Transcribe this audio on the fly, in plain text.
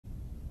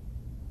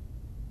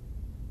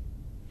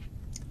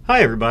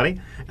Hi everybody,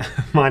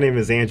 my name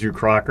is Andrew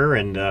Crocker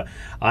and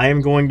I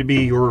am going to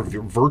be your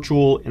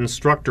virtual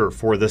instructor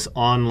for this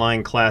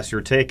online class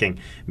you're taking.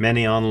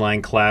 Many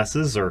online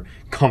classes are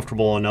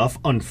comfortable enough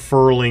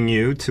unfurling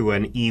you to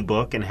an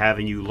ebook and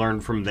having you learn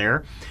from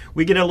there.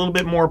 We get a little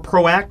bit more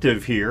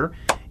proactive here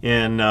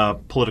in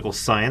political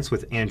science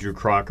with Andrew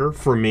Crocker.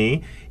 For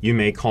me, you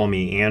may call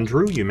me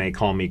Andrew, you may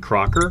call me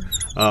Crocker.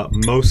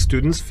 Most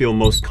students feel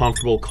most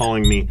comfortable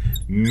calling me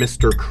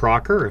Mr.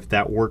 Crocker. If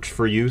that works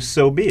for you,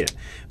 so be it.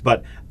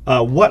 But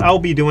what I'll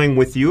be doing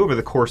with you over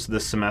the course of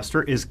this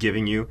semester is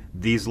giving you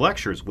these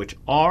lectures, which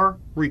are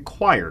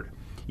required.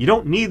 You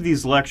don't need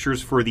these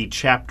lectures for the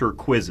chapter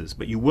quizzes,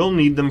 but you will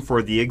need them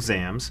for the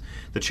exams.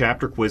 The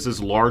chapter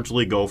quizzes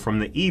largely go from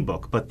the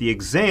ebook, but the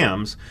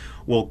exams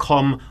will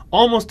come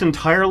almost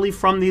entirely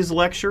from these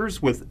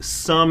lectures with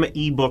some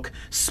ebook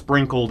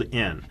sprinkled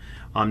in.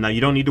 Now,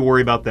 you don't need to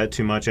worry about that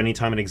too much.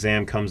 Anytime an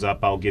exam comes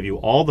up, I'll give you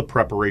all the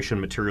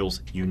preparation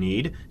materials you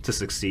need to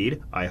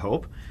succeed, I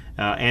hope.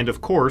 And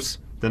of course,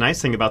 the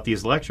nice thing about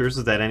these lectures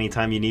is that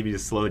anytime you need me to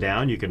slow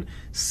down, you can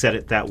set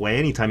it that way.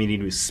 Anytime you need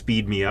me to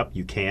speed me up,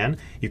 you can.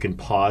 You can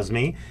pause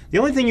me. The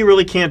only thing you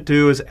really can't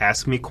do is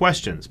ask me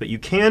questions, but you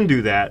can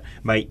do that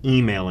by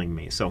emailing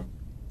me. So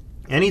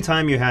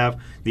anytime you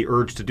have the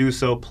urge to do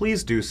so,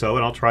 please do so,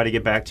 and I'll try to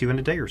get back to you in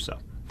a day or so.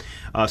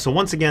 So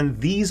once again,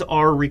 these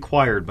are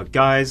required, but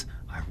guys,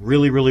 I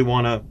really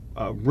want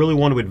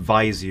to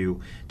advise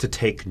you to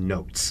take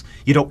notes.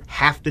 You don't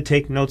have to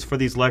take notes for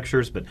these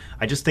lectures, but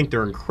I just think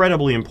they're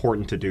incredibly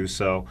important to do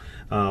so.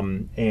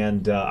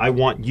 I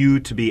want you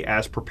to be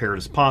as prepared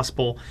as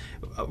possible.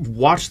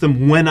 Watch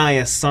them when I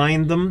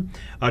assign them.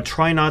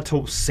 Try not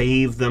to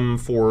save them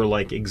for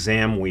like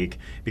exam week,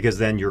 because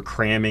then you're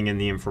cramming and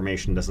the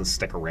information doesn't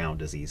stick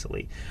around as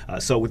easily.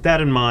 So with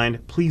that in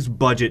mind, please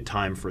budget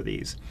time for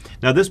these.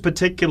 Now, this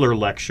particular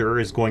lecture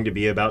is going to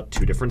be about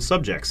two different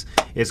subjects.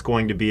 It's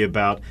going to be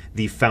about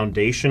the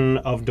foundation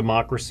of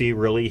democracy,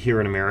 really,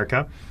 here in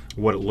America,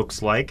 what it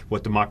looks like,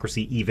 what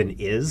democracy even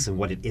is and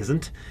what it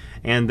isn't.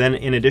 And then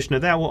in addition to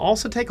that, we'll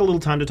also take a little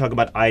time to talk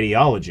about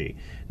ideology.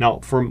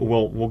 Now,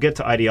 we'll get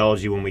to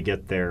ideology when we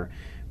get there,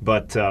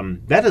 but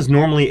that is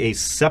normally a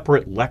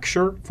separate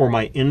lecture for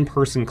my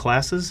in-person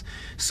classes.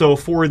 So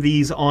for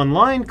these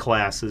online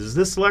classes,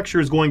 this lecture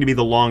is going to be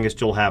the longest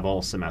you'll have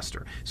all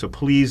semester. So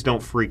please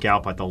don't freak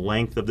out by the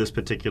length of this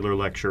particular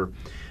lecture.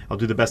 I'll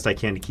do the best I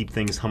can to keep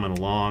things humming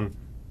along.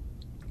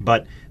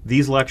 But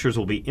these lectures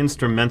will be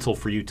instrumental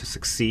for you to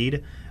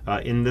succeed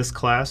in this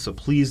class, so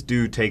please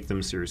do take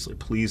them seriously.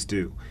 Please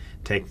do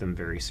take them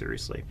very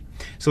seriously.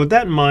 So with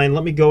that in mind,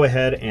 let me go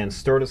ahead and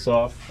start us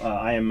off.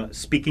 I am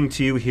speaking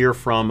to you here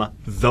from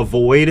The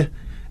Void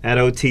at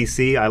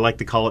OTC. I like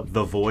to call it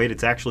The Void.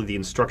 It's actually the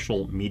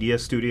Instructional Media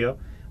Studio,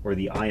 or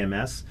the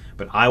IMS,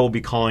 but I will be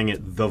calling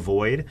it The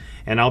Void,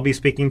 and I'll be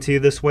speaking to you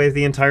this way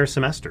the entire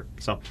semester.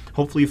 So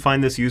hopefully you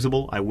find this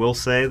usable. I will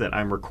say that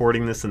I'm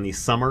recording this in the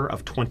summer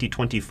of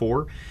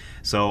 2024,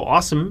 so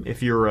awesome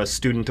if you're a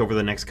student over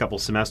the next couple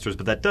semesters,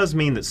 but that does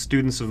mean that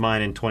students of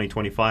mine in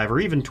 2025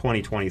 or even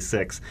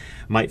 2026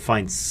 might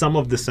find some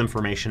of this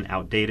information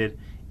outdated.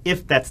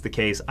 If that's the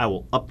case, I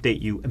will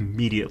update you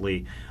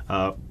immediately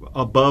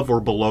above or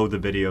below the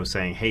video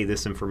saying, hey,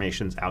 this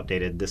information's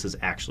outdated. This is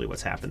actually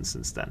what's happened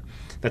since then.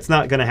 That's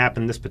not going to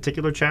happen in this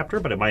particular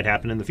chapter, but it might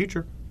happen in the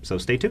future, so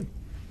stay tuned.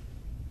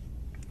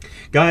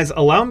 Guys,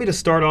 allow me to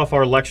start off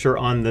our lecture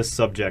on this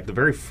subject, the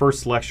very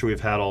first lecture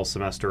we've had all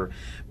semester,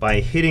 by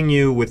hitting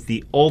you with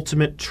the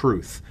ultimate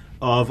truth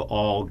of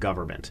all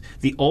government.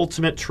 The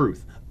ultimate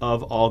truth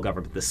of all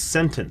government. The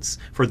sentence,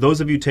 for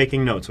those of you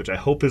taking notes, which I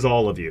hope is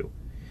all of you,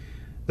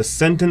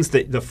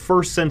 the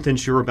first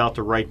sentence you're about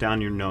to write down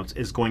in your notes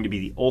is going to be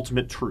the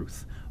ultimate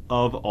truth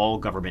of all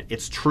government.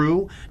 It's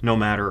true no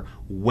matter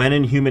when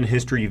in human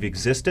history you've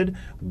existed,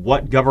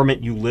 what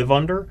government you live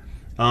under,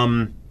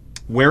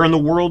 where in the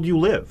world you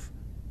live.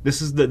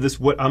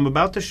 What I'm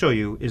about to show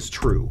you is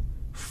true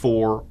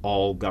for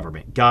all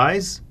government.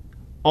 Guys,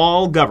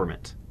 all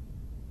government,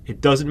 it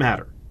doesn't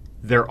matter.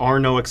 There are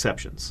no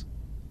exceptions.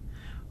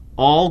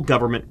 All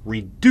government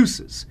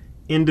reduces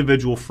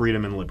individual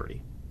freedom and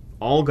liberty.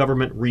 All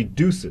government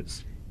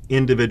reduces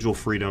individual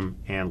freedom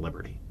and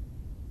liberty.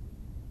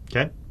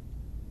 Okay?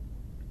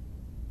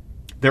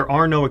 There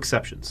are no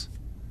exceptions.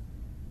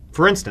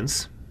 For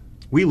instance,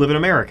 we live in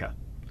America,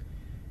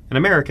 and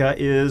America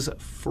is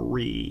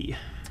free.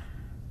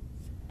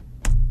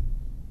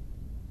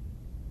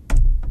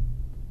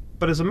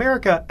 But is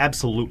America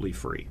absolutely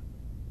free?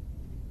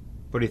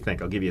 What do you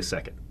think? I'll give you a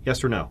second.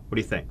 Yes or no? What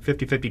do you think?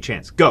 50-50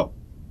 chance. Go.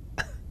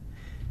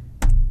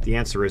 The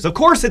answer is, of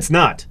course it's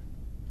not.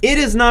 It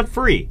is not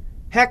free.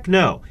 Heck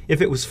no.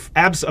 If it was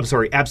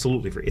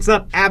absolutely free. It's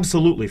not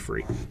absolutely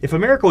free. If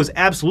America was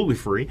absolutely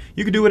free,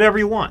 you could do whatever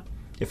you want.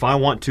 If I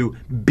want to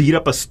beat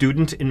up a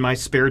student in my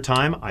spare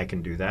time, I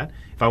can do that.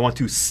 If I want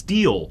to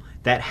steal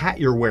that hat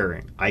you're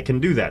wearing, I can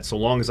do that. So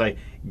long as I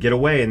get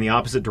away in the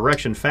opposite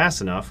direction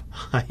fast enough,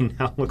 I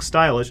now look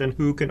stylish, and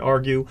who can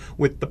argue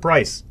with the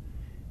price?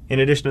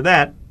 In addition to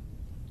that,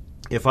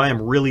 if I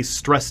am really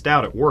stressed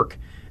out at work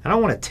I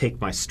don't want to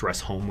take my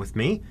stress home with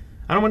me.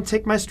 I don't want to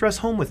take my stress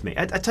home with me.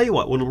 I tell you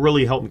what will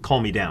really help me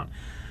calm me down.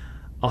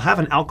 I'll have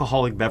an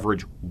alcoholic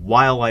beverage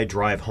while I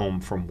drive home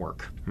from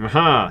work. In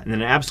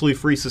an absolutely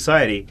free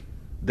society,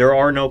 there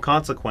are no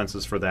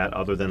consequences for that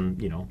other than,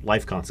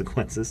 life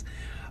consequences.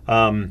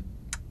 The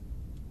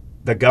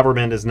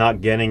government is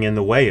not getting in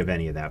the way of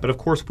any of that. But of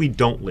course, we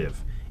don't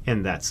live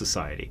in that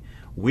society.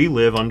 We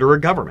live under a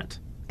government.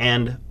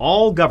 And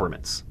all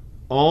governments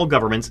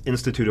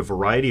institute a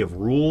variety of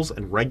rules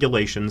and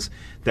regulations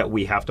that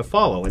we have to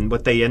follow. And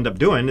what they end up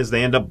doing is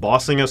they end up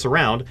bossing us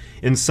around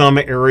in some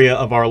area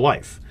of our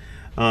life.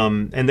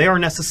 And they are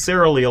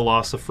necessarily a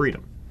loss of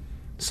freedom.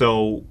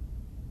 So,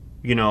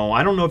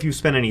 I don't know if you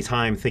spent any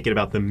time thinking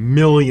about the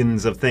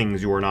millions of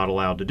things you are not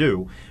allowed to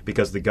do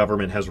because the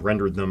government has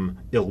rendered them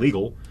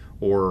illegal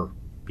or,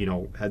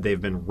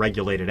 they've been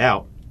regulated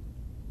out.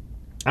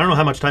 I don't know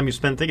how much time you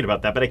spent thinking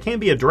about that, but it can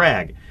be a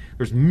drag.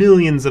 There's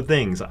millions of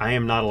things I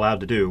am not allowed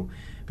to do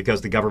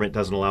because the government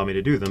doesn't allow me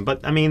to do them.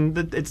 But,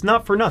 it's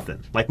not for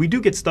nothing. Like, we do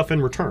get stuff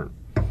in return.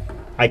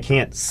 I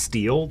can't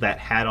steal that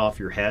hat off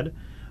your head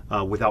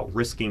without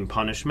risking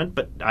punishment,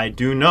 but I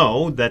do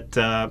know that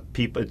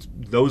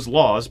those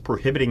laws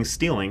prohibiting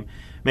stealing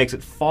makes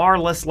it far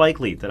less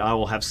likely that I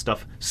will have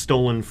stuff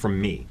stolen from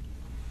me.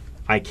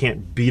 I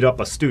can't beat up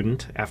a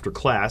student after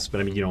class,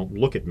 but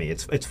look at me.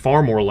 It's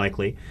far more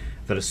likely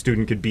that a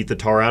student could beat the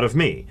tar out of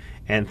me.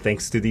 And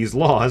thanks to these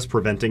laws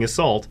preventing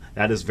assault,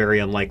 that is very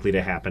unlikely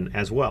to happen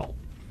as well.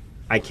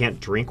 I can't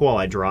drink while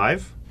I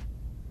drive,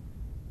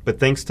 but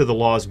thanks to the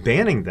laws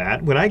banning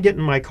that, when I get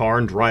in my car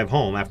and drive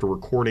home after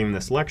recording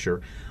this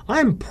lecture,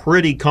 I'm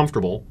pretty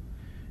comfortable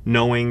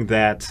knowing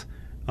that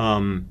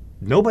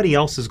nobody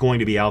else is going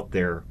to be out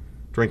there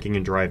drinking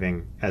and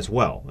driving as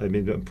well.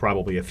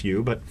 Probably a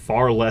few, but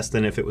far less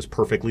than if it was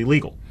perfectly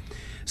legal.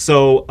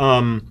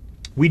 So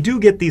we do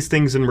get these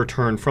things in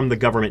return from the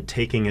government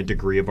taking a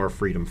degree of our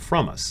freedom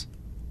from us,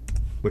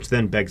 which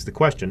then begs the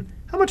question,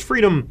 how much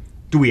freedom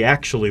do we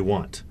actually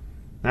want?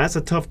 Now, that's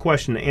a tough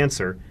question to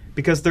answer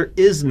because there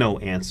is no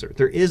answer.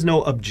 There is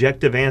no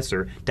objective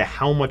answer to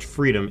how much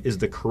freedom is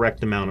the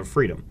correct amount of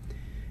freedom.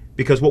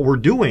 Because what we're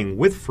doing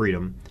with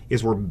freedom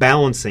is we're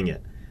balancing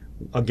it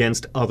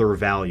against other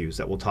values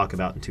that we'll talk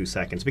about in 2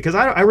 seconds. Because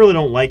I really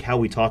don't like how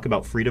we talk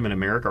about freedom in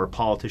America, or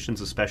politicians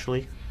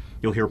especially.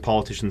 You'll hear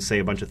politicians say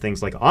a bunch of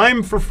things like,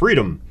 I'm for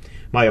freedom.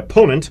 My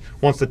opponent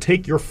wants to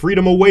take your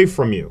freedom away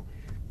from you.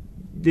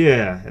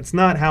 Yeah, it's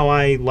not how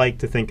I like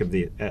to think of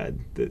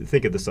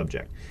the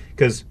subject.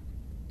 Because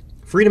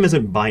freedom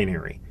isn't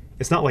binary.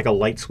 It's not like a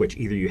light switch.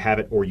 Either you have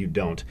it or you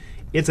don't.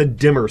 It's a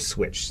dimmer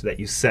switch that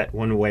you set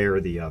one way or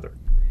the other.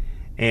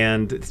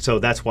 And so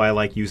that's why I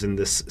like using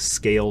this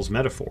scales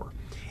metaphor.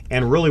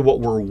 And really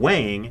what we're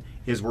weighing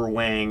is we're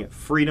weighing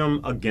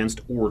freedom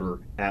against order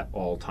at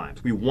all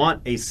times. We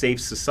want a safe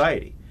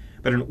society.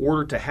 But in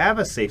order to have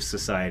a safe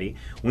society,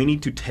 we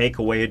need to take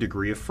away a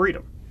degree of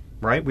freedom,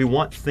 right? We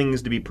want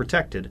things to be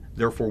protected.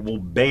 Therefore, we'll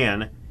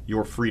ban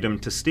your freedom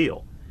to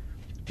steal.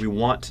 We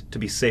want to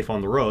be safe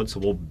on the road, so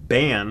we'll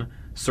ban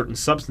certain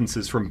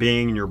substances from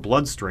being in your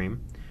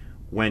bloodstream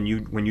when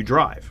you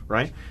drive,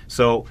 right?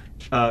 So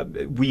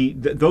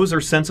those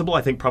are sensible.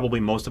 I think probably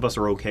most of us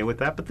are okay with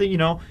that. But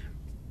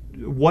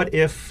what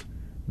if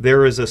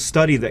there is a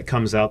study that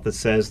comes out that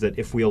says that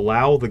if we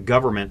allow the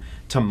government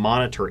to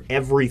monitor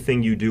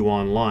everything you do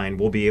online,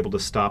 we'll be able to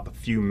stop a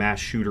few mass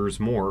shooters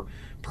more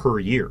per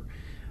year?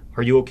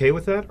 Are you okay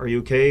with that? Are you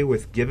okay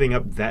with giving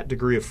up that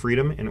degree of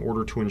freedom in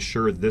order to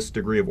ensure this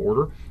degree of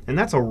order? And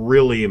that's a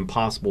really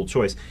impossible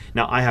choice.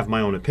 Now, I have my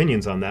own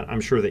opinions on that.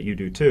 I'm sure that you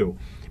do too.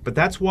 But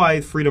that's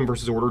why freedom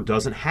versus order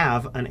doesn't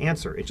have an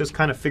answer. It just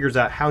kind of figures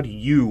out how do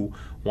you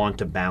want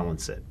to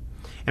balance it.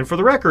 And for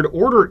the record,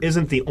 order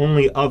isn't the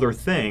only other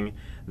thing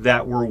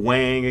that we're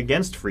weighing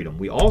against freedom.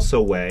 We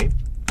also weigh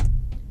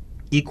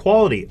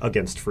equality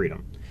against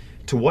freedom.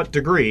 To what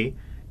degree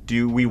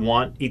do we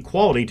want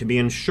equality to be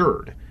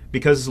ensured?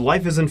 Because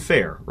life isn't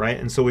fair, right?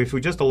 And so if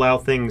we just allow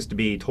things to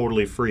be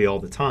totally free all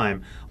the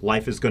time,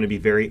 life is going to be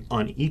very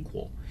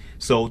unequal.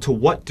 So to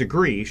what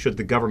degree should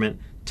the government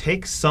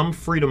take some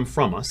freedom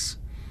from us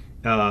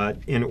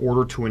in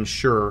order to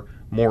ensure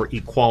more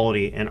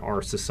equality in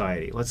our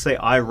society? Let's say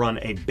I run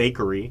a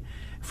bakery.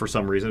 For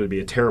some reason, it would be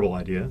a terrible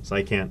idea, so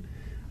I can't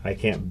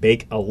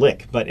bake a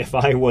lick. But if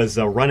I was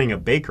running a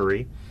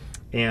bakery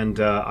and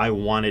I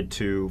wanted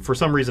to, for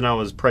some reason I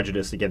was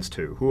prejudiced against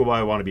who? Who do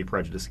I want to be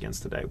prejudiced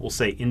against today? We'll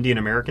say Indian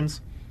Americans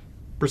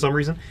for some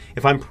reason.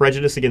 If I'm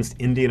prejudiced against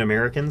Indian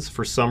Americans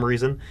for some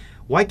reason,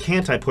 why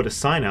can't I put a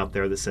sign out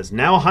there that says,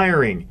 now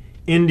hiring,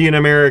 Indian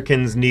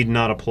Americans need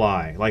not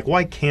apply? Like,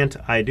 why can't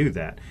I do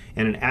that?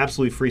 In an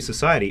absolutely free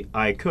society,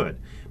 I could.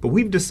 But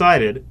we've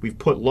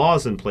put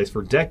laws in place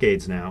for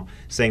decades now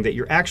saying that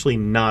you're actually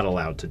not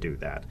allowed to do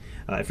that.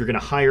 If you're going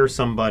to hire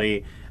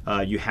somebody,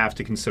 you have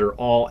to consider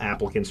all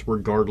applicants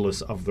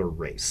regardless of their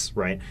race,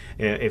 right?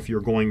 If you're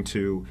going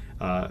to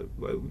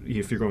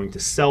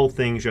sell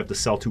things, you have to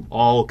sell to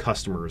all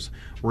customers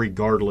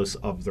regardless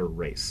of their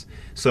race.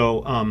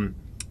 So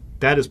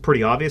That is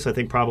pretty obvious. I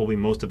think probably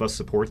most of us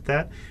support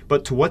that.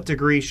 But to what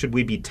degree should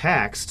we be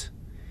taxed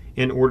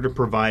in order to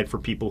provide for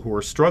people who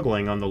are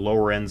struggling on the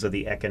lower ends of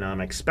the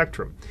economic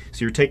spectrum?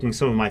 So you're taking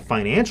some of my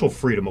financial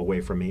freedom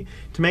away from me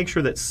to make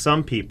sure that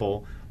some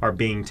people are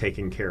being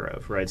taken care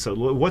of, right? So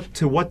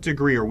to what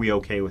degree are we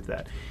okay with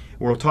that?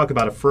 We'll talk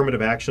about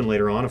affirmative action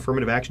later on.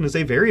 Affirmative action is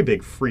a very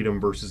big freedom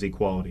versus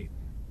equality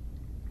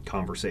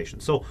conversation.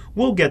 So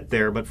we'll get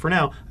there, but for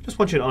now, I just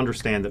want you to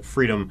understand that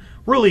freedom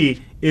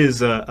really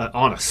is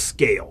on a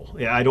scale.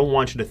 I don't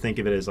want you to think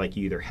of it as like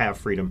you either have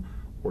freedom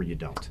or you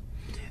don't.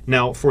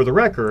 Now, for the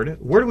record,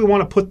 where do we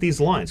want to put these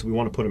lines? We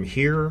want to put them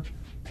here,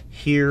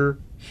 here,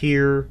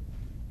 here,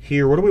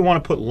 here. Where do we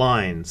want to put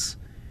lines?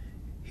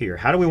 Here.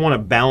 How do we want to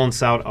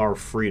balance out our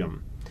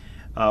freedom?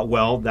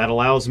 Well, that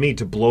allows me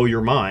to blow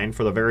your mind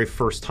for the very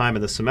first time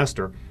in the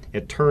semester.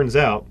 It turns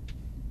out,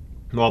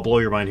 well, I'll blow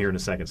your mind here in a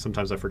second.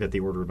 Sometimes I forget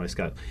the order of my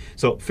schedule.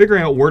 So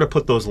figuring out where to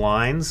put those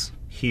lines,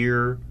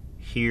 here,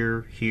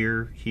 here,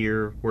 here,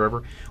 here,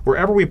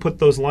 wherever we put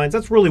those lines,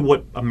 that's really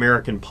what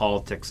American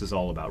politics is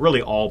all about.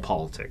 Really all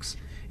politics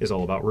is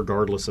all about,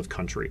 regardless of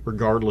country,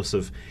 regardless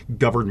of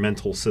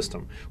governmental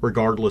system,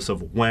 regardless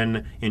of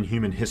when in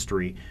human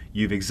history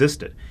you've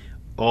existed.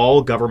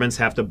 All governments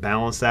have to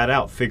balance that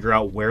out, figure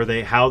out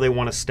how they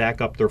want to stack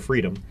up their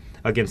freedom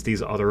against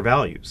these other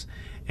values.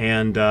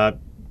 And,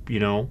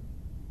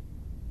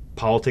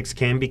 politics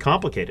can be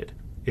complicated.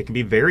 It can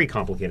be very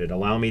complicated.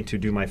 Allow me to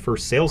do my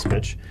first sales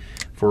pitch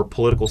for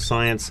Political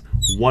Science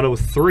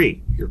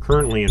 103. You're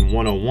currently in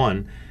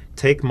 101.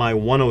 Take my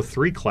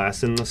 103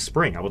 class in the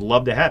spring. I would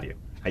love to have you.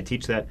 I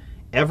teach that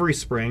every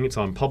spring. It's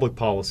on public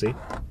policy.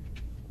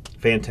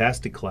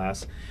 Fantastic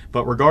class.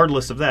 But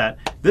regardless of that,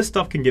 this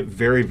stuff can get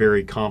very,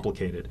 very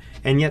complicated.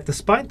 And yet,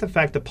 despite the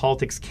fact that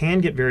politics can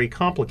get very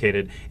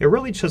complicated, it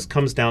really just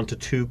comes down to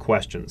two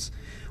questions.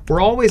 We're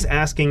always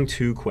asking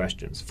two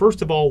questions.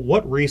 First of all,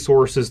 what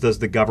resources does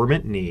the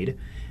government need?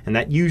 And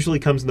that usually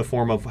comes in the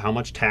form of how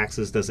much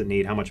taxes does it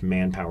need? How much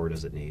manpower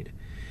does it need?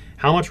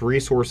 How much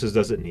resources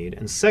does it need?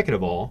 And second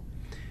of all,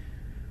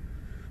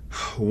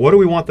 what do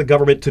we want the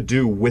government to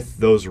do with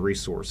those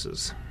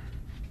resources?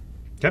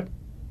 Okay.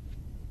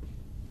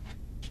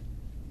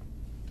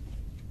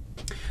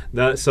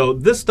 So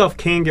this stuff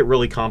can get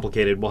really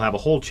complicated. We'll have a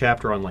whole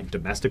chapter on like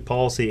domestic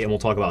policy, and we'll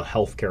talk about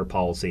healthcare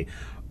policy.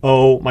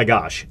 Oh my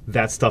gosh,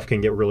 that stuff can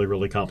get really,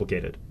 really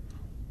complicated.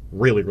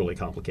 Really, really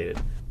complicated.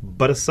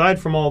 But aside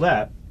from all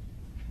that,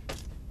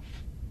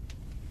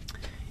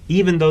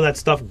 even though that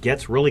stuff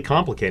gets really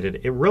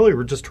complicated,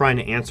 we're just trying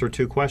to answer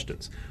two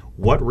questions.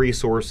 What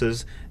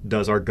resources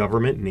does our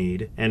government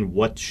need, and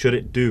what should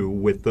it do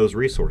with those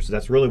resources?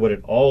 That's really what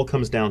it all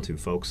comes down to,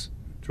 folks.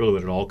 It's really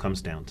what it all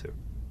comes down to.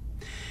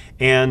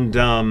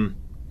 And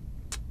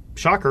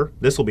shocker,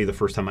 this will be the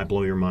first time I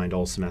blow your mind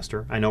all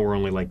semester. I know we're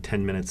only like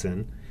 10 minutes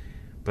in,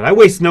 but I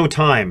waste no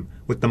time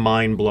with the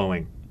mind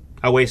blowing.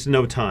 I waste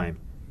no time.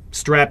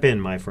 Strap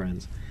in, my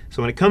friends.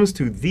 So when it comes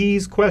to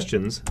these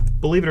questions,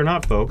 believe it or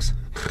not, folks,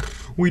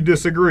 we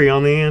disagree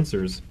on the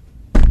answers.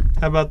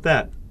 How about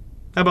that?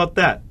 How about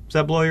that? Does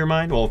that blow your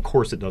mind? Well, of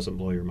course it doesn't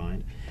blow your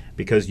mind,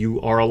 because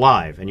you are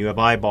alive and you have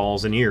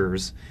eyeballs and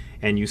ears,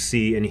 and you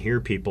see and hear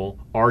people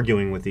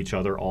arguing with each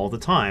other all the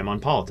time on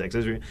politics.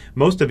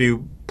 Most of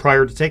you,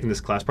 prior to taking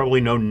this class, probably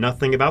know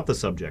nothing about the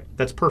subject.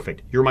 That's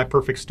perfect. You're my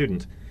perfect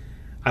student.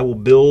 I will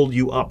build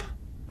you up.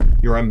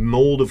 You're a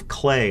mold of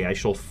clay. I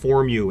shall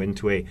form you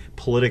into a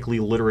politically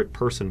literate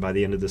person by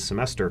the end of this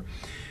semester.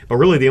 But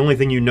really, the only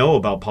thing you know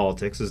about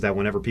politics is that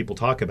whenever people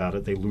talk about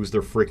it, they lose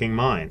their freaking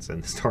minds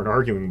and start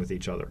arguing with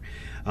each other.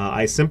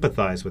 I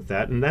sympathize with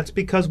that, and that's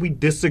because we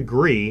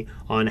disagree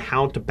on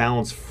how to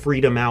balance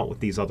freedom out with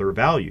these other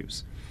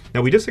values.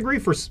 Now, we disagree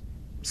for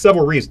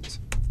several reasons.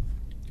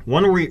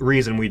 One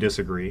reason we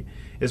disagree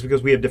is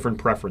because we have different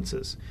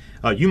preferences.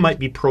 You might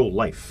be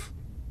pro-life,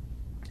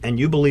 and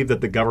you believe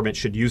that the government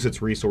should use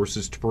its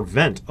resources to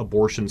prevent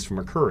abortions from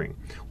occurring,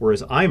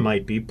 whereas I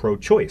might be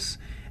pro-choice.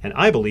 And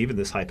I believe in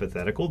this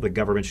hypothetical, the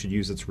government should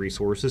use its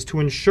resources to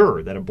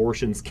ensure that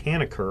abortions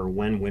can occur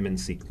when women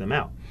seek them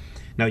out.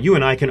 Now, you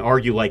and I can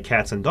argue like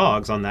cats and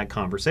dogs on that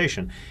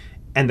conversation,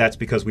 and that's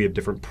because we have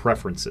different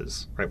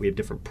preferences, right? We have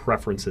different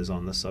preferences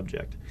on the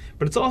subject.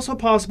 But it's also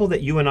possible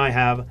that you and I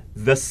have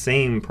the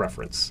same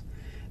preference.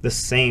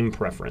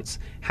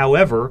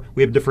 However,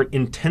 we have different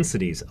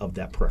intensities of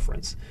that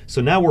preference.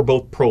 So now we're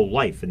both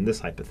pro-life in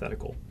this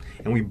hypothetical,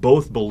 and we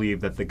both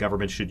believe that the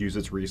government should use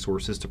its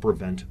resources to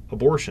prevent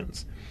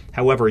abortions.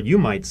 However, you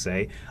might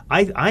say,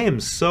 I am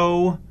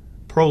so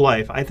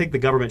pro-life, I think the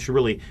government should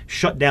really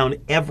shut down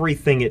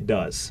everything it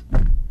does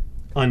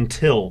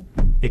until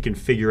it can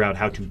figure out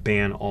how to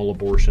ban all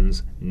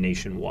abortions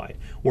nationwide.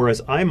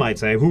 Whereas I might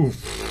say,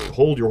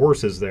 hold your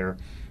horses there.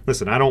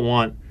 Listen,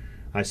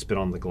 I spit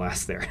on the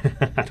glass there.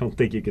 I don't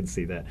think you can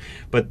see that.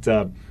 But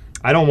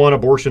I don't want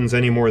abortions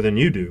any more than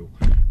you do.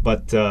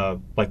 But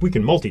like, we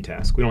can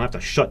multitask. We don't have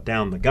to shut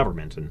down the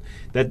government. And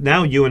that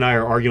now you and I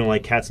are arguing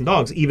like cats and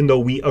dogs, even though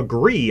we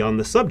agree on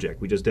the subject.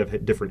 We just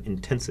have different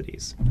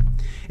intensities.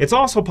 It's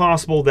also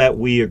possible that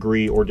we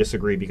agree or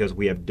disagree because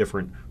we have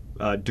different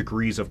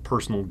degrees of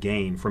personal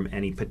gain from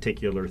any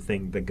particular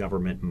thing the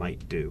government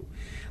might do.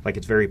 Like,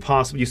 it's very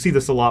possible. You see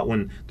this a lot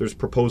when there's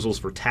proposals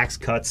for tax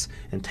cuts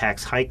and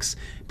tax hikes.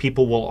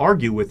 People will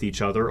argue with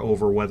each other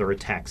over whether a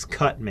tax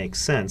cut makes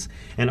sense.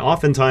 And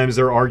oftentimes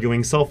they're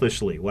arguing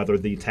selfishly whether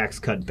the tax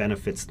cut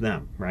benefits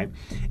them, right?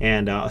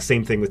 And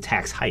same thing with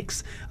tax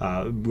hikes.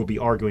 We'll be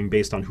arguing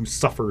based on who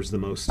suffers the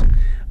most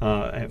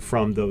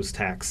from those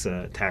tax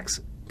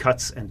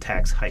cuts and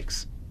tax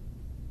hikes.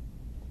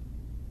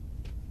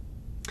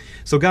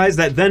 So guys,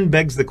 that then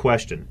begs the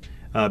question,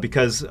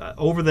 because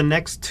over the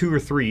next 2 or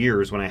 3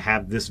 years, when I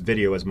have this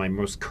video as my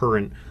most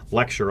current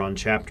lecture on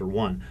Chapter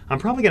 1, I'm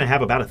probably going to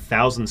have about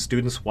 1,000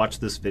 students watch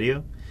this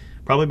video.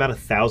 Probably about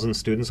 1,000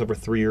 students over a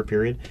 3-year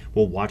period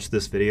will watch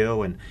this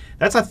video, and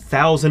that's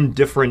 1,000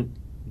 different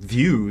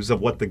views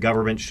of what the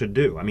government should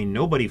do. I mean,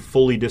 nobody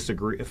fully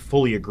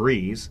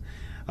agrees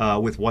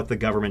with what the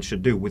government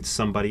should do with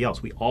somebody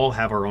else. We all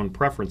have our own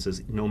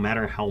preferences, no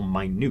matter how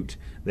minute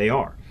they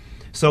are.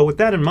 So with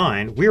that in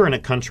mind, we're in a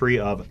country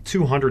of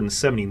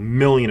 270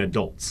 million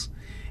adults.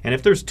 And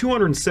if there's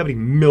 270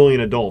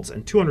 million adults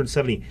and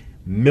 270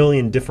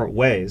 million different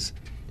ways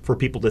for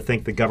people to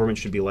think the government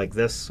should be like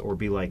this or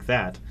be like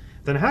that,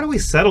 then how do we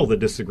settle the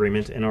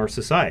disagreement in our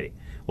society?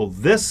 Well,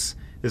 this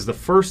is the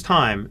first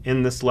time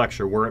in this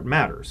lecture where it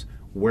matters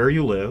where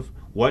you live,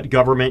 what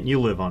government you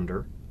live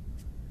under.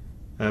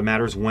 It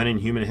matters when in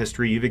human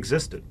history you've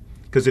existed.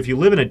 Because if you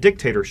live in a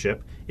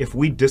dictatorship, if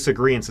we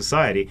disagree in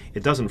society,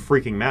 it doesn't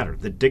freaking matter.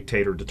 The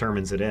dictator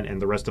determines it,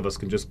 and the rest of us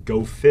can just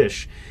go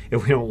fish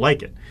if we don't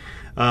like it.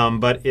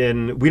 But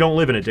we don't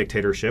live in a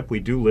dictatorship. We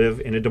do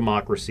live in a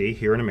democracy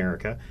here in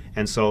America,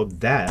 and so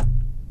that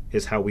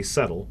is how we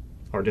settle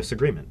our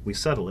disagreement. We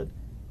settle it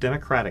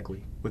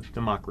democratically with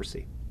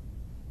democracy.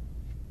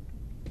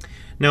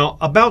 Now,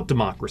 about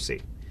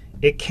democracy,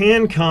 it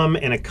can come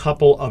in a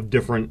couple of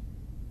different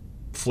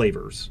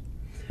flavors.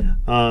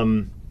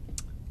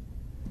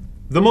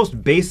 The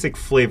most basic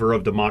flavor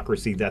of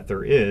democracy that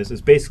there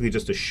is basically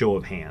just a show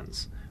of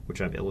hands, which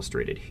I've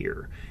illustrated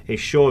here. A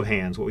show of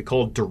hands, what we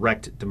call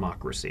direct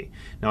democracy.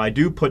 Now, I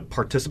do put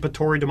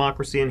participatory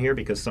democracy in here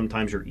because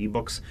sometimes your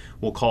ebooks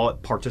will call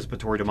it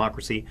participatory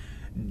democracy.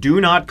 Do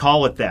not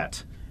call it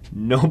that.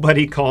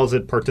 Nobody calls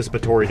it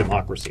participatory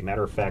democracy.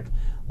 Matter of fact,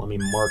 let me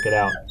mark it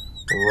out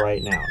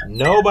right now.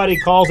 Nobody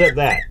calls it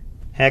that.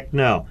 Heck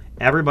no.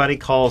 Everybody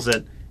calls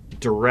it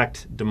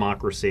direct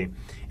democracy.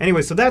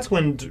 Anyway, so that's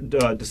when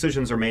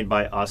decisions are made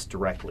by us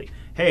directly.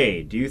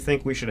 Hey, do you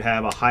think we should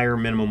have a higher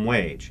minimum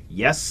wage?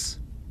 Yes,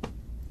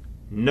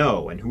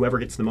 no, and whoever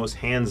gets the most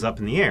hands up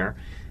in the air,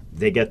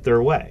 they get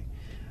their way.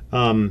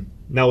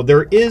 Now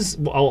there is,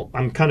 well,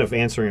 I'm kind of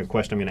answering a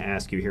question I'm going to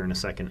ask you here in a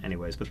second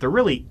anyways, but there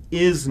really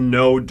is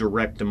no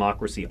direct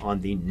democracy on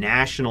the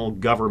national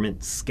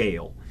government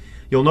scale.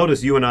 You'll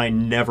notice you and I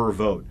never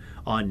vote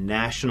on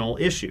national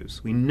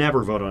issues. We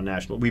never vote on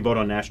national, we vote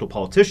on national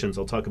politicians.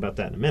 I'll talk about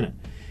that in a minute.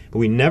 But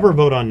we never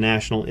vote on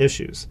national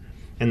issues.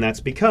 And that's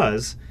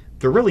because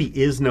there really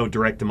is no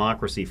direct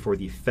democracy for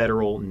the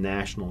federal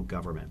national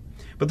government.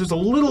 But there's a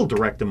little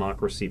direct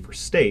democracy for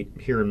state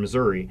here in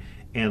Missouri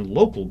and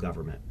local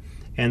government.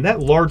 And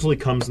that largely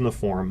comes in the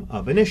form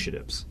of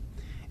initiatives.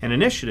 And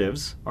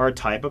initiatives are a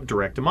type of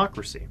direct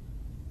democracy.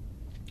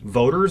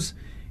 Voters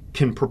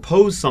can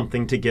propose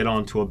something to get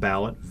onto a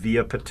ballot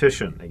via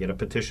petition. They get a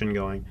petition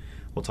going.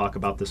 We'll talk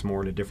about this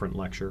more in a different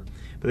lecture.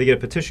 But they get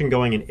a petition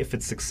going, and if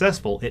it's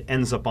successful, it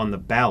ends up on the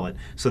ballot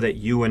so that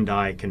you and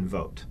I can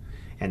vote.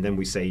 And then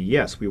we say,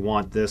 yes, we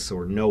want this,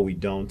 or no, we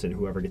don't, and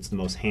whoever gets the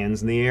most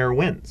hands in the air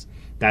wins.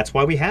 That's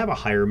why we have a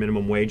higher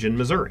minimum wage in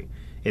Missouri.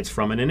 It's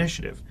from an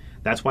initiative.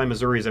 That's why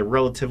Missouri is a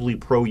relatively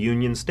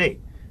pro-union state.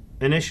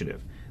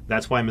 Initiative.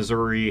 That's why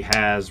Missouri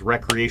has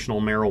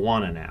recreational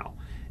marijuana now.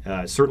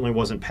 It certainly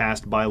wasn't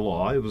passed by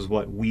law. It was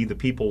what we, the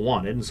people,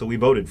 wanted, and so we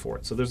voted for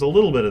it. So there's a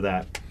little bit of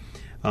that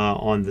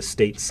on the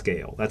state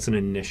scale. That's an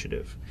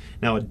initiative.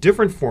 Now, a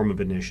different form of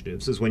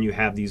initiatives is when you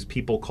have these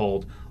people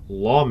called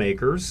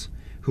lawmakers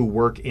who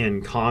work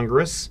in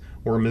Congress,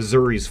 or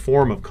Missouri's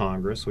form of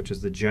Congress, which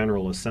is the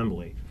General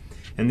Assembly.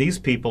 And these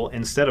people,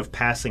 instead of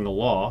passing a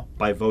law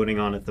by voting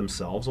on it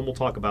themselves, and we'll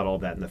talk about all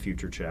that in the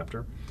future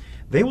chapter,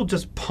 they will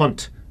just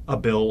punt a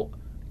bill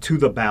to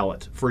the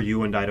ballot for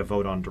you and I to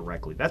vote on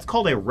directly. That's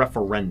called a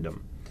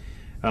referendum.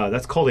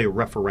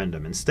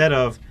 Instead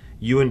of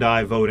you and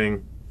I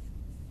voting,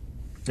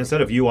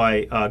 instead of you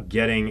and I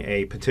getting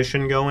a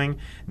petition going,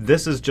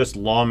 this is just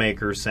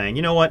lawmakers saying,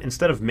 you know what,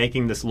 instead of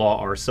making this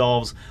law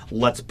ourselves,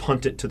 let's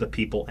punt it to the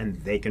people and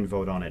they can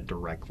vote on it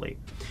directly.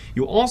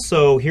 You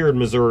also, here in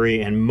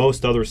Missouri and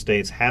most other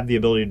states, have the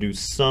ability to do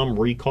some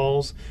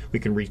recalls. We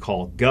can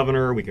recall a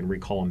governor, we can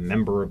recall a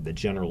member of the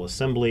General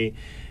Assembly,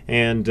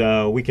 and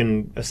we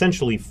can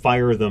essentially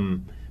fire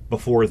them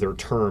before their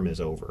term is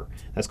over.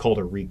 That's called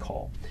a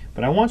recall.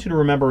 But I want you to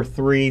remember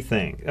three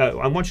things.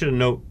 I want you to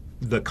note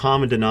the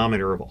common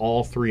denominator of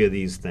all three of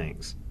these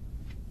things.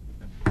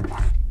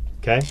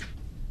 Okay?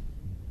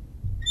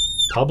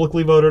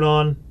 Publicly voted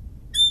on,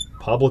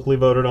 publicly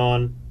voted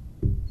on,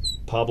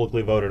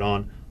 publicly voted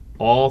on.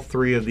 All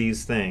three of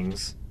these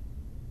things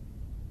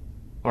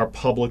are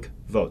public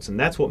votes. And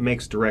that's what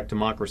makes direct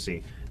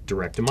democracy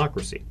direct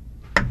democracy.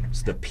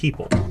 It's the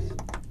people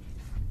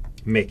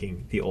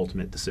making the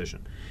ultimate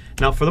decision.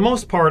 Now, for the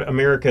most part,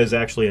 America is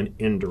actually an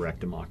indirect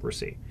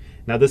democracy.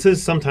 Now, this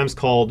is sometimes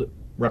called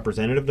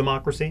representative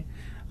democracy,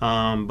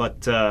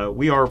 but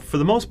we are, for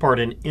the most part,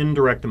 an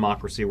indirect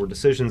democracy where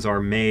decisions are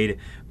made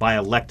by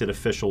elected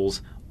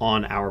officials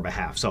on our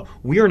behalf. So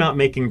we are not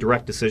making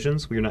direct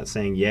decisions. We are not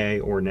saying yay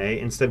or nay.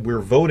 Instead, we're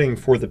voting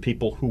for the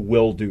people who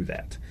will do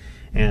that.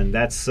 And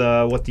that's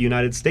what the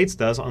United States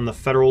does on the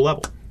federal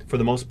level. For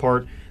the most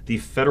part, the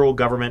federal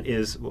government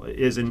is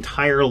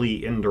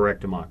entirely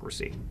indirect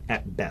democracy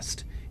at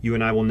best. You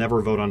and I will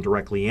never vote on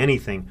directly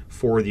anything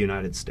for the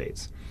United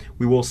States.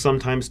 We will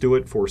sometimes do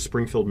it for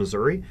Springfield,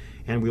 Missouri,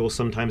 and we will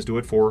sometimes do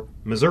it for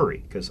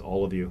Missouri, because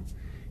all of you,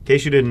 in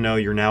case you didn't know,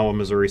 you're now a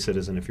Missouri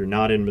citizen. If you're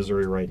not in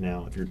Missouri right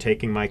now, if you're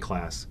taking my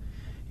class,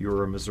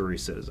 you're a Missouri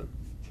citizen.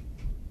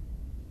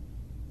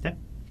 Okay?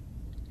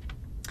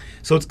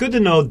 So it's good to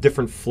know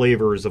different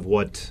flavors of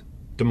what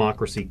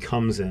democracy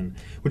comes in,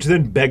 which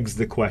then begs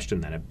the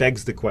question then. It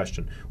begs the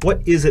question,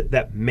 what is it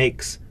that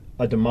makes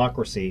a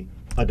democracy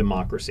a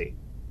democracy?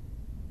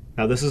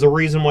 Now, this is a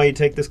reason why you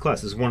take this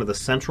class. This is one of the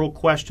central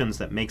questions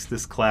that makes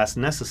this class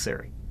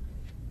necessary.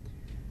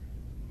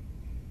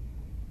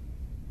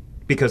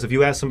 Because if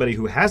you ask somebody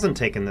who hasn't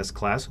taken this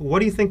class, what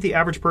do you think the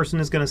average person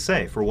is going to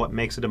say for what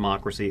makes a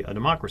democracy a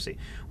democracy?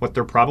 What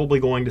they're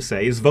probably going to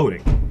say is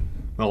voting.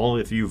 Well,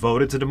 if you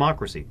vote, it's a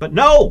democracy. But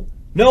no,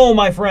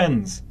 my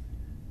friends.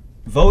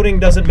 Voting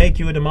doesn't make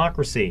you a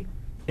democracy.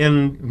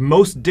 In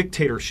most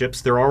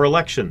dictatorships, there are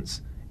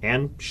elections.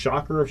 And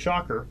shocker of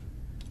shocker,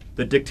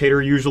 the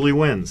dictator usually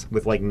wins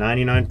with like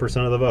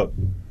 99% of the vote.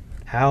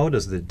 How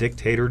does the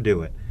dictator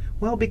do it?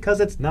 Well, because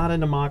it's not a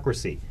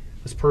democracy.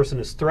 This person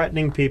is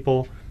threatening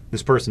people.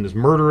 This person is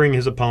murdering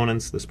his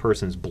opponents. This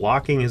person is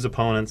blocking his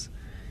opponents.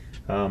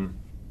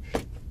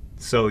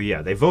 So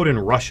yeah, they vote in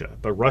Russia,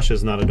 but Russia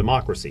is not a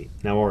democracy.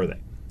 Now are they?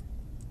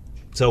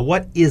 So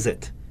what is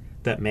it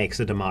that makes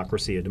a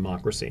democracy a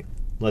democracy?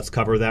 Let's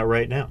cover that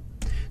right now.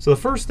 So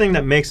the first thing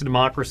that makes a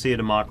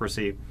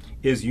democracy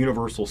is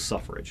universal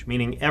suffrage,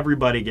 meaning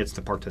everybody gets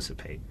to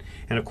participate.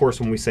 And of course,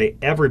 when we say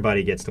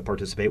everybody gets to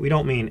participate, we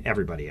don't mean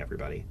everybody,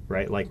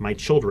 right? Like my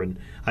children,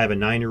 I have a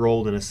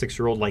 9-year-old and a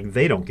 6-year-old, like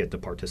they don't get to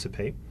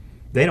participate.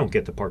 They don't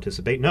get to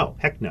participate. No,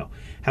 heck no.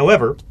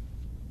 However,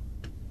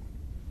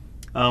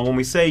 when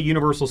we say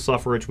universal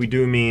suffrage, we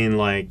do mean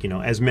like,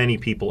 as many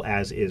people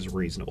as is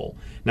reasonable.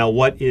 Now,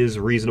 what is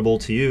reasonable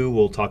to you?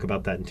 We'll talk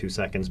about that in 2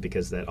 seconds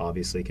because that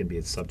obviously can be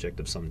a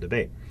subject of some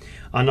debate.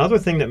 Another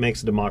thing that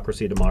makes a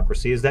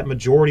democracy is that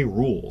majority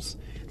rules.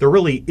 There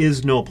really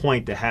is no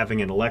point to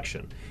having an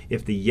election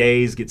if the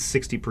yays get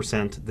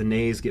 60%, the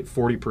nays get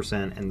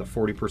 40%, and the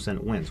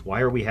 40% wins.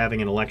 Why are we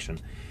having an election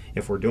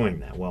if we're doing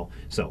that? Well,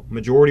 so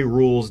majority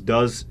rules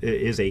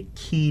is a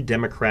key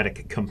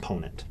democratic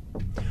component.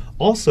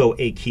 Also,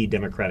 a key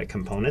democratic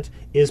component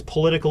is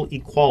political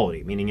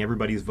equality, meaning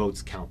everybody's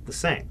votes count the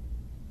same.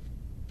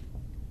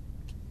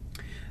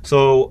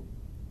 So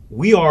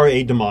we are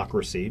a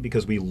democracy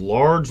because we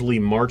largely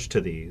march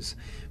to these,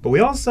 but we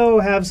also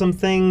have some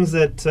things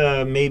that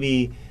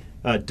maybe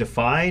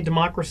defy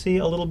democracy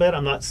a little bit.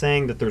 I'm not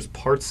saying that there's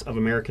parts of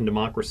American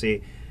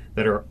democracy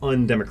that are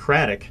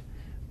undemocratic,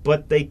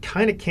 but they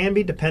kind of can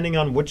be depending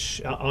on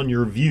on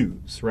your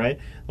views, right?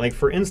 Like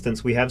for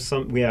instance, we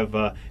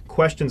have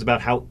questions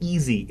about how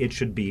easy it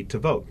should be to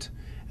vote,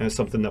 and it's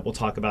something that we'll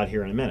talk about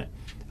here in a minute.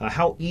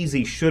 How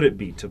easy should it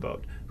be to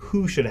vote?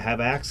 Who should have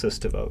access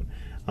to vote?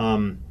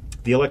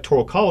 The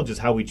Electoral College is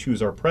how we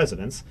choose our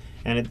presidents,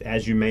 and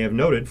as you may have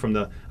noted from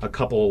a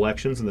couple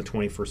elections in the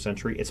 21st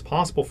century, it's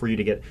possible for you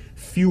to get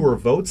fewer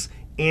votes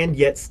and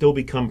yet still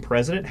become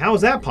president. How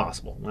is that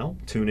possible? Well,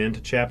 tune in to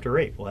Chapter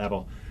 8. We'll have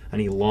an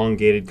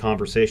elongated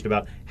conversation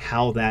about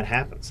how that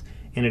happens.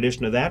 In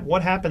addition to that,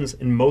 what happens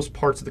in most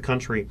parts of the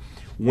country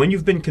when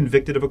you've been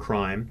convicted of a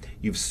crime,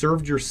 you've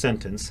served your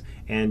sentence,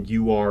 and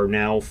you are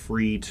now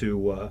free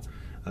to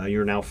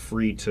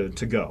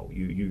go.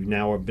 You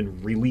now have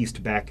been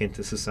released back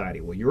into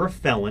society. Well, you're a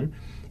felon,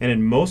 and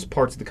in most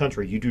parts of the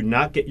country, you do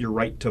not get your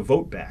right to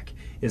vote back.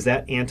 Is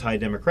that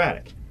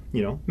anti-democratic?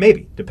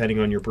 Maybe, depending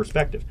on your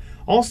perspective.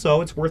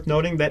 Also, it's worth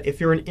noting that if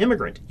you're an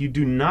immigrant, you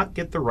do not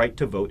get the right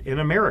to vote in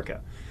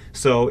America.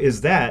 So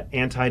is that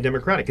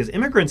anti-democratic? Because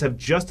immigrants have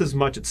just as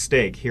much at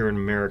stake here in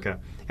America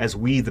as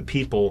we, the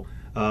people,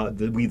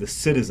 we, the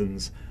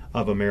citizens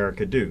of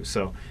America do.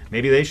 So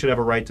maybe they should have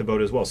a right to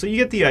vote as well. So you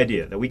get the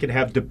idea that we could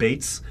have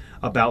debates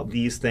about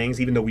these things,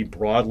 even though we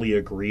broadly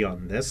agree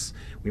on this.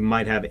 We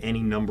might have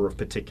any number of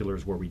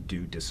particulars where we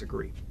do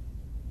disagree.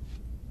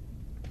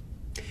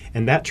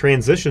 And that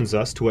transitions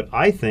us to what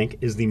I think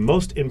is the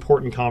most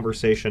important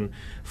conversation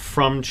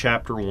from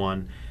Chapter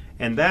 1,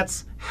 and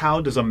that's how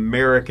does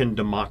American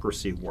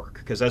democracy work?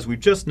 Because as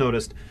we've just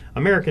noticed,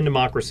 American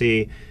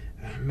democracy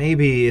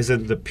maybe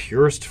isn't the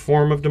purest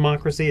form of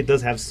democracy. It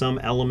does have some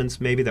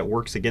elements maybe that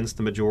works against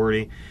the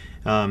majority.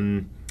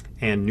 And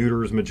and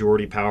neuters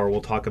majority power.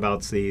 We'll talk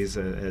about these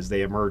as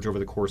they emerge over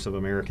the course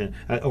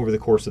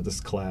of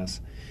this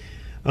class.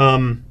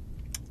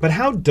 But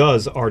how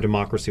does our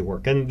democracy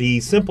work? And the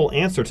simple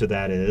answer to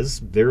that is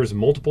there's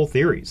multiple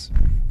theories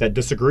that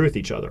disagree with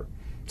each other.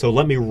 So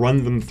let me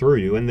run them through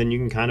you, and then you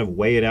can kind of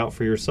weigh it out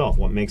for yourself,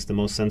 what makes the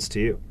most sense to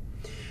you.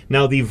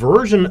 Now, the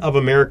version of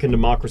American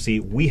democracy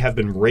we have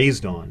been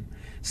raised on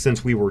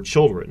since we were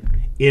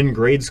children in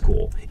grade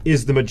school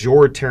is the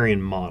majoritarian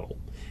model.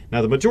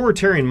 Now, the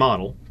majoritarian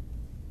model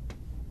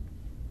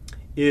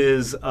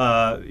is,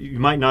 you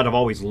might not have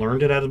always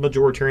learned it as a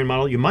majoritarian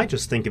model. You might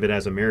just think of it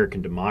as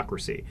American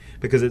democracy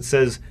because it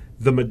says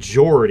the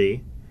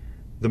majority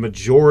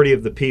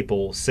of the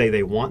people say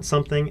they want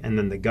something and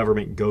then the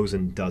government goes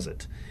and does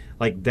it.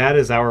 Like, that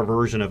is our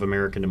version of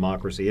American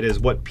democracy. It is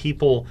what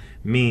people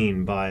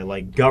mean by,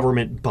 like,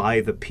 government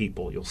by the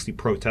people. You'll see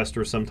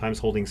protesters sometimes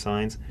holding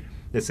signs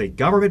that say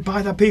government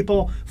by the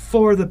people,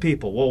 for the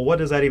people. Well, what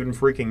does that even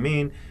freaking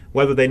mean?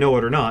 Whether they know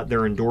it or not,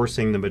 they're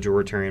endorsing the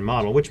majoritarian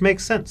model, which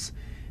makes sense.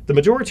 The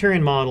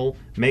majoritarian model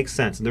makes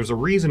sense, and there's a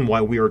reason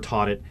why we are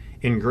taught it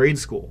in grade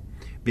school,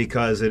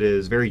 because it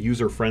is very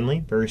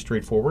user-friendly, very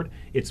straightforward.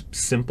 It's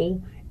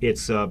simple.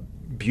 It's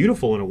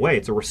beautiful in a way.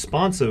 It's a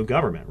responsive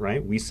government,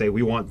 right? We say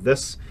we want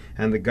this,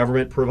 and the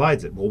government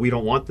provides it. Well, we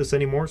don't want this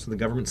anymore, so the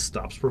government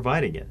stops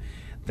providing it.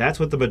 That's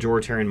what the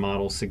majoritarian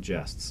model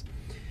suggests.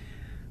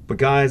 But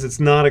guys, it's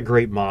not a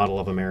great model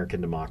of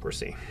American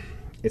democracy.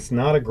 It's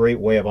not a great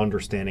way of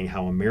understanding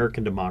how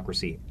American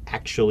democracy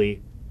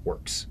actually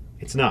works.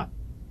 It's not.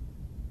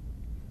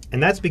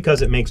 And that's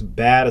because it makes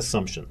bad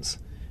assumptions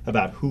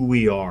about who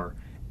we are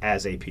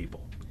as a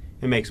people.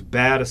 It makes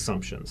bad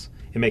assumptions.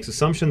 It makes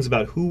assumptions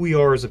about who we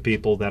are as a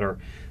people that are,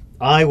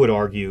 I would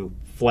argue,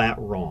 flat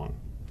wrong.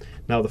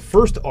 Now, the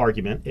first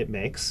argument it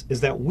makes is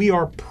that we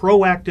are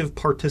proactive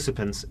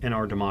participants in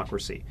our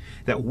democracy,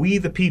 that we,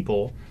 the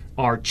people,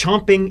 are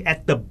chomping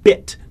at the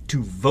bit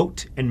to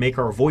vote and make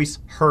our voice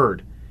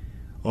heard.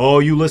 Oh,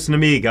 you listen to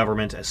me,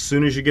 government. As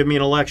soon as you give me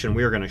an election,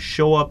 we are going to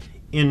show up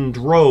in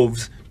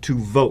droves to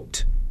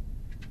vote.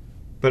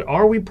 But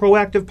are we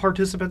proactive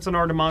participants in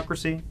our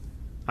democracy?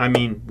 I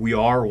mean, we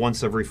are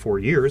once every 4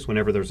 years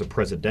whenever there's a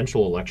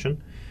presidential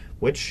election,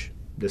 which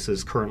this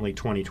is currently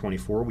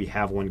 2024. We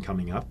have one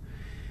coming up.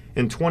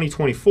 In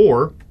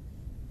 2024,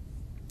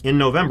 in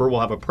November,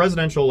 we'll have a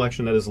presidential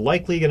election that is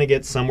likely going to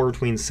get somewhere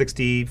between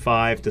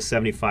 65 to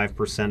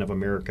 75% of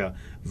America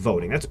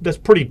voting. That's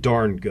pretty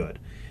darn good.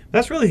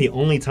 That's really the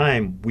only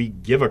time we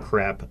give a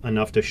crap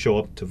enough to show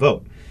up to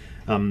vote.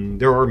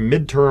 There are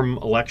midterm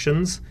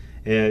elections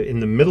in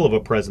the middle of a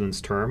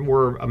president's term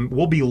where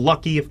we'll be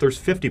lucky if there's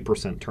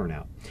 50%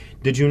 turnout.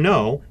 Did you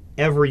know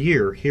every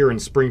year here in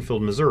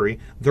Springfield, Missouri,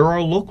 there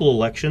are local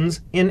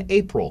elections in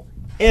April?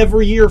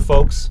 Every year,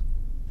 folks.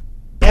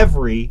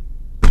 Every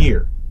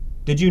year.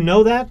 Did you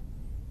know that?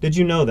 Did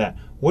you know that?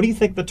 What do you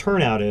think the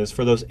turnout is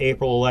for those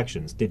April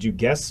elections? Did you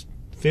guess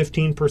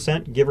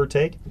 15%, give or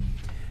take?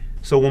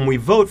 So when we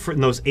vote for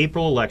in those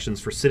April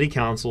elections for city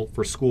council,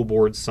 for school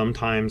boards,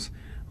 sometimes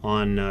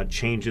on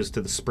changes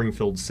to the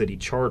Springfield City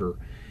Charter,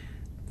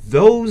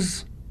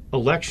 those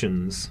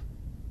elections,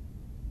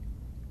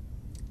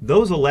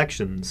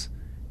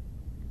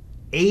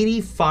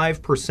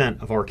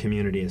 85% of our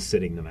community is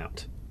sitting them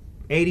out.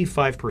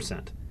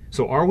 85%.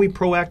 So are we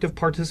proactive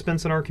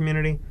participants in our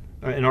community,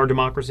 in our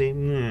democracy?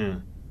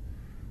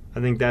 I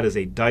think that is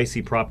a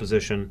dicey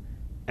proposition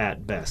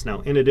at best.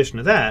 Now, in addition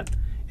to that,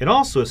 it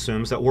also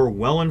assumes that we're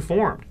well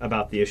informed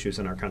about the issues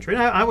in our country.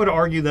 And I would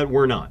argue that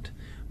we're not.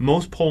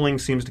 Most polling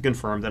seems to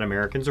confirm that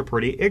Americans are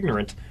pretty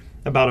ignorant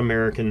about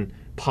American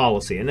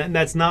policy. And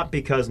that's not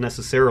because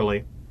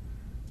necessarily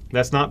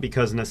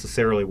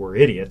we're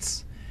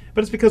idiots,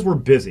 but it's because we're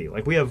busy.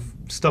 Like, we have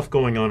stuff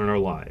going on in our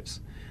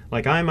lives.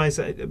 Like, I might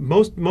say,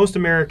 most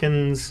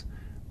Americans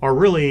are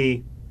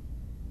really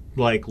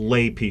like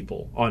lay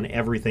people on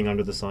everything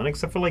under the sun,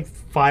 except for like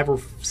 5 or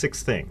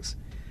 6 things.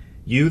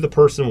 You, the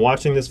person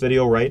watching this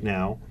video right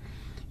now,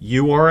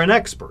 you are an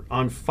expert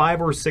on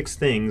 5 or 6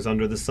 things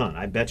under the sun.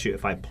 I bet you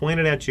if I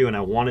pointed at you and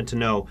I wanted to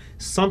know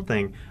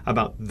something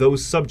about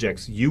those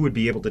subjects, you would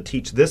be able to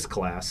teach this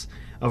class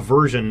a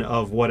version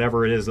of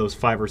whatever it is those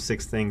 5 or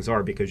 6 things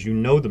are, because you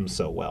know them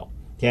so well.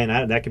 Okay,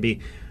 and that could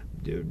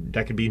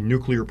be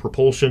nuclear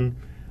propulsion,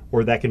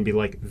 or that can be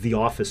like The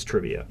Office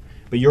trivia.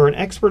 But you're an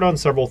expert on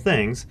several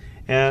things,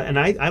 and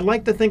I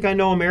like to think I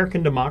know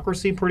American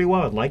democracy pretty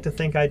well. I'd like to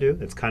think I do.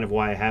 That's kind of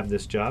why I have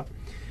this job.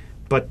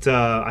 But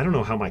I don't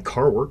know how my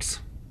car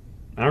works.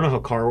 I don't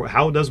know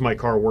how does my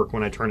car work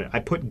when I turn it? I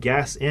put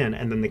gas in,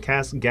 and then the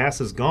gas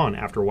is gone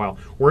after a while.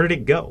 Where did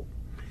it go?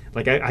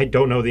 Like, I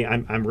don't know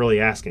I'm really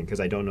asking because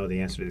I don't know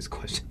the answer to these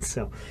questions.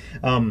 So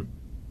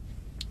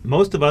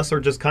most of us are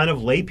just kind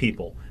of lay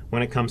people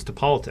when it comes to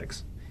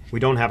politics. We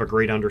don't have a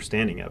great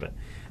understanding of it.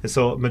 And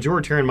so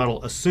majoritarian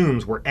model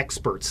assumes we're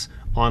experts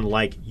on,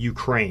 like,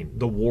 Ukraine,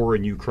 the war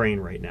in Ukraine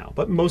right now.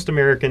 But most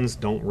Americans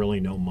don't really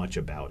know much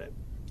about it.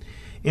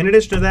 In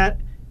addition to that,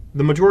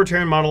 the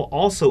majoritarian model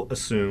also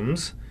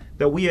assumes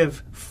that we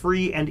have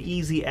free and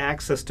easy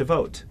access to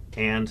vote.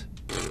 And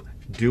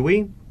Do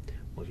we?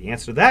 Well, the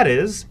answer to that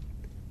is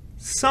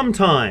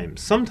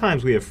sometimes.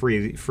 Sometimes we have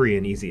free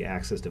and easy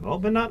access to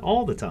vote, but not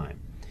all the time.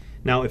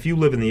 Now, if you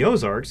live in the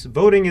Ozarks,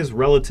 voting is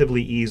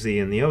relatively easy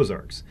in the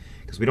Ozarks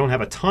because we don't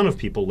have a ton of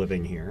people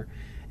living here.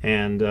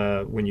 And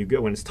when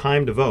it's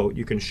time to vote,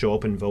 you can show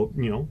up and vote,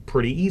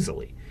 pretty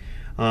easily.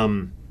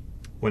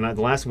 When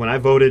I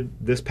voted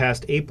this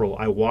past April,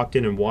 I walked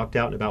in and walked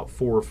out in about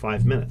 4 or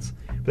 5 minutes.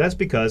 But that's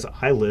because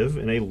I live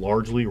in a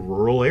largely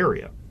rural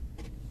area.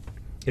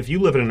 If you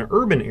live in an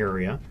urban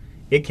area,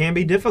 it can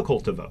be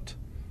difficult to vote.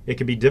 It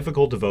can be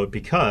difficult to vote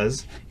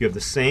because you have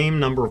the same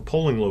number of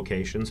polling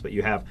locations, but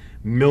you have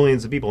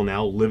millions of people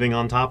now living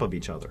on top of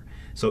each other.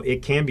 So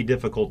it can be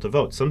difficult to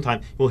vote.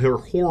 Sometimes you'll hear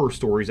horror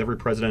stories every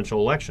presidential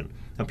election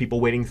of people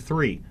waiting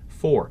 3,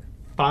 4,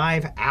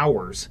 5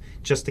 hours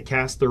just to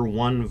cast their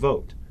one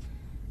vote.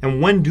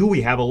 And when do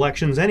we have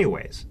elections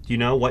anyways? Do you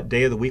know what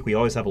day of the week we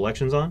always have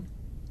elections on?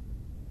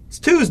 It's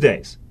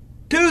Tuesdays.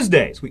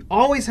 Tuesdays. We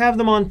always have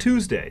them on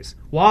Tuesdays.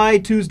 Why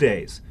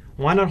Tuesdays?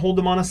 Why not hold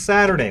them on a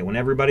Saturday when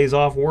everybody's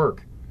off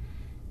work?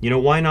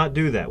 Why not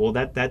do that? Well,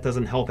 that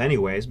doesn't help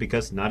anyways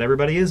because not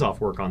everybody is off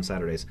work on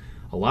Saturdays.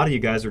 A lot of you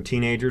guys are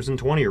teenagers and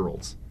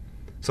 20-year-olds.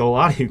 So a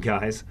lot of you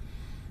guys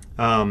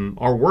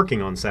are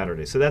working on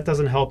Saturdays. So that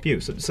doesn't help you.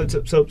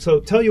 So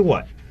tell you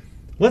what,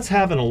 let's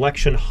have an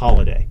election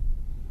holiday,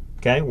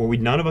 okay, where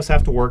none of us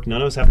have to work,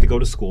 none of us have to go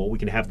to school. We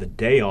can have the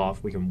day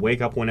off. We can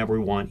wake up whenever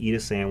we want, eat a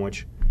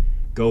sandwich,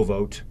 go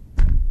vote,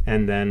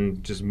 and then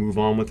just move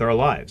on with our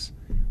lives.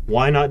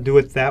 Why not do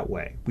it that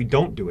way? We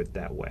don't do it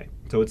that way.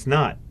 So it's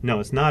not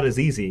as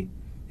easy.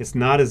 It's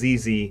not as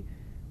easy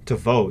to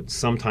vote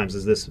sometimes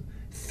as this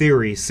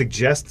theory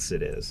suggests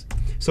it is.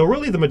 So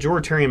really the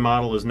majoritarian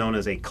model is known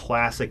as a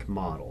classic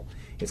model.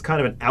 It's kind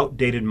of an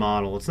outdated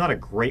model. It's not a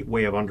great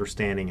way of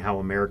understanding how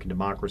American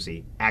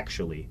democracy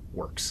actually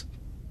works.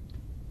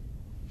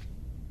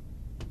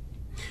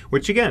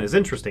 Which again is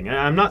interesting.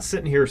 I'm not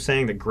sitting here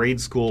saying that grade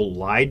school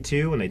lied to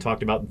you when they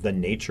talked about the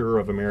nature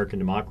of American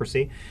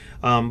democracy,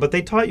 but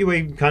they taught you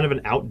a kind of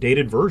an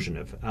outdated version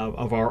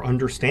of our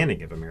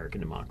understanding of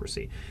American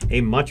democracy.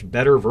 A much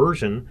better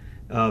version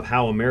of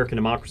how American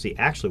democracy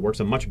actually works,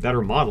 a much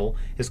better model,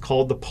 is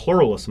called the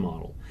pluralist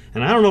model.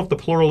 And I don't know if the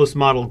pluralist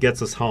model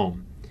gets us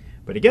home,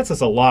 but it gets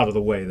us a lot of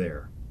the way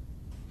there.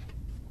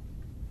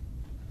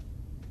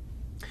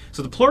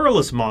 So the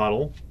pluralist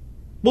model,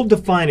 we'll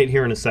define it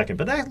here in a second,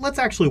 but let's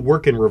actually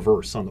work in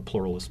reverse on the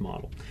pluralist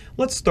model.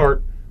 Let's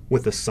start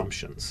with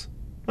assumptions.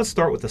 Let's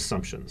start with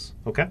assumptions,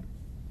 okay?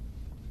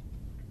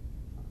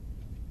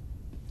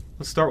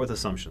 Let's start with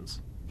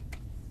assumptions.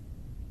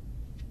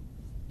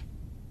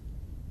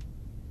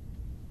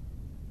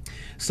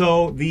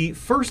 So the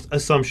first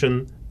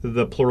assumption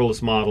the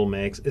pluralist model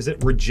makes is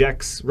it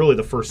rejects, really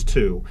the first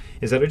two,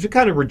 is that it just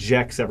kind of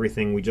rejects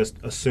everything we just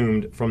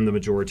assumed from the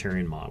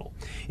majoritarian model.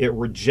 It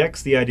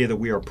rejects the idea that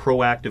we are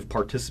proactive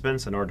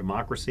participants in our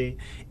democracy.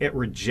 It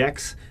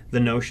rejects the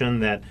notion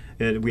that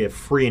we have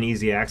free and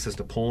easy access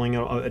to polling,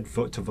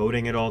 to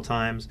voting at all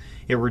times.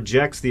 It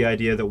rejects the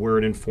idea that we're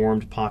an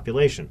informed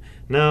population.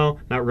 No,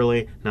 not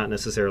really, not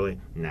necessarily,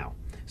 no.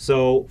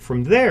 So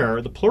from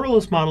there, the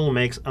pluralist model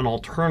makes an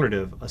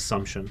alternative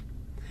assumption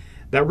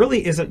that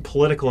really isn't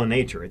political in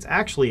nature. It's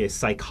actually a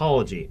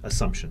psychology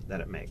assumption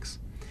that it makes.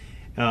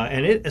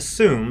 And it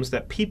assumes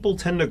that people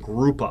tend to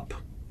group up.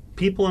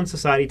 People in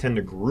society tend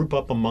to group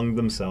up among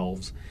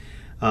themselves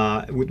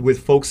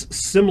with folks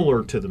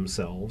similar to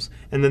themselves,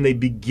 and then they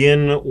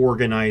begin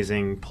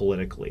organizing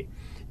politically.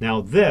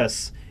 Now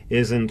this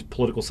isn't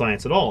political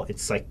science at all,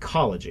 it's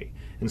psychology.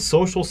 And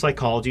social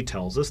psychology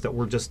tells us that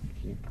we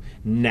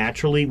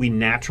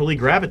naturally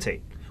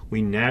gravitate.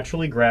 We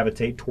naturally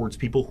gravitate towards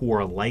people who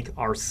are like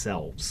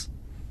ourselves.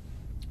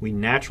 We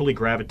naturally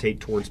gravitate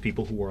towards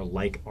people who are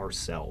like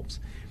ourselves.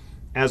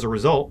 As a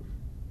result,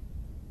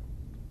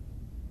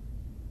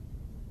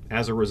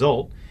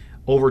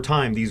 over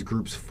time, these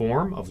groups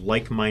form of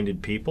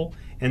like-minded people,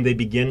 and they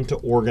begin to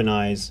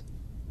organize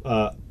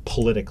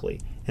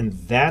politically. And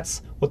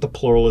that's what the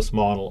pluralist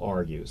model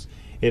argues.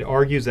 It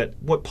argues that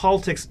what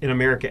politics in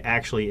America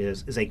actually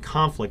is a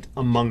conflict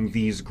among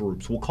these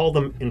groups. We'll call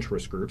them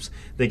interest groups.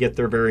 They get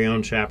their very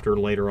own chapter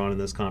later on in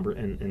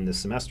this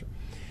semester.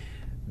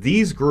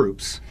 These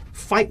groups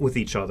fight with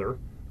each other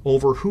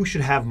over who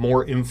should have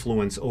more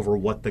influence over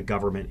what the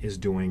government is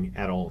doing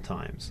at all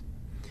times.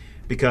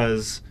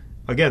 Because,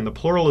 again, the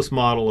pluralist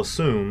model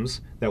assumes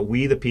that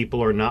we, the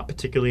people, are not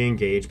particularly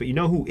engaged, but you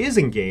know who is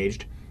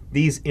engaged?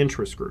 These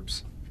interest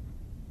groups.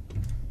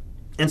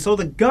 And so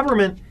the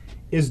government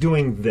is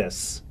doing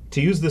this,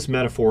 to use this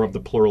metaphor of the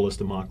pluralist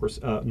democracy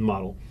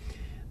model.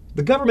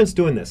 The government's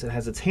doing this. It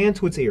has its hand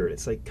to its ear.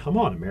 It's like, come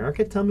on,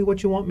 America, tell me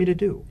what you want me to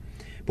do.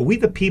 But we,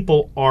 the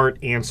people,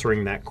 aren't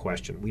answering that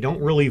question. We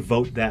don't really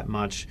vote that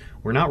much.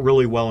 We're not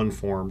really well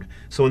informed.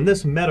 So in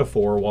this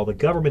metaphor, while the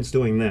government's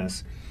doing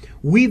this,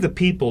 we, the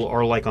people,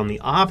 are like on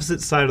the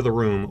opposite side of the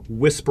room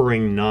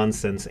whispering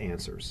nonsense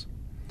answers.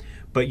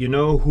 But you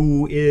know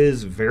who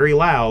is very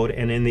loud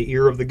and in the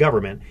ear of the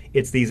government?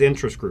 It's these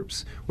interest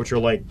groups, which are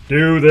like,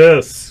 do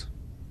this.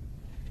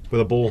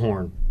 with a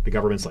bullhorn. The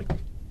government's like,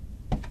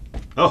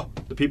 oh,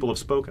 the people have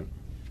spoken.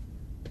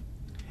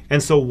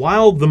 And so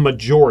while the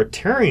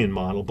majoritarian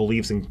model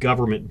believes in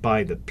government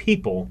by the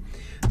people,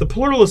 the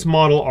pluralist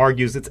model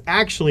argues it's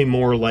actually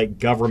more like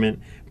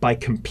government by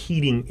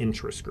competing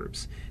interest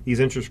groups. These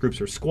interest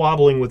groups are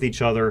squabbling with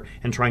each other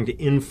and trying to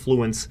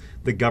influence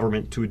the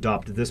government to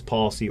adopt this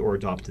policy or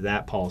adopt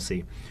that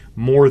policy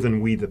more than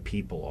we the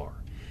people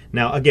are.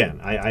 Now, again,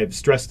 I've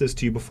stressed this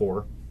to you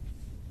before.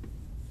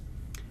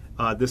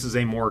 This is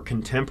a more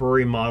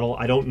contemporary model.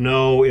 I don't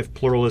know if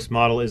pluralist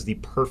model is the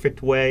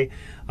perfect way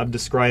of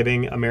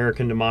describing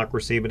American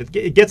democracy, but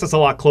it gets us a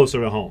lot closer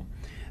to home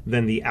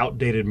than the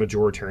outdated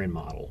majoritarian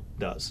model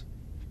does.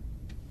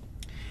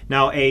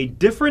 Now, a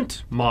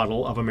different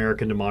model of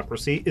American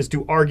democracy is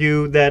to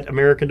argue that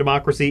American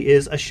democracy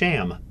is a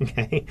sham,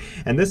 okay?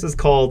 And this is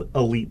called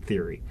elite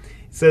theory.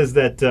 It says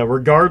that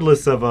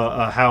regardless of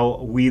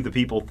how we the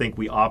people think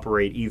we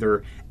operate,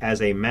 either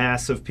as a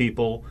mass of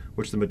people,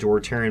 which the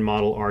majoritarian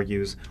model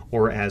argues,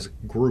 or as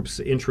groups,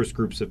 interest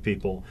groups of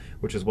people,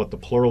 which is what the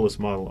pluralist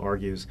model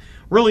argues,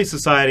 really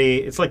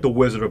society, it's like the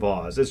Wizard of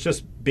Oz. It's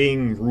just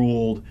being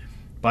ruled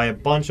by a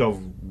bunch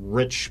of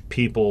rich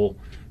people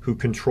who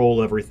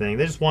control everything.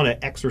 They just want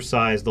to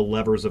exercise the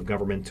levers of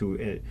government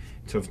to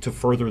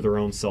further their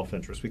own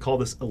self-interest. We call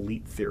this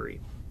elite theory.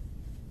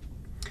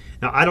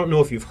 Now, I don't know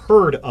if you've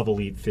heard of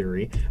elite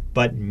theory,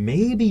 but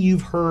maybe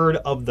you've heard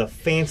of the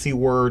fancy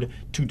word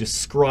to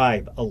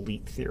describe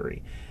elite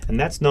theory, and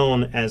that's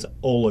known as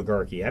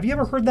oligarchy. Have you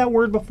ever heard that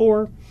word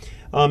before?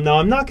 Now,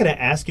 I'm not going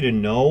to ask you to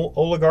know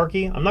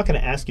oligarchy. I'm not going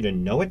to ask you to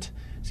know it,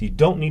 so you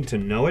don't need to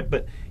know it,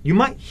 but you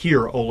might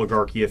hear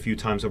oligarchy a few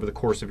times over the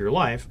course of your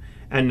life,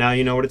 and now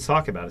you know what it's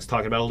talking about. It's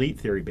talking about elite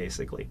theory,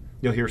 basically.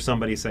 You'll hear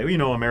somebody say, well, you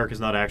know, America's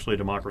not actually a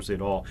democracy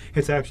at all.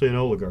 It's actually an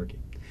oligarchy.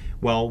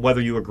 Well,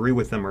 whether you agree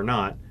with them or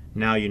not,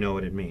 now you know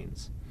what it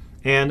means.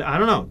 And I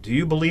don't know, do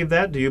you believe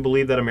that? Do you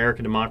believe that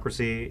American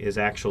democracy is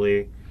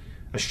actually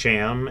a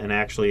sham and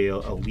actually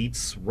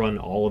elites run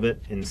all of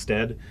it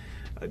instead?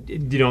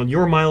 You know,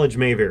 your mileage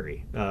may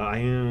vary. I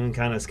am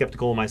kind of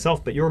skeptical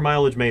myself, but your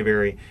mileage may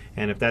vary,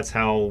 and if that's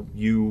how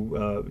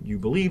you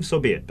believe, so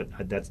be it. But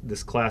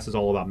this class is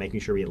all about making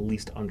sure we at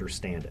least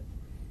understand it.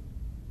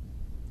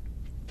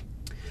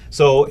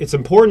 So it's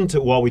important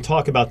to, while we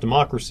talk about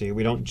democracy,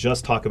 we don't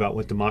just talk about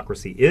what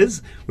democracy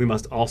is, we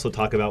must also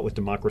talk about what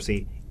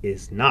democracy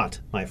is not,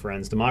 my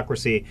friends.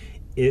 Democracy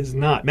is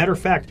not. Matter of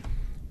fact,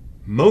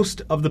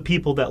 most of the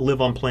people that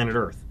live on planet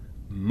Earth,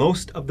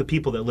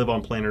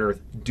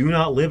 do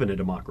not live in a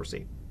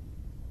democracy.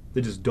 They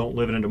just don't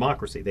live in a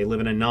democracy. They live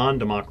in a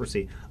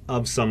non-democracy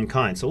of some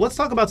kind. So let's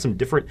talk about some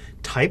different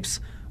types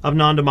of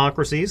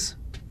non-democracies,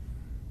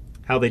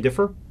 how they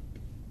differ,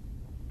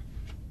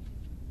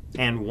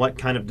 and what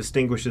kind of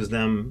distinguishes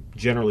them,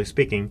 generally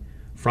speaking,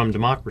 from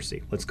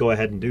democracy. Let's go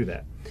ahead and do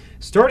that.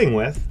 Starting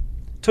with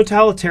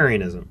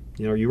totalitarianism.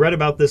 You know, you read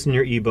about this in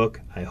your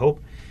ebook, I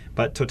hope,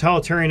 but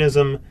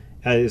totalitarianism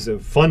is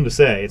fun to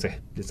say.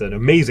 It's an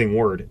amazing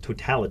word,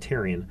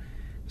 totalitarian.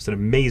 It's an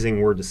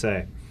amazing word to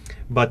say.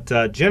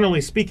 But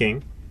generally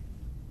speaking,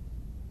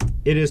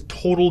 it is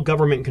total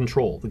government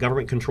control. The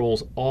government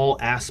controls all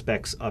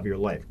aspects of your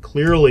life.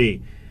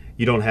 Clearly,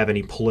 you don't have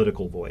any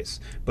political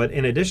voice. But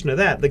in addition to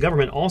that, the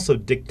government also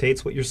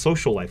dictates what your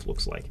social life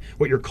looks like,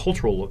 what your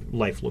cultural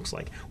life looks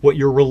like, what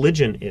your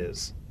religion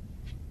is.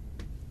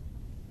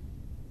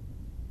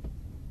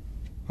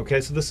 Okay,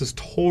 so this is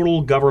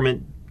total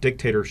government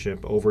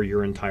dictatorship over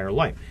your entire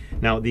life.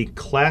 Now, the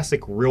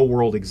classic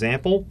real-world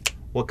example,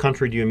 what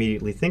country do you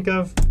immediately think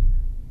of?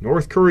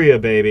 North Korea,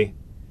 baby.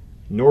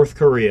 North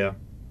Korea.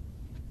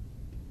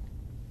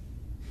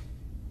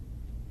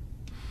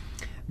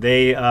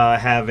 They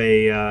have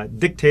a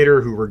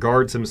dictator who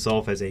regards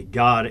himself as a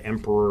god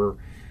emperor,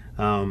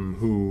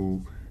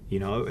 who, you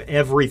know,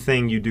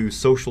 everything you do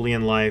socially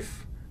in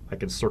life, I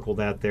could circle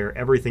that there,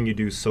 everything you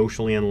do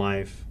socially in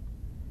life,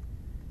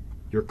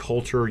 your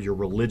culture, your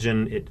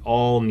religion, it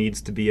all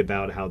needs to be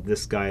about how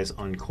this guy is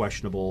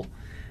unquestionable,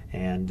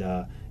 and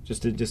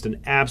just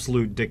an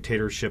absolute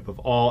dictatorship of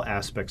all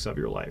aspects of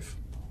your life.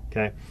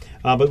 Okay,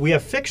 but we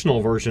have fictional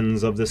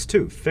versions of this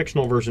too.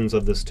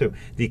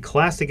 The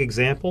classic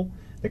example,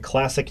 the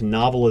classic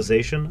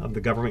novelization of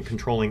the government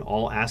controlling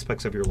all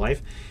aspects of your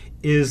life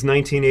is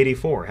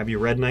 1984. Have you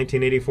read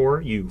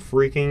 1984? You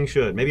freaking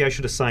should. Maybe I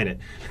should assign it.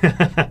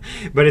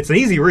 But it's an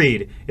easy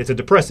read. It's a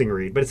depressing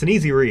read, but it's an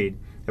easy read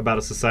about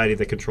a society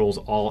that controls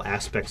all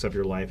aspects of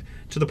your life,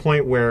 to the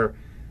point where,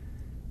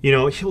 you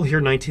know, you'll hear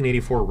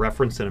 1984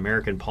 referenced in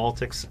American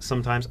politics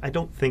sometimes. I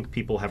don't think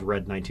people have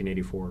read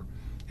 1984.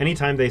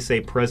 Anytime they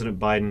say President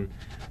Biden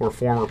or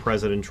former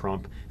President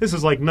Trump, this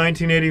is like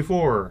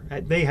 1984.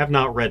 They have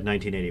not read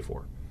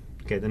 1984.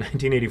 Okay, the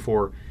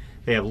 1984,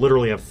 they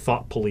literally have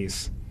thought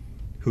police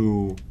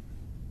who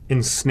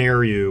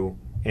ensnare you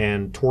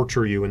and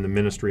torture you in the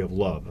ministry of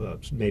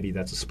love. Maybe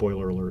that's a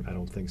spoiler alert. I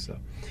don't think so.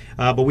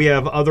 But we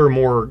have other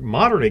more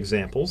modern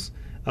examples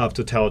of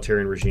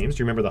totalitarian regimes. Do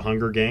you remember the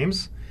Hunger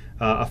Games?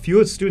 A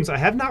few students, I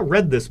have not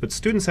read this, but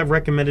students have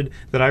recommended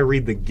that I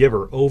read The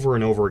Giver over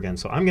and over again.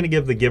 So I'm going to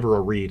give The Giver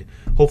a read.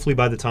 Hopefully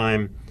by the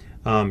time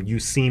you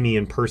see me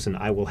in person,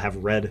 I will have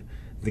read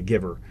The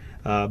Giver.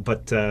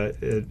 But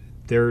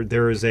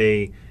there is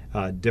a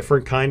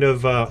different kind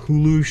of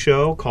Hulu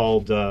show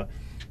called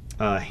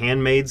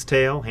Handmaid's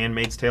Tale.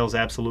 Handmaid's Tale is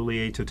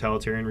absolutely a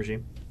totalitarian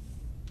regime.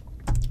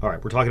 All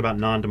right, we're talking about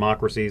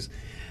non-democracies.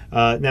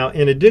 Now,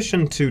 in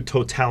addition to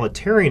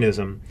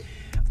totalitarianism,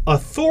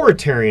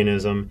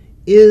 authoritarianism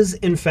is,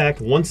 in fact,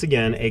 once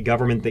again, a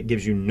government that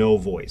gives you no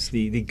voice.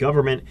 The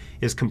government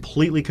is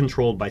completely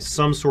controlled by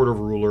some sort of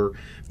ruler.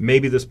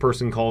 Maybe this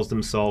person calls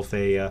themselves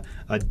a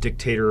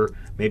dictator.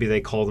 Maybe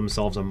they call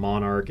themselves a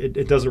monarch.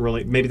 It doesn't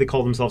really, maybe they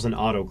call themselves an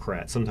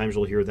autocrat. Sometimes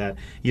you'll hear that.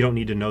 You don't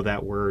need to know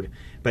that word.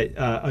 But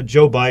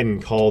Joe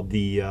Biden called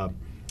the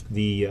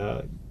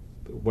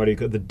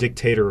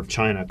dictator of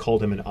China,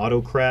 called him an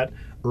autocrat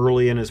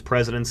early in his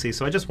presidency.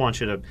 So I just want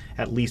you to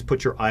at least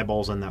put your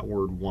eyeballs on that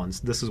word once.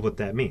 This is what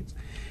that means.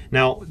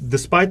 Now,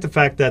 despite the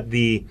fact that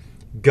the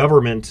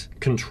government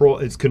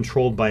is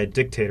controlled by a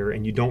dictator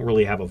and you don't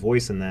really have a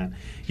voice in that,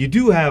 you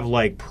do have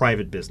like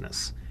private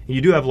business.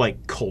 You do have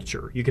like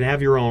culture. You can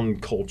have your own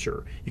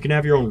culture. You can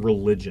have your own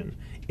religion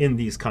in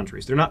these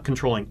countries. They're not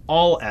controlling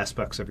all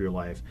aspects of your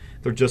life.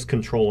 They're just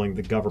controlling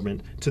the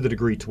government to the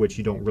degree to which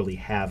you don't really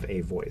have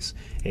a voice.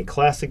 A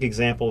classic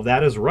example of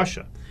that is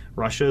Russia.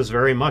 Russia is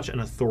very much an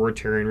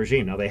authoritarian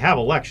regime. Now, they have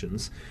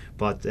elections,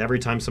 but every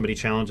time somebody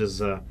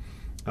challenges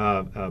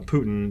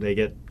Putin, they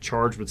get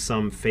charged with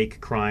some fake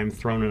crime,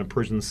 thrown in a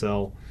prison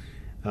cell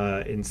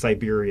in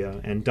Siberia,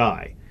 and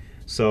die.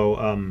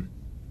 So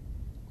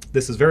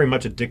this is very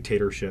much a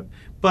dictatorship.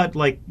 But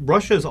like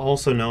Russia is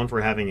also known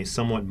for having a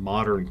somewhat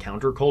modern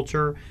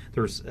counterculture.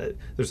 There's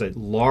a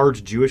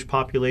large Jewish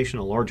population,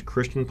 a large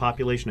Christian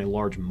population, a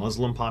large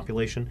Muslim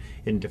population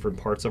in different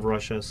parts of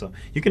Russia. So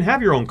you can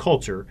have your own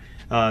culture.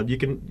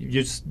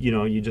 You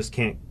just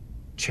can't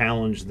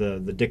challenge the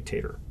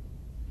dictator.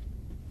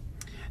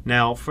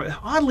 Now,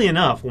 oddly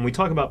enough, when we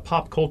talk about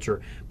pop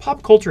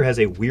culture has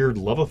a weird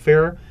love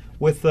affair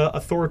with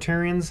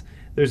authoritarians.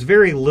 There's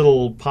very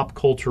little pop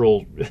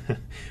cultural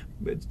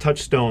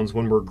touchstones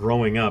when we're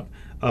growing up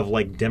of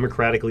like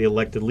democratically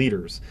elected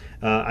leaders.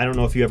 I don't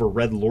know if you ever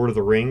read Lord of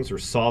the Rings or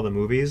saw the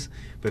movies,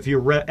 but if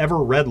you ever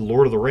read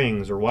Lord of the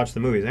Rings or watched the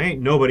movies, there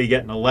ain't nobody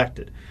getting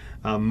elected.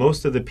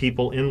 Most of the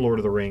people in Lord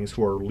of the Rings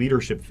who are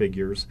leadership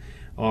figures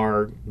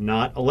are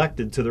not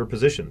elected to their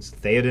positions.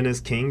 Theoden is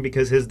king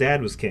because his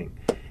dad was king,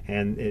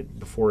 and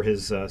before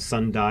his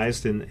son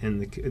dies in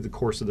the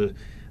course of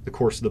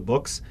the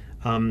books,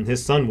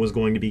 his son was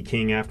going to be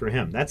king after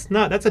him. That's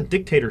a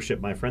dictatorship,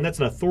 my friend. That's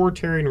an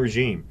authoritarian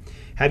regime.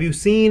 Have you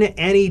seen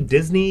any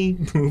Disney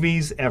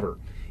movies ever?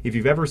 If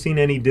you've ever seen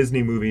any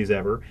Disney movies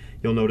ever,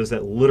 you'll notice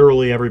that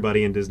literally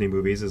everybody in Disney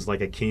movies is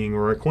like a king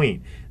or a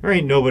queen. There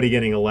ain't nobody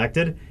getting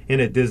elected in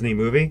a Disney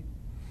movie.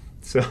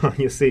 So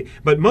you see,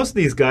 but most of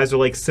these guys are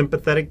like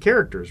sympathetic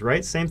characters,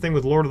 right? Same thing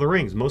with Lord of the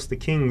Rings. Most of the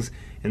kings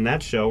in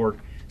that show are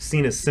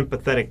seen as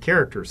sympathetic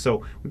characters.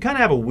 So we kind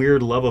of have a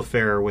weird love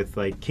affair with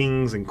like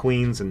kings and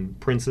queens and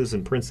princes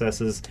and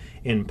princesses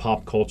in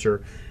pop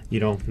culture. You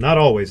know, not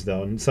always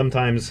though. And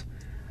sometimes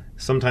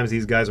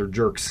these guys are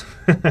jerks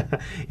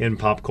in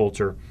pop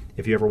culture.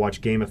 If you ever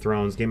watch Game of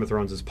Thrones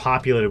is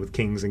populated with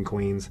kings and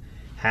queens,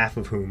 half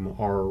of whom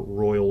are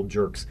royal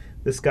jerks.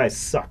 This guy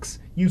sucks.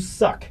 You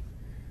suck.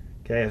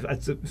 Okay,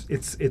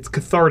 it's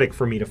cathartic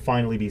for me to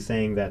finally be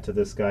saying that to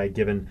this guy,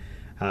 given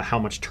how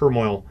much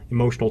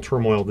emotional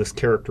turmoil this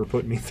character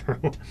put me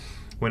through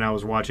when I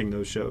was watching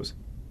those shows.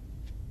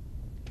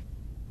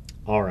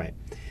 All right,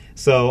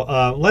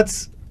 so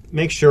let's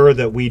make sure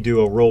that we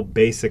do a real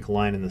basic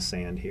line in the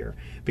sand here,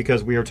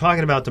 because we are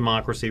talking about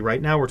democracy.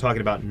 Right now we're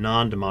talking about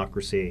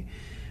non-democracy.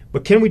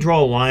 But can we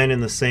draw a line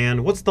in the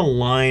sand? What's the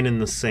line in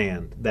the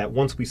sand that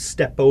once we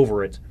step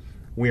over it,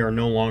 we are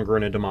no longer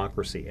in a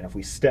democracy? And if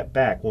we step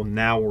back, well,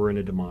 now we're in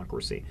a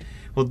democracy.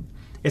 Well,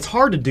 it's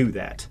hard to do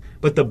that.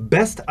 But the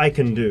best I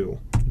can do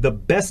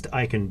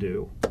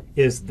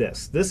is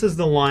this. This is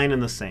the line in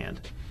the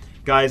sand.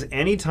 Guys,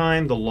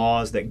 anytime the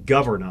laws that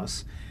govern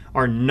us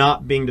are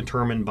not being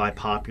determined by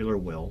popular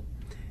will,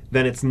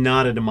 then it's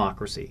not a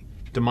democracy.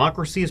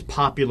 Democracy is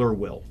popular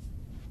will.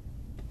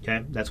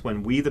 Okay? That's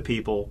when we, the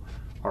people,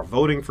 are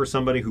voting for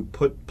somebody who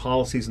put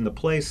policies into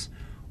place,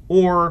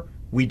 or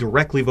we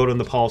directly vote on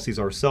the policies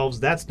ourselves.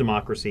 That's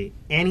democracy.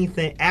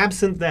 Anything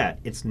absent that,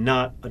 it's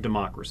not a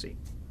democracy.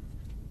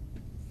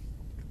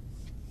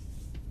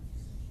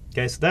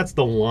 Okay, so that's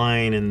the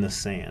line in the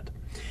sand.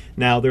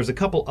 Now, there's a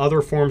couple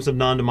other forms of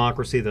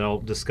non-democracy that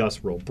I'll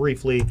discuss real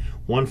briefly.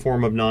 One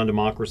form of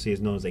non-democracy is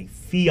known as a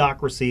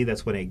theocracy.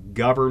 That's when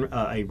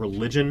a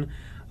religion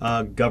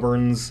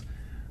governs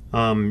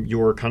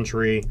your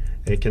country.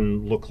 It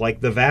can look like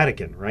the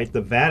Vatican, right?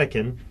 The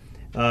Vatican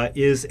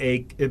is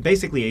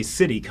basically a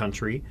city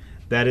country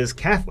that is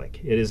Catholic.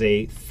 It is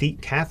a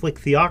Catholic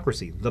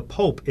theocracy. The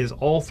Pope is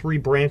all three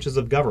branches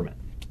of government.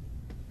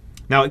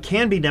 Now, it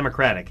can be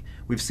democratic.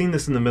 We've seen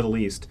this in the Middle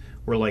East,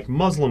 where like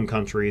Muslim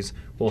countries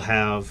will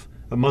have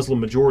Muslim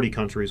majority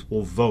countries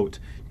will vote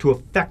to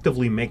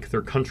effectively make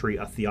their country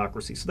a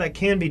theocracy. So that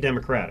can be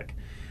democratic.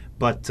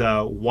 But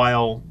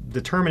while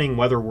determining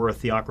whether we're a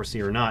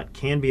theocracy or not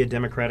can be a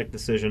democratic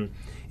decision,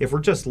 if we're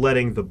just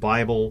letting the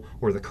Bible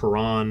or the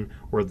Quran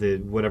or the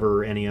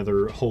whatever any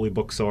other holy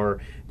books are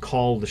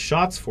call the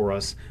shots for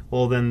us,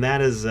 well, then that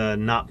is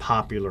not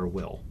popular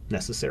will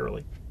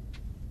necessarily.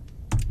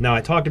 Now,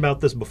 I talked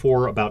about this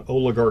before about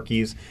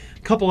oligarchies.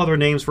 A couple other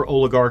names for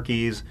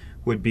oligarchies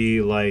would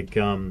be like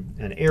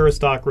an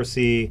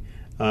aristocracy,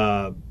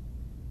 a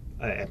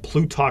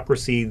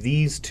plutocracy.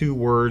 These two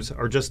words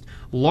are just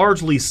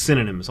largely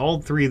synonyms.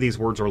 All three of these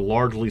words are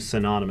largely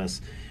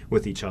synonymous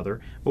with each other,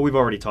 but we've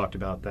already talked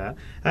about that.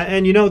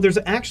 And you know, there's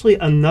actually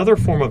another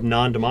form of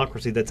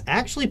non-democracy that's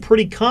actually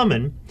pretty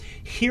common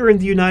here in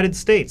the United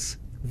States.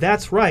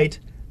 That's right,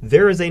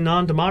 there is a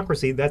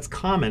non-democracy that's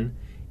common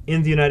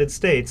in the United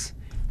States,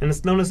 and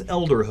it's known as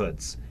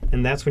elderhoods.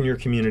 And that's when your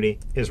community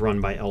is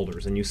run by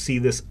elders. And you see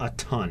this a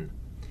ton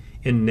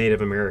in Native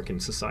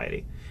American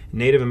society.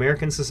 Native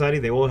American society,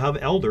 they will have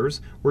elders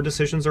where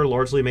decisions are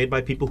largely made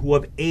by people who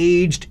have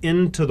aged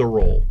into the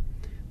role.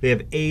 They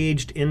have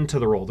aged into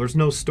the role. There's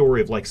no story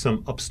of like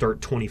some upstart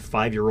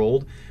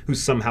 25-year-old who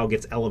somehow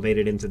gets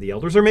elevated into the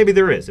elders. Or maybe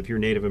there is. If you're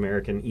Native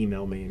American,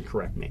 email me and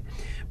correct me.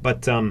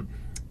 But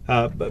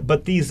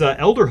these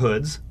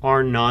elderhoods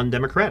are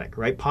non-democratic,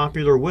 right?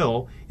 Popular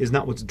will is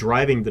not what's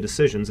driving the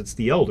decisions. It's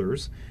the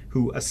elders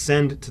who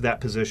ascend to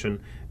that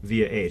position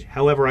via age.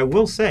 However, I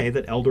will say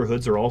that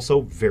elderhoods are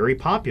also very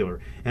popular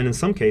and in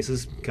some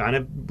cases kind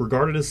of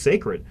regarded as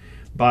sacred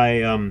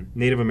by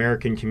Native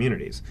American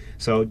communities.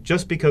 So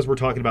just because we're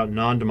talking about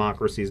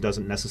non-democracies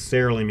doesn't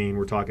necessarily mean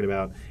we're talking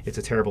about it's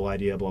a terrible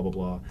idea, blah, blah,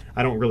 blah.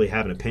 I don't really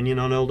have an opinion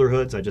on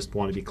elderhoods. I just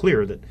want to be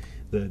clear that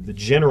the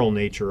general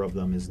nature of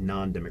them is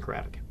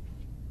non-democratic.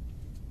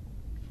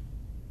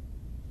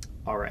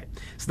 All right,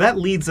 so that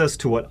leads us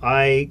to what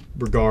I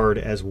regard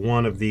as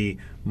one of the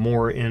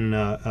more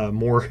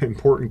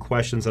important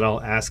questions that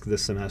I'll ask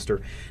this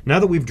semester. Now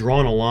that we've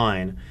drawn a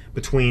line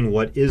between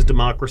what is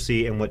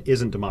democracy and what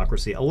isn't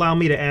democracy, allow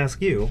me to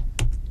ask you,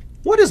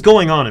 what is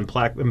going on in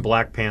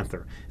Black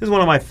Panther? This is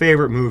one of my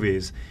favorite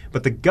movies,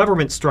 but the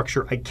government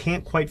structure, I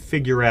can't quite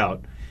figure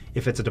out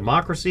if it's a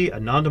democracy, a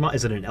non-democracy,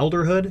 is it an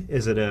elderhood?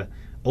 Is it a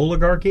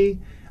oligarchy?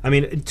 I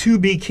mean, to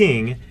be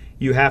king,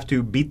 you have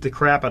to beat the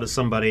crap out of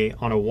somebody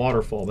on a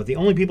waterfall. But the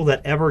only people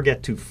that ever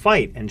get to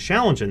fight and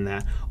challenge in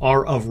that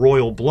are of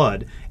royal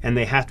blood, and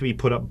they have to be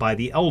put up by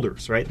the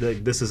elders, right?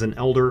 This is an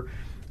elder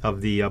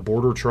of the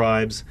border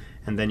tribes,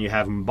 and then you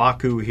have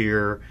M'Baku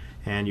here,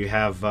 and you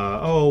have,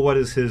 what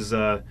is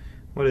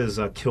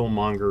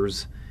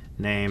Killmonger's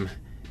name?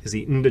 Is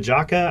he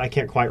Ndajaka? I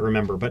can't quite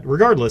remember. But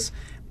regardless,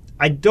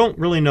 I don't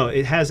really know.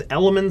 It has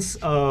elements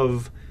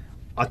of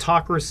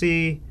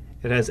autocracy.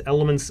 It has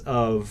elements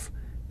of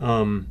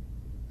elderhood.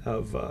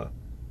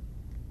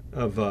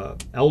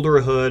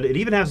 It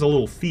even has a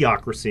little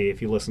theocracy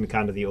if you listen to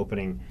kind of the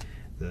opening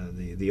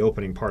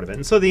part of it.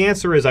 And so the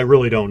answer is I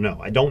really don't know.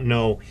 I don't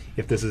know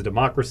if this is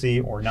democracy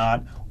or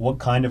not, what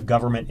kind of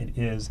government it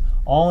is.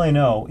 All I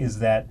know is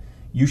that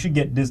you should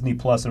get Disney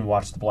Plus and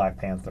watch the Black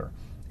Panther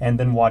and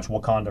then watch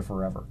Wakanda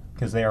Forever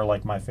because they are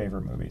like my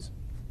favorite movies.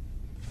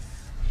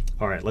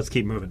 All right, let's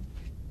keep moving.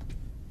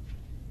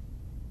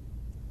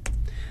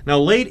 Now,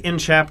 late in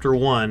Chapter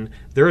 1,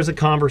 there is a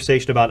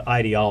conversation about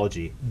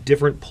ideology,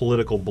 different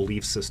political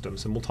belief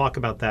systems, and we'll talk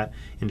about that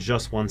in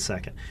just 1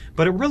 second.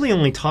 But it really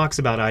only talks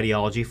about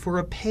ideology for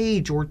a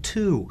page or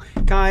two.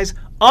 Guys,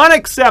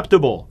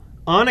 unacceptable!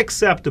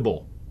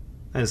 Unacceptable.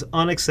 That is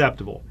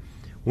unacceptable.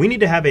 We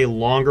need to have a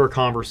longer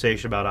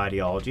conversation about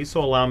ideology,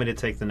 so allow me to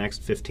take the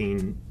next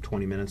 15,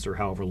 20 minutes or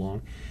however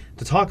long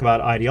to talk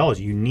about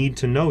ideology. You need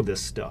to know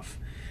this stuff.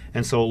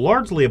 And so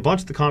largely a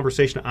bunch of the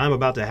conversation I'm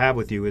about to have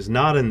with you is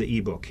not in the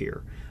ebook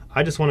here.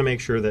 I just want to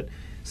make sure that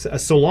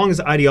so long as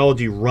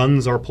ideology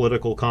runs our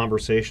political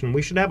conversation,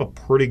 we should have a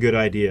pretty good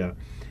idea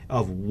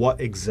of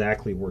what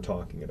exactly we're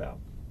talking about.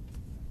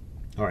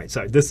 All right,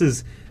 so this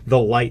is the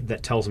light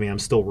that tells me I'm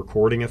still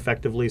recording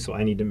effectively, so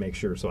I need to make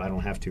sure so I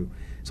don't have to,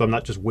 so I'm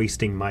not just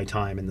wasting my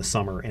time in the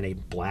summer in a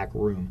black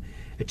room,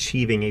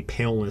 achieving a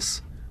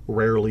paleness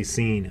rarely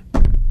seen.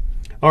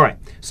 All right,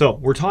 so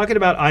we're talking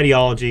about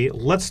ideology.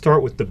 Let's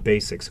start with the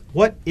basics.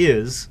 What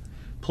is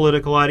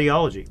political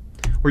ideology?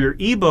 Well, your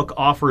ebook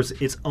offers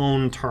its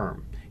own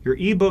term. Your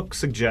ebook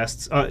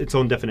suggests its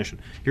own definition.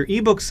 Your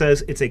ebook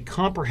says it's a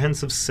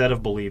comprehensive set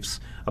of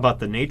beliefs about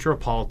the nature of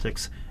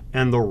politics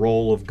and the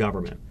role of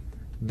government.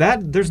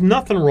 There's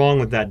nothing wrong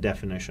with that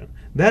definition.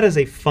 That is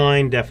a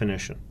fine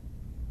definition.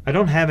 I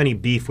don't have any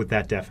beef with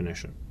that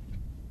definition.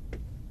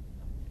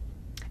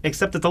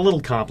 Except it's a little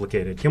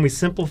complicated. Can we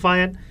simplify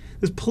it?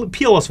 This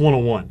PLS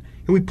 101.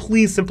 Can we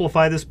please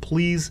simplify this,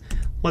 please?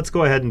 Let's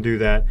go ahead and do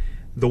that.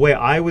 The way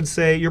I would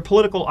say your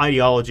political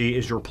ideology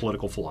is your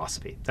political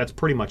philosophy. That's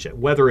pretty much it,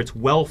 whether it's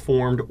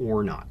well-formed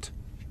or not.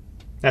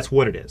 That's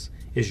what it is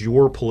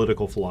your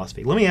political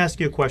philosophy. Let me ask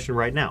you a question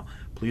right now.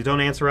 Please don't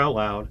answer out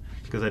loud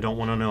because I don't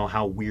want to know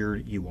how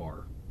weird you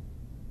are.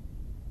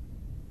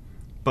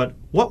 But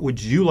what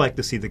would you like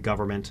to see the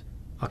government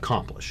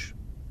accomplish?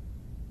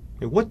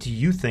 What do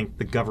you think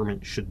the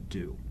government should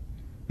do?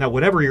 Now,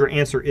 whatever your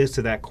answer is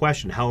to that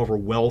question, however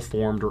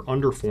well-formed or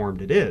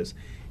underformed it is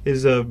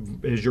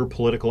your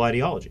political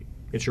ideology.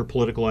 It's your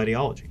political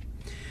ideology.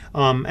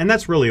 And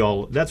that's really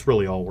all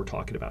we're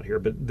talking about here.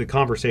 But the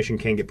conversation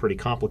can get pretty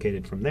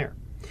complicated from there.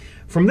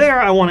 From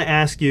there, I want to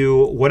ask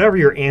you, whatever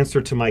your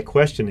answer to my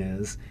question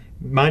is,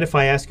 mind if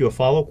I ask you a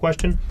follow-up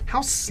question?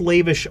 How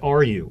slavish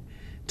are you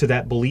to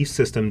that belief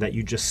system that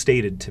you just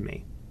stated to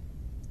me?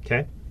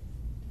 Okay?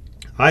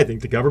 I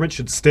think the government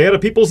should stay out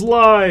of people's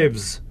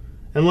lives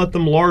and let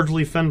them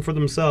largely fend for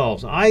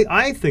themselves.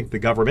 I think the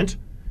government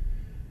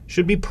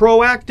should be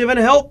proactive and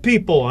help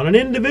people on an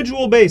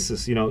individual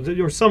basis,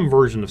 or some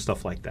version of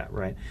stuff like that,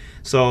 right?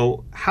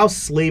 So how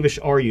slavish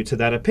are you to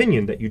that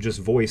opinion that you just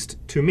voiced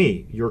to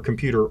me, your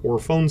computer or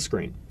phone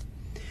screen?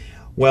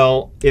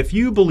 Well, if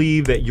you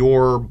believe that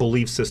your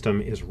belief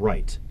system is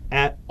right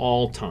at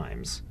all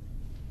times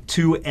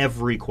to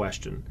every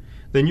question,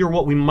 then you're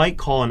what we might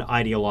call an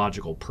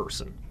ideological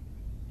person.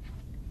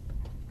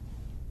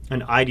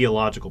 An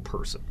ideological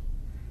person.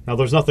 Now,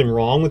 there's nothing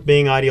wrong with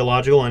being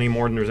ideological any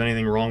more than there's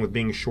anything wrong with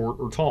being short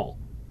or tall.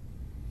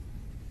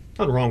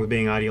 Nothing wrong with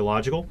being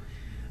ideological.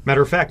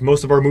 Matter of fact,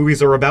 most of our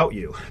movies are about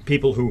you.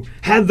 People who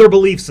had their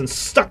beliefs and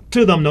stuck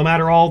to them no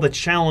matter all the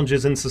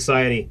challenges in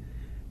society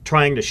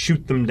trying to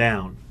shoot them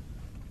down.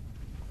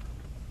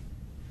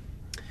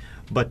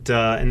 But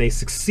and they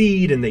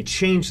succeed and they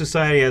change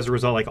society as a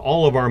result. Like,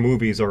 all of our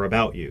movies are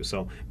about you.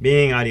 So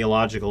being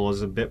ideological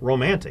is a bit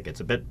romantic.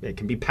 It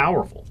can be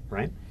powerful,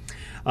 right?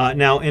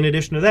 Now, in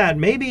addition to that,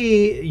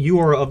 maybe you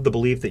are of the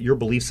belief that your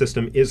belief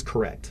system is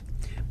correct,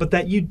 but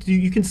that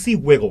you can see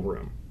wiggle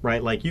room,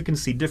 right? Like, you can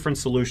see different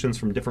solutions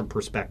from different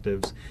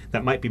perspectives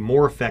that might be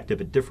more effective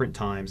at different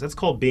times. That's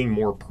called being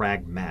more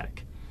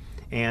pragmatic.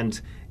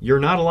 And you're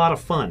not a lot of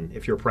fun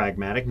if you're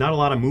pragmatic. Not a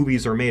lot of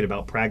movies are made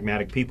about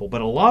pragmatic people, but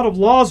a lot of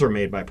laws are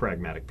made by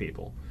pragmatic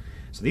people.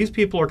 So these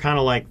people are kind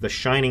of like the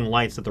shining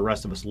lights that the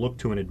rest of us look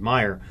to and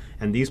admire,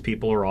 and these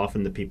people are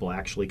often the people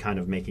actually kind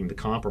of making the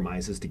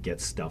compromises to get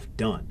stuff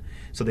done.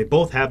 So they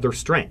both have their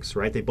strengths,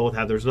 right?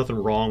 There's nothing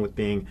wrong with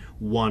being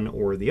one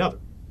or the other.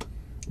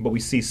 But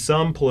we see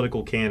some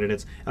political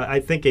candidates,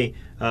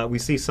 we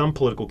see some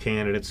political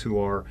candidates who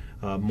are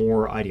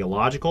more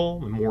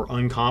ideological and more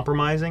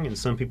uncompromising, and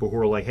some people who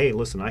are like, hey,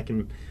 listen, I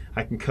can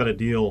cut a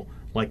deal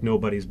like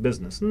nobody's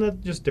business. And that's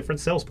just different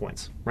sales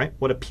points, right?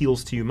 What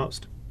appeals to you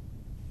most?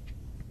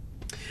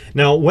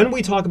 Now, when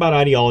we talk about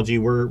ideology,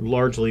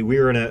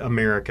 we're in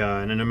America,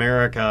 and in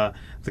America,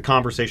 the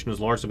conversation is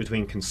largely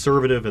between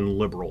conservative and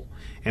liberal.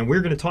 And we're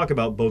going to talk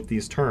about both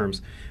these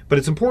terms. But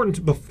it's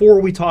important,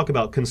 before we talk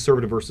about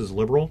conservative versus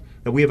liberal,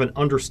 that we have an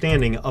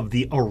understanding of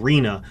the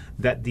arena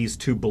that these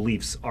two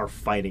beliefs are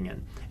fighting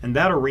in. And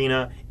that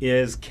arena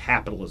is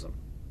capitalism.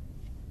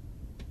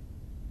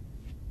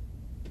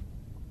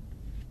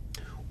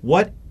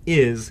 What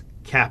is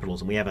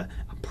capitalism? We have a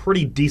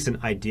pretty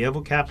decent idea of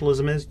what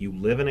capitalism is. You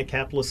live in a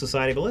capitalist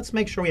society, but let's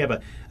make sure we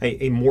have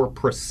a more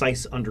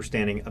precise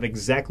understanding of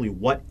exactly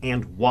what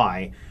and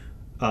why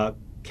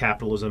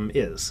capitalism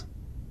is.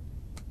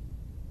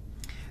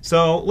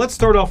 So let's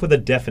start off with a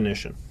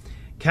definition.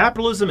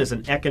 Capitalism is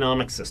an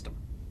economic system.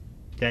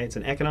 Okay, it's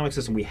an economic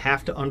system we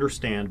have to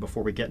understand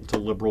before we get into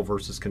liberal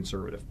versus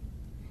conservative.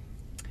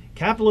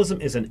 Capitalism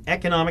is an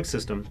economic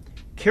system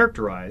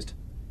characterized,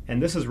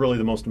 and this is really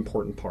the most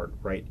important part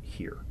right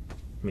here.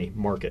 Let me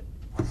mark it.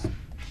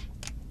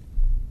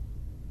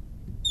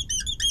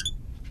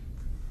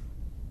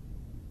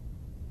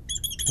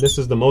 This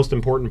is the most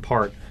important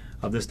part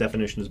of this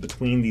definition, is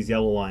between these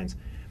yellow lines.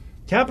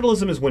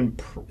 Capitalism is when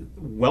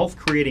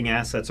wealth-creating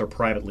assets are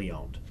privately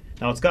owned.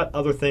 Now, it's got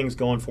other things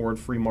going for it,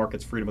 free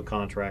markets, freedom of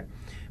contract,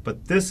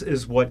 but this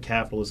is what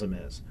capitalism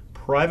is: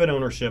 private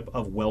ownership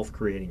of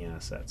wealth-creating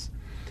assets.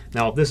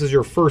 Now, if this is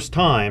your first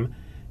time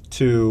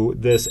to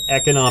this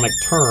economic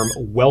term,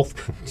 wealth,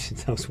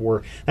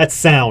 that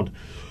sound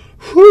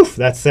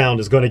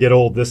is going to get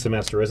old this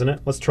semester, isn't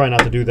it? Let's try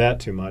not to do that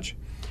too much.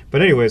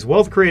 But anyways,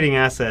 wealth-creating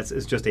assets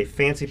is just a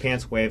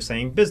fancy-pants way of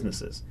saying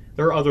businesses.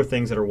 There are other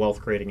things that are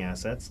wealth-creating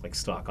assets, like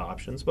stock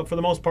options, but for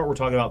the most part, we're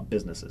talking about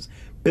businesses.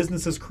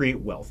 Businesses create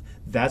wealth.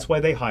 That's why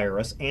they hire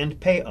us and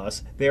pay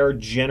us. They are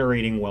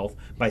generating wealth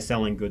by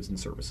selling goods and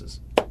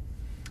services.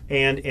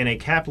 And in a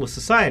capitalist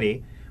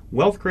society,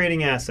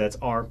 wealth-creating assets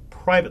are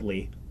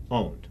privately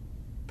owned.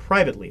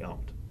 Privately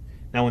owned.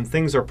 Now, when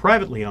things are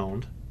privately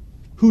owned,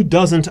 who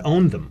doesn't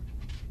own them?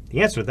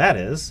 The answer to that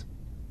is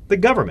the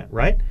government,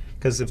 right?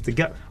 Because if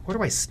where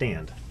do I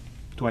stand?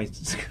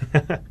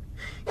 Can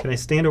I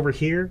stand over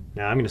here?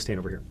 No, I'm going to stand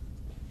over here.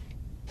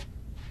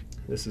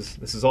 This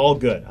is all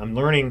good. I'm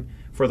learning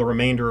for the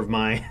remainder of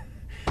my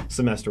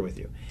semester with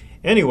you.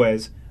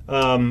 Anyways,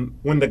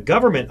 when the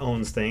government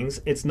owns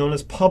things, it's known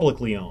as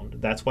publicly owned.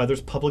 That's why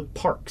there's public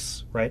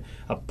parks, right?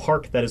 A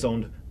park that is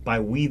owned by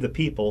we the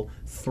people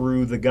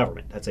through the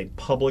government. That's a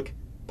public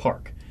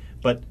park.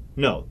 But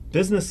no,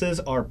 businesses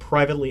are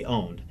privately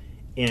owned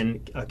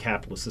in a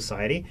capitalist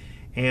society.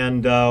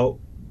 And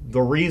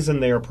the reason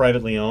they are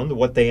privately owned,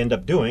 what they end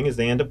up doing is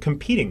they end up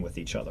competing with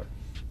each other.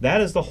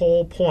 That is the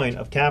whole point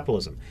of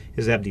capitalism,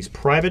 is to have these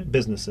private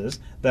businesses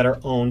that are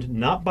owned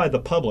not by the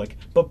public,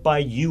 but by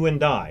you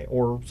and I,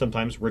 or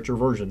sometimes richer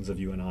versions of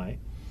you and I.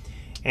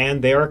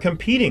 And they are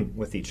competing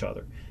with each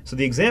other. So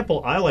the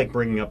example I like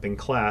bringing up in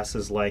class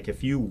is like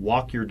if you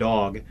walk your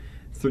dog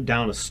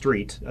down a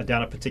street,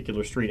 down a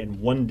particular street,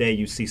 and one day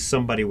you see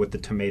somebody with the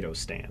tomato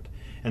stand.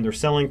 And they're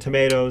selling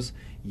tomatoes,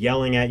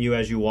 yelling at you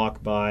as you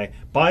walk by.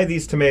 Buy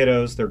these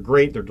tomatoes, they're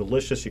great, they're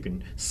delicious, you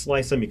can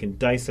slice them, you can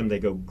dice them, they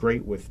go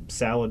great with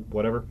salad,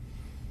 whatever.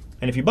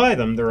 And if you buy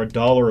them, they're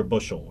 $1 a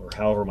bushel, or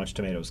however much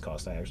tomatoes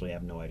cost. I actually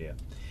have no idea.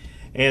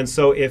 And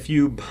so if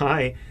you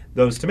buy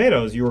those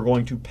tomatoes, you are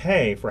going to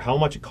pay for how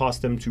much it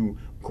cost them to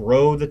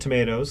grow the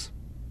tomatoes,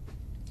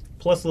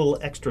 plus a little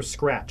extra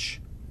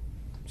scratch,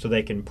 so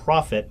they can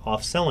profit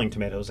off selling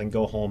tomatoes and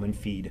go home and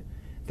feed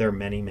their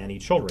many, many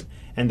children.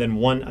 And then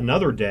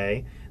another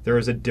day, there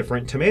is a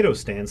different tomato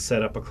stand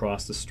set up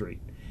across the street.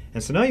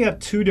 And so now you have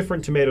two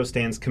different tomato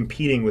stands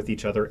competing with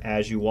each other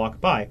as you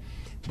walk by.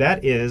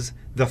 That is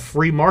the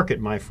free market,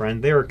 my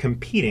friend. They are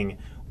competing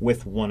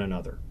with one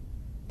another.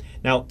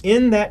 Now,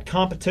 in that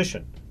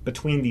competition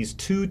between these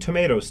two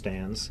tomato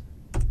stands,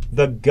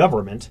 the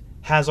government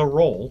has a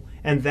role,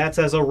 and that's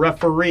as a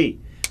referee.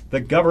 The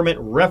government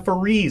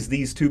referees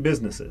these two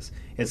businesses.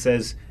 It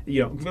says,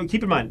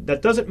 keep in mind,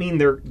 that doesn't mean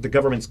the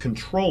government's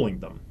controlling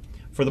them.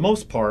 For the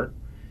most part,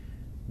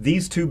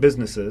 these two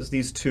businesses,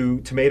 these two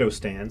tomato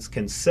stands,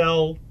 can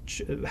sell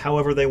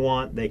however they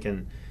want. They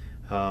can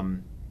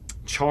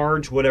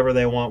charge whatever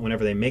they want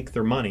whenever they make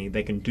their money.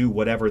 They can do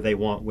whatever they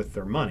want with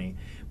their money.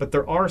 But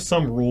there are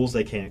some rules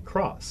they can't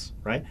cross,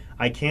 right?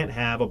 I can't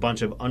have a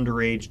bunch of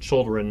underage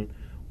children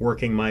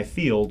working my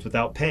fields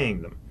without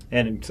paying them,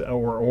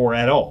 or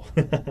at all.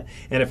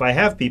 And if I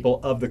have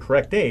people of the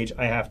correct age,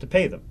 I have to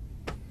pay them.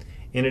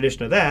 In addition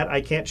to that,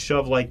 I can't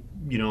shove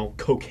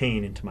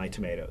cocaine into my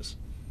tomatoes,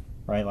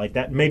 right? Like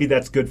that. Maybe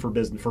that's good for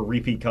business, for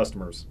repeat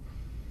customers,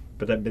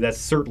 but that's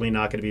certainly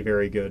not going to be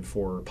very good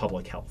for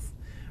public health,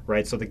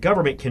 right? So the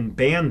government can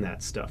ban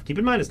that stuff. Keep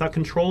in mind, it's not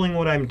controlling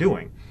what I'm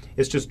doing.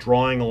 It's just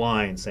drawing a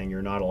line saying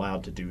you're not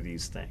allowed to do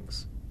these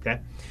things. Okay.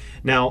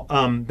 Now,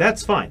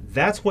 that's fine.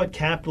 That's what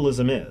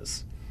capitalism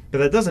is. But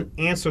that doesn't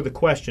answer the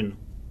question,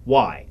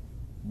 why?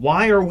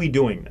 Why are we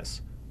doing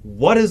this?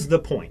 What is the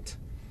point?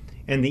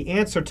 And the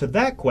answer to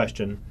that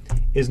question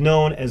is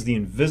known as the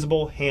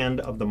invisible hand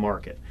of the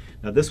market.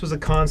 Now, this was a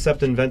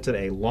concept invented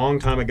a long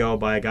time ago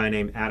by a guy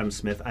named Adam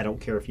Smith. I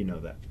don't care if you know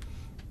that.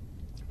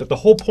 But the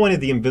whole point of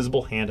the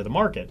invisible hand of the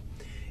market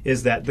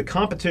is that the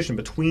competition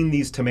between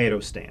these tomato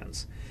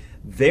stands,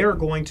 they're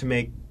going to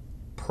make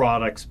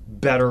products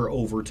better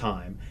over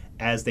time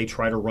as they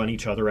try to run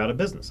each other out of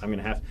business. I'm going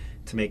to have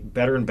to make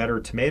better and better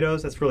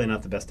tomatoes. That's really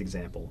not the best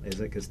example, is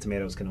it? Because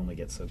tomatoes can only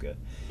get so good.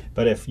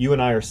 But if you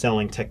and I are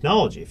selling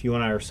technology, if you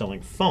and I are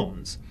selling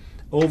phones,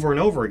 over and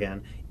over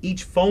again,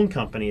 each phone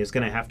company is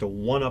going to have to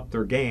one-up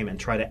their game and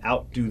try to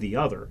outdo the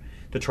other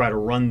to try to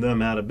run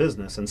them out of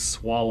business and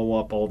swallow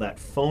up all that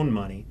phone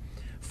money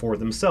for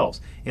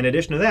themselves. In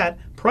addition to that,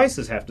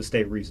 prices have to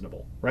stay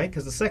reasonable, right?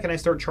 Because the second I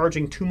start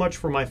charging too much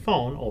for my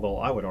phone, although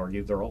I would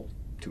argue they're all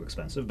too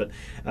expensive, but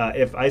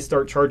if I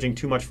start charging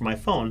too much for my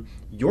phone,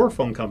 your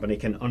phone company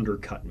can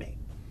undercut me,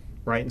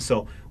 right? And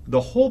so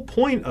the whole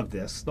point of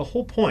this, the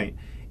whole point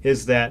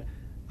is that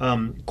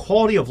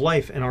quality of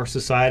life in our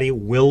society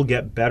will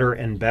get better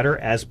and better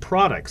as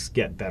products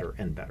get better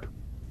and better.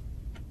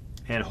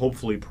 And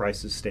hopefully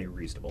prices stay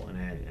reasonable.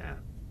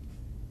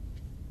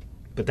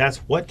 But that's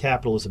what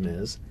capitalism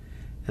is,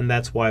 and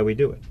that's why we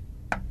do it.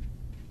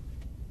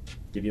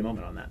 Give you a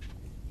moment on that.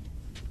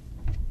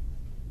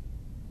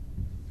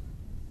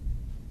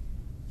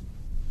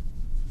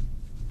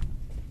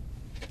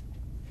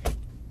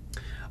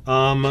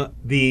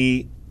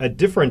 A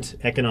different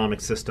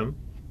economic system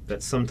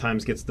that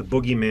sometimes gets the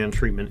boogeyman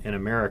treatment in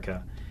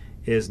America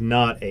is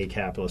not a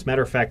capitalist.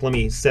 Matter of fact, let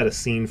me set a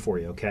scene for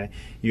you, okay?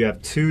 You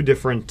have two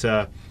different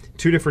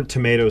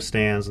tomato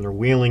stands, and they're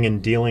wheeling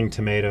and dealing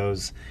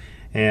tomatoes,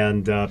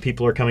 and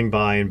people are coming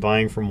by and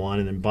buying from one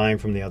and then buying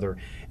from the other.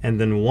 And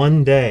then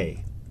one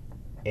day,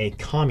 a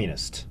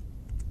communist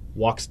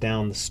walks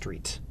down the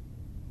street.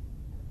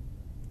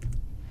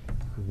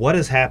 What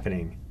is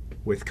happening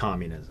with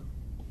communism?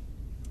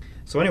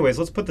 So anyways,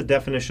 let's put the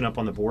definition up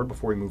on the board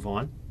before we move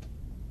on.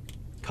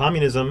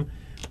 Communism,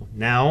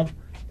 now,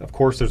 of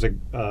course, there's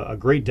a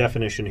great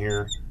definition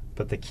here,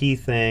 but the key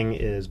thing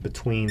is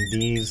between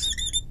these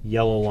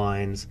yellow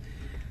lines.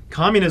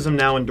 Communism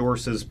now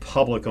endorses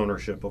public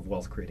ownership of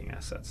wealth-creating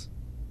assets.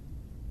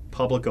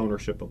 Public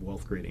ownership of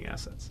wealth-creating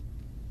assets.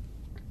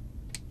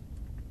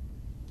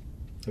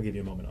 I'll give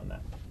you a moment on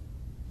that.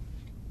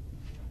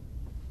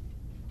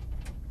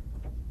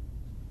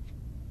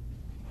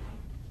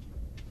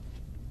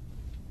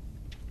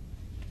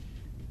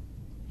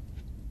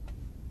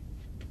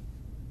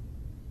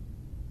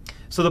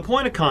 So the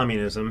point of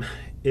communism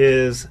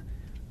is,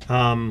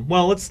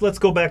 well, let's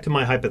go back to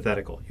my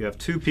hypothetical. You have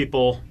two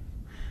people,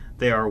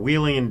 they are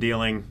wheeling and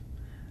dealing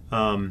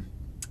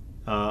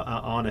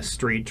on a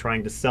street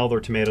trying to sell their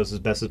tomatoes as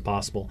best as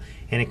possible.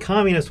 And a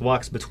communist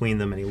walks between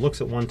them and he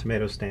looks at one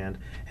tomato stand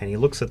and he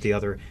looks at the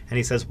other and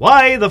he says,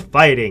 "Why the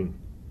fighting?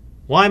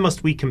 Why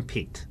must we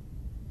compete?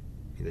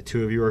 The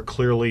two of you are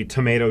clearly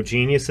tomato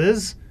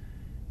geniuses.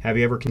 Have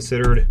you ever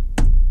considered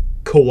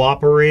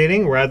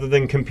cooperating rather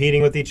than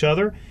competing with each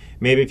other?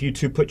 Maybe if you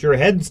two put your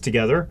heads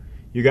together,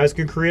 you guys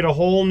could create a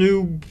whole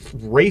new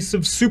race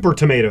of super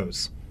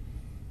tomatoes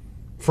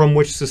from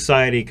which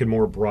society could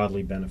more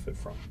broadly benefit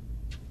from."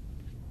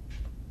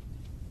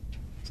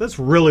 So that's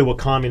really what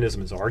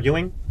communism is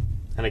arguing.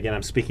 And again,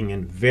 I'm speaking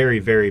in very,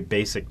 very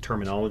basic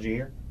terminology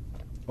here,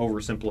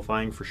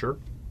 oversimplifying for sure.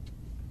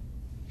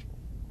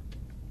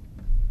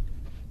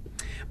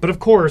 But of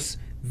course,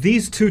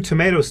 these two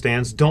tomato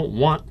stands don't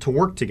want to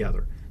work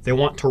together. They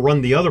want to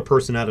run the other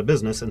person out of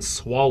business and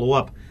swallow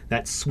up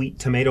that sweet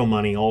tomato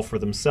money all for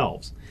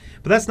themselves.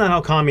 But that's not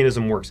how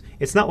communism works.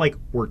 It's not like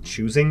we're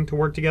choosing to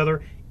work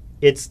together.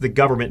 It's the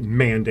government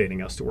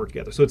mandating us to work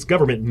together. So it's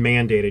government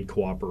mandated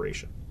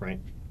cooperation, right?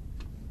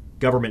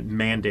 Government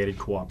mandated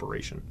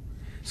cooperation.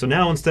 So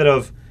now instead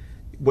of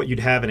what you'd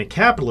have in a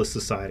capitalist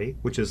society,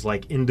 which is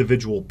like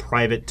individual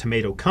private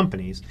tomato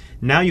companies,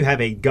 now you have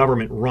a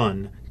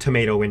government-run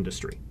tomato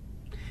industry.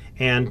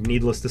 And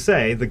needless to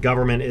say, the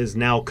government is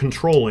now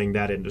controlling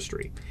that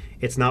industry.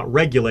 It's not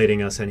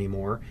regulating us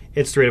anymore.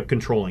 It's straight up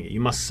controlling it. You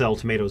must sell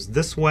tomatoes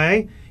this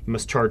way. You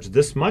must charge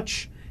this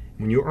much.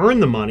 When you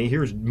earn the money,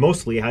 here's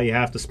mostly how you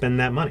have to spend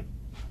that money.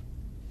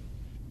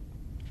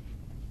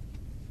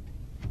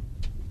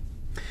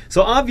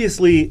 So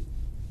obviously,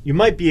 you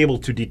might be able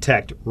to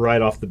detect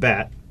right off the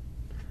bat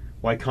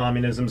why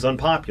communism is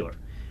unpopular.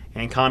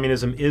 And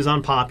communism is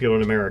unpopular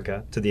in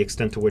America to the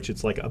extent to which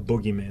it's like a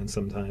boogeyman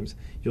sometimes.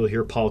 You'll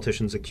hear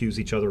politicians accuse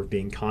each other of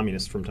being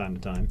communists from time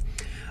to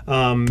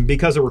time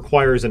because it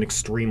requires an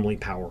extremely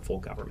powerful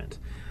government.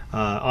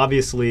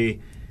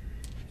 Obviously,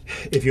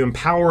 if you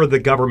empower the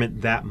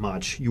government that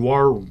much, you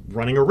are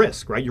running a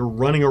risk, right? You're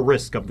running a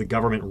risk of the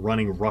government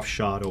running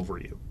roughshod over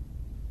you.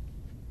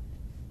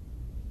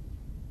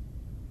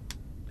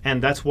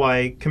 And that's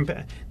why,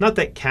 not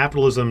that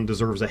capitalism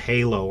deserves a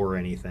halo or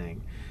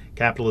anything.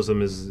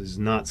 Capitalism is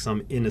not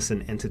some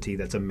innocent entity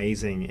that's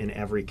amazing in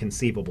every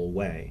conceivable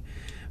way.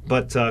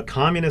 But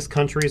communist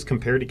countries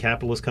compared to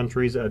capitalist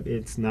countries,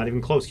 it's not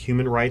even close.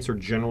 Human rights are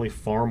generally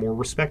far more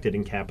respected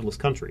in capitalist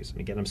countries. And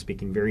again, I'm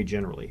speaking very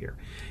generally here.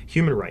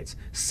 Human rights,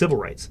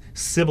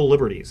 civil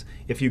liberties.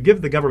 If you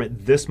give the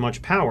government this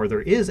much power,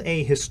 there is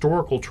a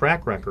historical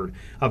track record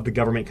of the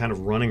government kind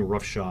of running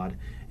roughshod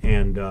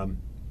and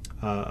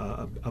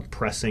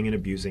oppressing and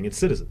abusing its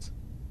citizens.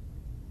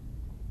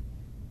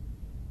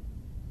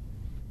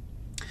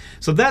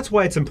 So that's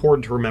why it's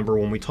important to remember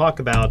when we talk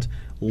about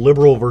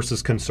liberal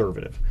versus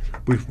conservative,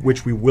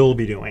 which we will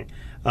be doing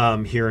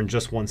here in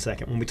just one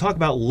second. When we talk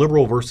about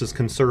liberal versus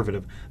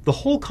conservative, the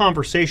whole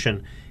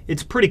conversation,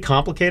 it's pretty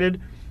complicated,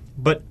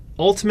 but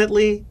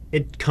ultimately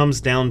it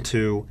comes down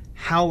to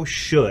how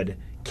should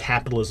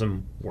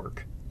capitalism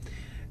work?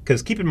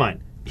 Because keep in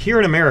mind, here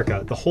in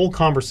America, the whole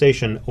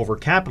conversation over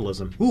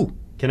capitalism,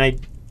 can I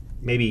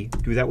maybe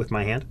do that with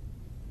my hand?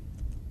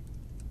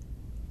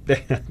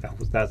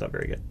 That's not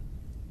very good.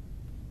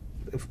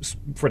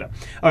 For now.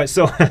 All right,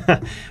 so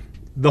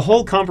the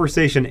whole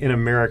conversation in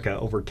America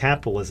over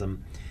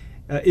capitalism,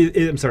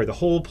 the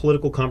whole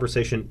political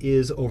conversation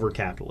is over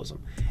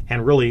capitalism.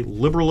 And really,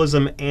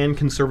 liberalism and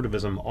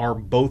conservatism are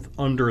both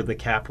under the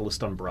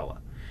capitalist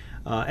umbrella.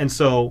 And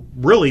so,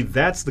 really,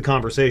 that's the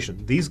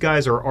conversation. These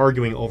guys are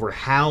arguing over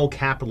how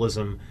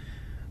capitalism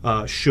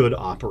should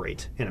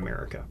operate in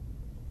America.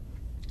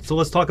 So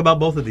let's talk about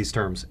both of these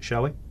terms,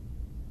 shall we?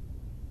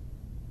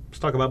 Let's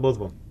talk about both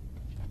of them.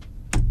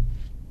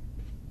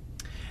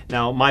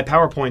 Now, my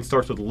PowerPoint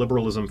starts with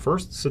liberalism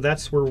first, so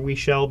that's where we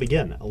shall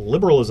begin.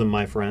 Liberalism,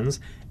 my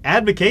friends,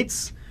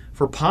 advocates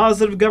for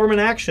positive government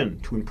action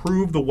to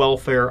improve the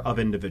welfare of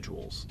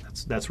individuals.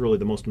 That's really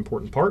the most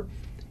important part,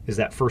 is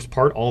that first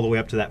part all the way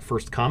up to that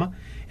first comma.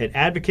 It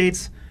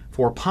advocates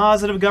for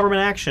positive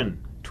government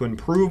action to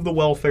improve the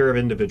welfare of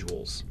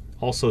individuals.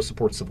 Also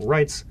supports civil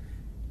rights,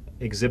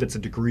 exhibits a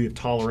degree of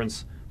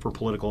tolerance for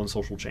political and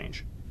social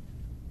change.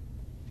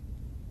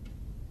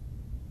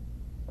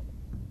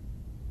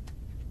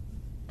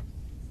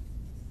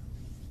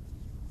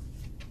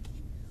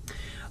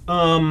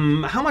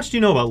 How much do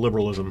you know about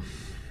liberalism?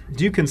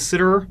 Do you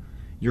consider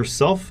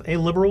yourself a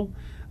liberal?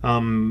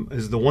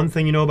 Is the one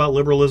thing you know about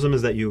liberalism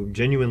is that you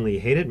genuinely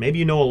hate it? Maybe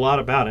you know a lot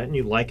about it and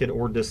you like it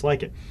or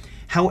dislike it.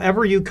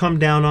 However you come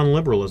down on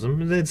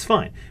liberalism, it's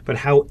fine. But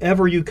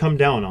however you come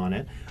down on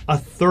it, a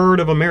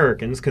third of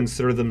Americans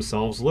consider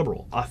themselves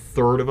liberal. A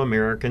third of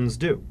Americans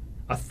do.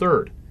 A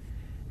third.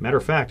 Matter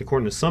of fact,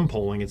 according to some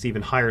polling, it's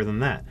even higher than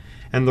that.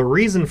 And the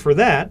reason for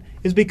that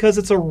is because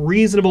it's a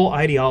reasonable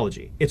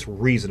ideology. It's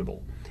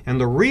reasonable. And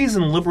the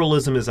reason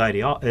liberalism is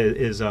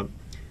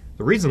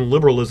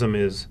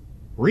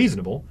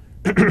reasonable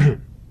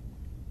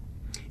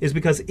is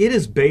because it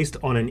is based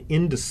on an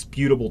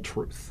indisputable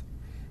truth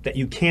that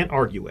you can't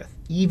argue with,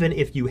 even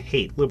if you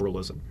hate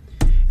liberalism.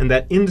 And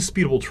that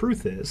indisputable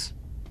truth is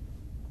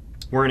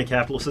We're in a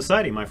capitalist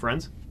society, my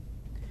friends.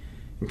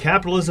 And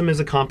capitalism is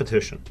a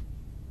competition.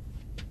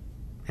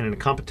 And in a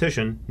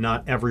competition,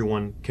 not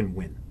everyone can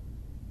win.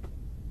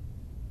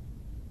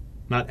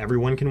 Not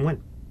everyone can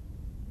win.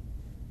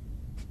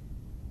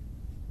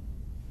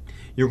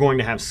 You're going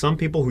to have some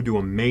people who do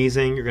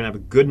amazing. You're going to have a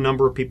good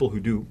number of people who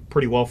do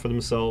pretty well for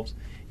themselves.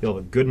 You'll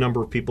have a good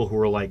number of people who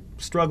are like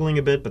struggling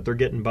a bit, but they're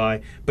getting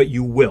by. But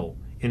you will,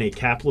 in a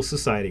capitalist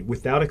society,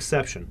 without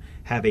exception,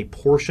 have a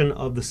portion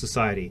of the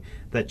society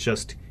that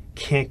just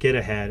can't get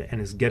ahead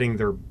and is getting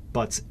their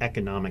butts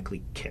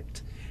economically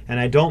kicked. And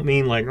I don't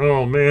mean like,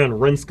 oh man,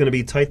 rent's going to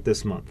be tight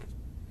this month.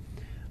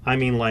 I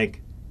mean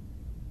like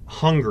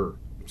hunger,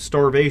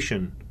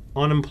 starvation,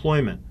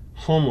 unemployment,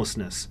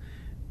 homelessness,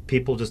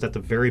 people just at the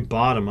very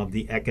bottom of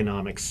the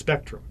economic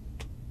spectrum.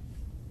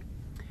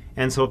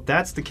 And so if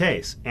that's the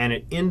case, and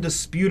it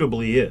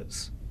indisputably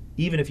is,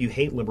 even if you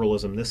hate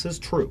liberalism, this is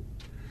true.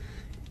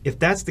 If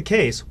that's the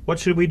case, what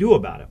should we do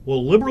about it?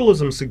 Well,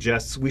 liberalism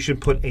suggests we should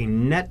put a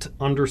net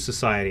under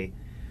society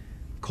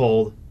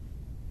called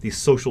the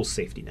social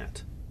safety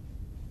net.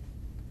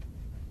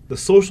 The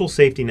social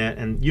safety net,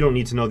 and you don't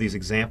need to know these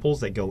examples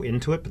that go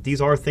into it, but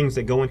these are things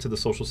that go into the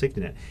social safety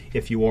net.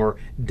 If you are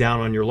down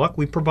on your luck,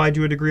 we provide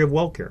you a degree of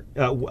welfare.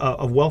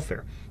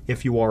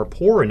 If you are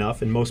poor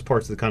enough in most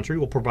parts of the country,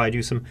 we'll provide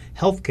you some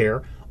health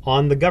care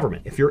on the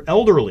government. If you're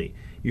elderly,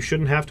 you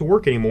shouldn't have to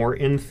work anymore.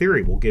 In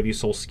theory, we'll give you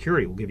Social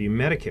Security, we'll give you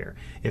Medicare.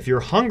 If you're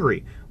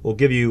hungry, we'll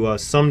give you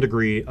some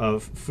degree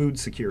of food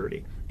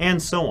security,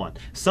 and so on.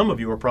 Some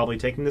of you are probably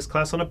taking this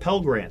class on a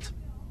Pell Grant.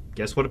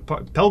 Guess what a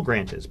Pell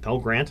Grant is? Pell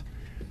Grant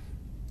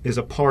is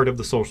a part of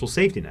the social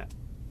safety net.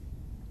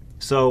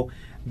 So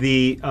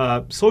the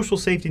social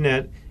safety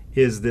net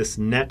is this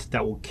net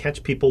that will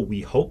catch people,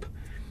 we hope,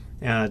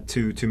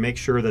 to make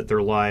sure that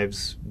their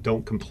lives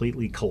don't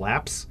completely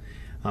collapse.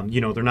 They're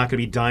not going to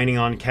be dining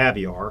on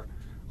caviar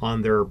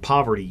on their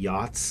poverty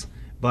yachts,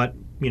 but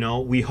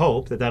we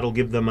hope that that'll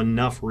give them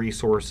enough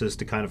resources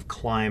to kind of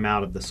climb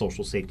out of the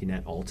social safety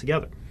net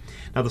altogether.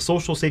 Now, the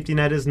social safety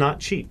net is not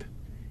cheap.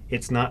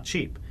 It's not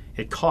cheap.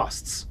 It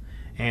costs.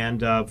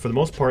 And for the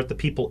most part, the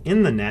people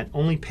in the net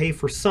only pay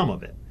for some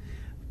of it.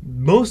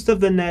 Most of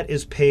the net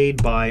is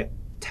paid by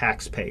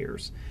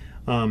taxpayers,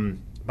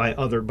 by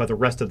the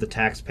rest of the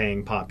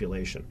tax-paying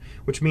population,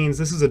 which means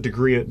this is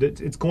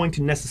it's going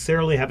to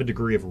necessarily have a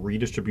degree of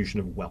redistribution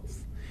of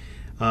wealth.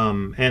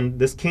 And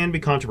this can be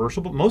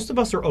controversial, but most of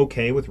us are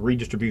okay with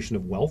redistribution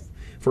of wealth.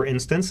 For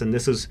instance, and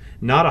this is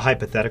not a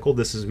hypothetical,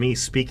 this is me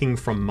speaking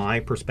from my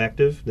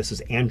perspective. This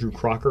is Andrew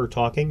Crocker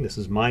talking. This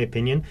is my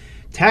opinion.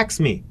 Tax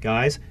me,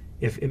 guys.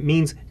 If it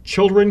means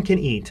children can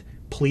eat,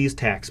 please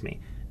tax me.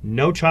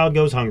 No child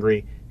goes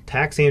hungry.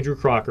 Tax Andrew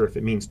Crocker if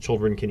it means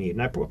children can eat.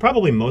 And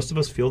probably most of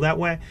us feel that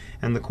way.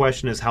 And the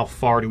question is, how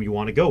far do we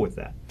want to go with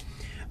that?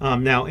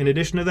 Now, in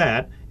addition to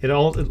that,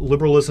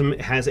 liberalism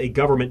has a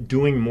government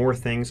doing more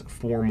things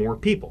for more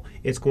people.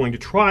 It's going to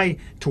try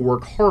to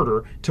work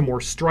harder to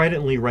more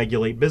stridently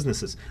regulate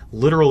businesses.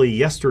 Literally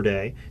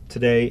yesterday,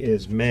 today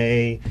is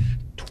May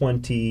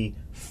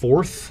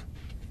 24th.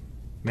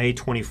 May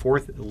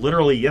 24th,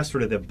 literally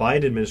yesterday, the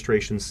Biden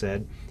administration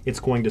said it's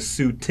going to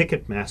sue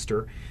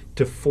Ticketmaster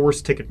to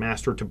force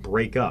Ticketmaster to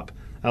break up,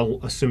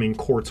 assuming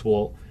courts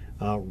will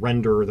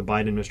render the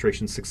Biden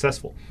administration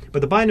successful.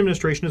 But the Biden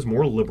administration is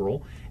more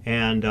liberal,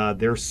 and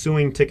they're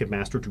suing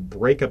Ticketmaster to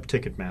break up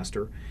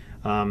Ticketmaster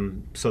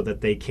so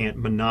that they can't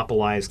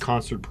monopolize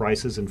concert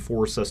prices and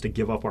force us to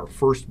give up our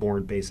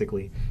firstborn,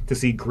 basically, to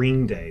see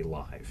Green Day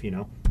live,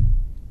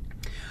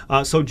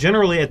 So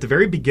generally, at the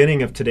very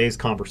beginning of today's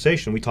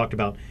conversation, we talked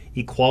about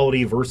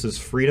equality versus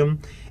freedom.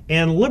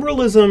 And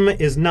liberalism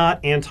is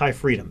not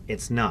anti-freedom.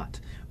 It's not.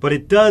 But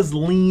it does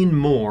lean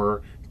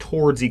more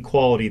towards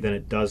equality than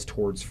it does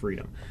towards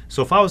freedom.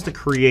 So if I was to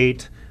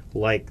create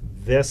like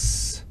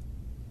this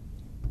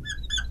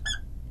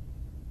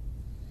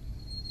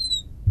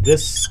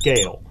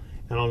scale,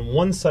 and on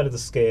one side of the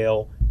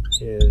scale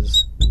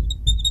is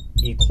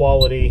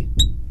equality,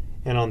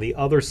 and on the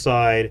other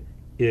side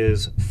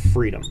is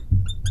freedom.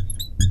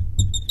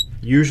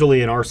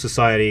 Usually in our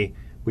society,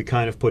 we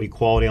kind of put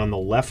equality on the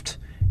left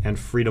and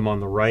freedom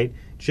on the right.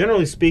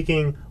 Generally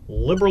speaking,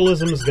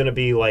 liberalism is going to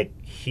be like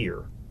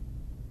here.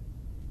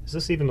 Is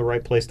this even the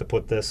right place to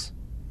put this?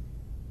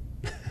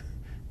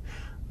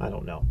 I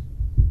don't know.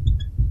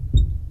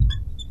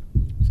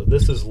 So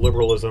this is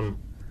liberalism.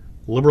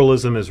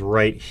 Liberalism is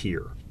right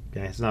here.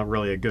 Okay, it's not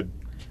really a good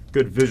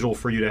visual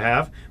for you to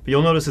have, but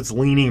you'll notice it's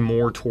leaning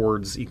more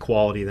towards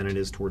equality than it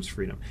is towards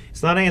freedom.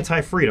 It's not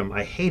anti-freedom.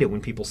 I hate it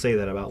when people say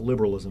that about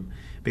liberalism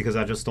because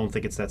I just don't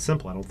think it's that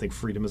simple. I don't think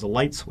freedom is a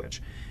light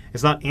switch.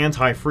 It's not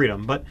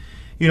anti-freedom, but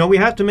we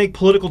have to make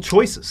political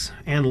choices,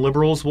 and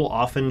liberals will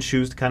often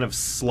choose to kind of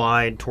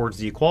slide towards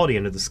the equality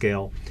end of the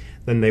scale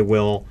than they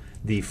will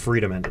the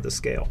freedom end of the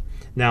scale.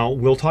 Now,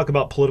 we'll talk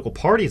about political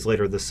parties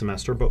later this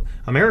semester, but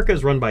America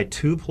is run by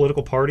two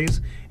political parties,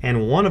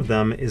 and one of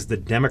them is the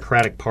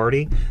Democratic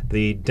Party.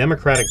 The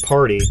Democratic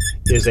Party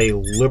is a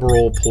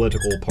liberal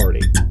political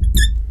party.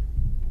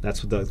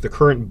 That's what the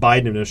current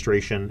Biden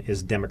administration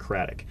is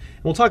Democratic.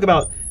 And we'll talk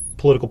about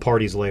political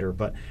parties later,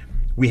 but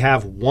we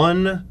have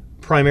one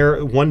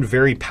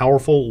very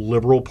powerful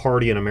liberal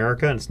party in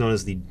America, and it's known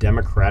as the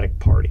Democratic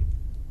Party.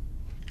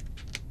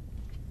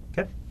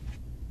 Okay?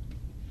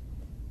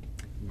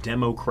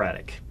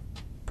 Democratic.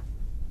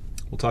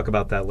 We'll talk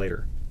about that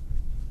later.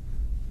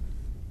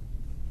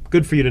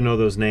 Good for you to know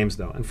those names,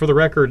 though. And for the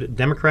record,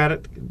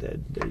 Democratic,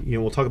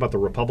 we'll talk about the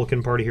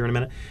Republican Party here in a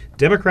minute.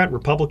 Democrat,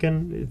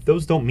 Republican,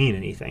 those don't mean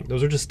anything.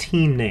 Those are just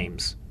team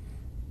names.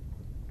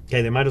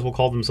 Okay, they might as well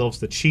call themselves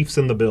the Chiefs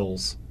and the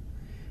Bills.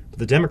 But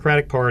the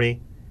Democratic Party,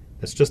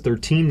 that's just their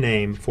team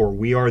name for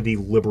we are the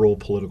liberal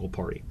political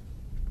party.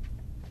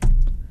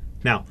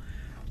 Now,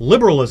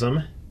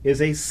 liberalism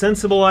is a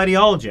sensible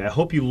ideology. I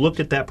hope you looked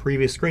at that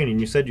previous screen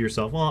and you said to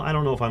yourself, well, I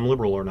don't know if I'm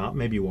liberal or not.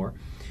 Maybe you are.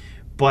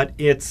 But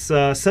it's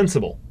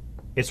sensible.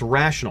 It's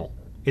rational.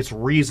 It's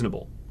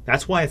reasonable.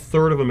 That's why a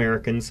third of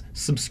Americans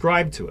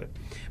subscribe to it.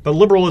 But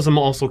liberalism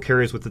also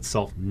carries with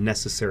itself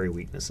necessary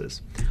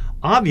weaknesses.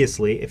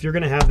 Obviously, if you're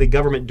going to have the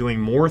government doing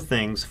more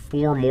things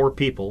for more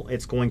people,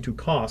 it's going to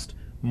cost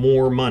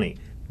more money.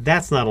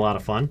 That's not a lot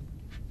of fun.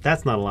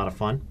 That's not a lot of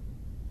fun.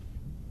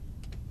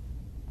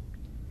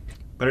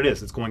 But it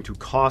is. It's going to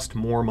cost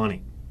more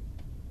money.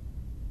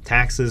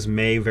 Taxes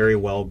may very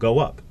well go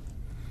up.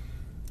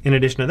 In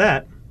addition to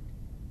that,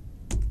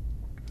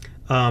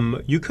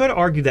 you could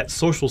argue that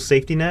social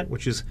safety net,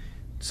 which is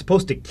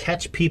supposed to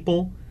catch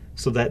people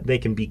so that they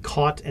can be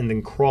caught and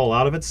then crawl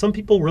out of it, some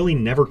people really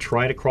never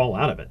try to crawl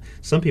out of it.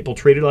 Some people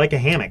treat it like a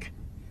hammock.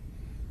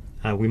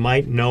 We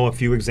might know a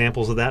few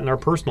examples of that in our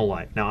personal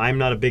life. Now, I'm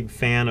not a big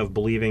fan of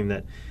believing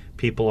that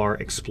people are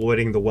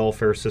exploiting the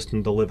welfare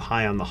system to live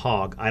high on the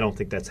hog. I don't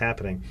think that's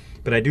happening.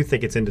 But I do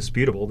think it's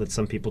indisputable that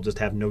some people just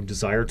have no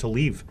desire to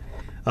leave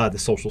the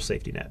social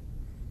safety net.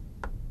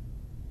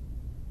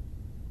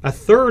 A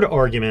third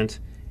argument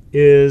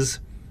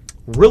is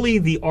really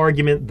the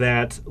argument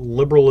that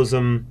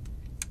liberalism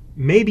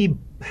maybe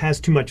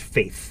has too much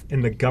faith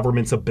in the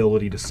government's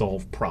ability to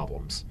solve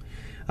problems.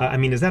 I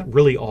mean, is that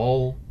really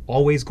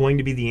always going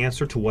to be the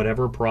answer to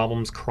whatever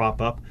problems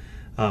crop up?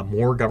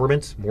 More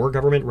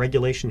government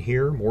regulation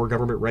here, more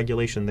government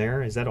regulation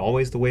there. Is that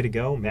always the way to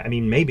go? I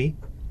mean, maybe,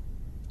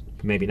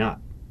 maybe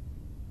not.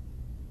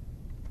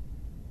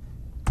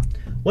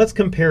 Let's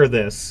compare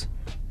this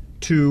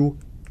to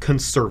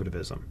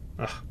conservatism.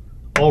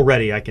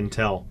 Already I can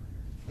tell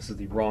this is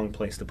the wrong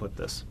place to put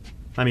this.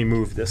 Let me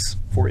move this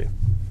for you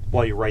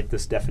while you write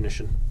this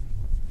definition,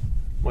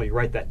 while you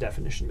write that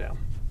definition down.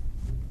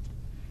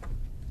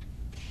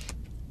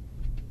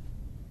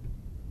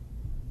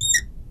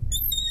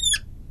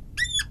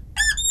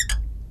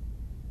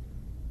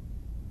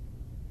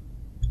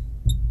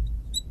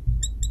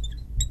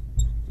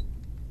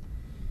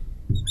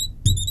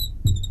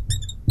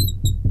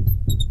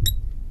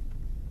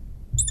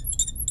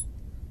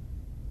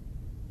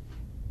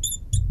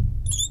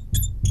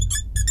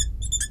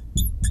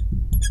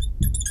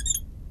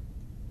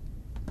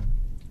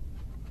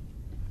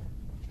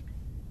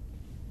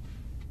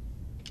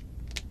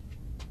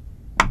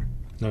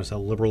 Notice how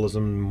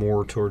liberalism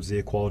more towards the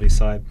equality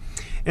side.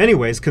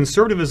 Anyways,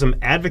 conservatism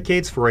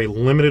advocates for a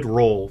limited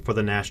role for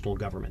the national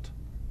government.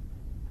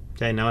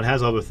 Okay, now it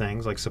has other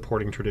things like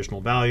supporting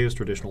traditional values,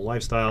 traditional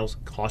lifestyles,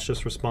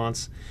 cautious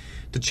response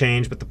to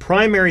change, but the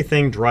primary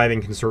thing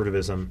driving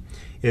conservatism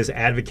is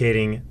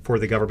advocating for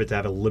the government to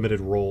have a limited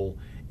role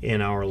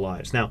in our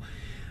lives. Now,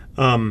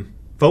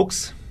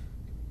 folks,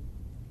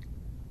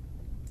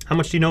 how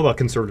much do you know about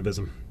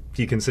conservatism?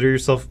 Do you consider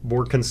yourself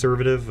more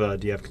conservative?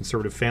 Do you have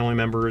conservative family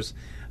members?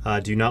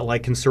 Do you not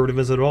like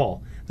conservatism at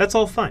all? That's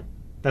all fine.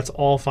 That's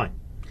all fine.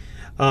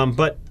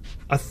 But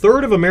a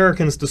third of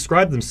Americans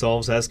describe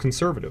themselves as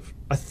conservative.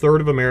 A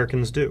third of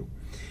Americans do.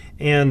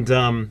 And,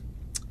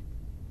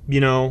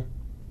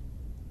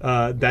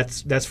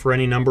 that's for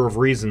any number of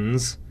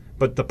reasons.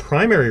 But the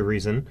primary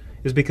reason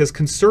is because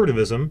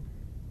conservatism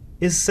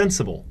is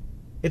sensible.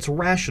 It's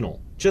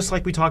rational, just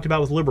like we talked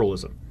about with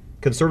liberalism.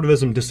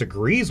 Conservatism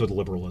disagrees with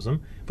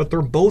liberalism, but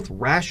they're both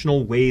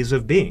rational ways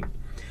of being.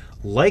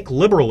 Like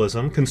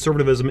liberalism,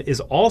 conservatism is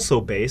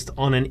also based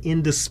on an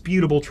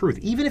indisputable truth.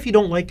 Even if you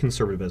don't like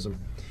conservatism,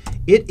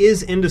 it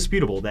is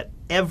indisputable that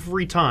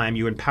every time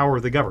you empower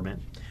the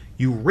government,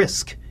 you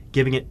risk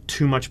giving it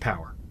too much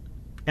power.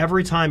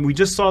 Every time, we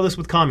just saw this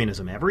with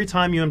communism, every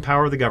time you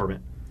empower the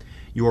government,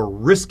 you are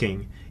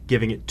risking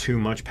giving it too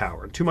much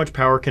power. Too much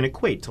power can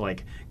equate to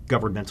like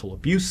governmental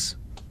abuse.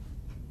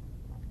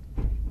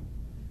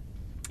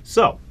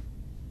 So,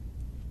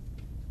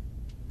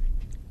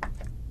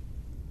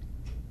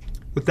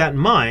 with that in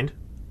mind,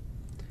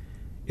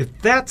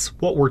 if that's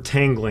what we're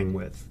tangling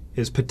with,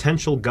 is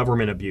potential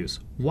government abuse,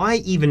 why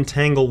even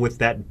tangle with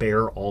that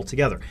bear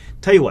altogether?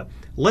 Tell you what,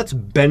 let's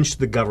bench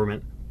the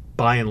government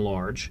by and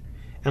large,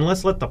 and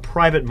let's let the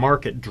private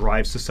market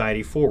drive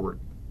society forward.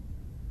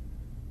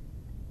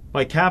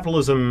 Like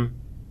capitalism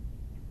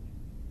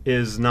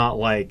is not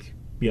like,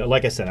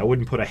 like I said, I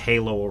wouldn't put a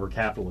halo over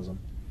capitalism.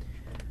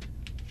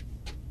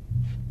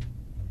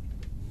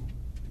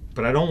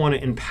 but I don't want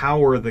to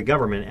empower the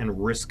government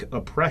and risk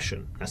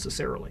oppression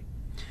necessarily.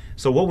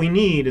 So what we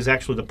need is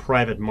actually the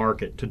private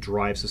market to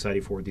drive society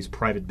forward, these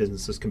private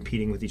businesses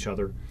competing with each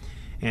other.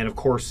 And of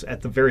course,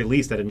 at the very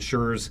least, that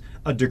ensures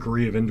a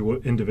degree of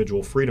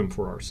individual freedom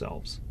for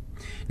ourselves.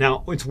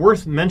 Now, it's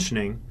worth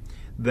mentioning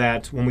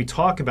that when we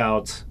talk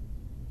about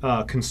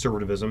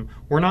conservatism,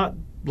 we're not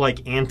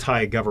like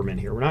anti-government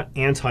here. We're not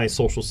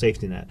anti-social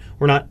safety net.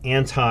 We're not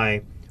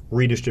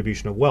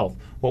anti-redistribution of wealth.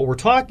 What we're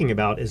talking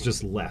about is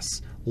just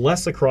less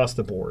across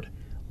the board,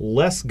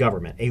 less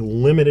government, a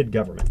limited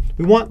government.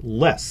 We want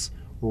less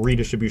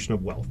redistribution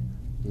of wealth,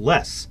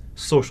 less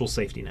social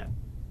safety net.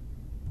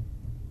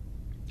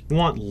 We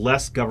want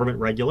less government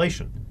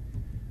regulation.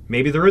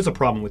 Maybe there is a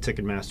problem with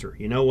Ticketmaster.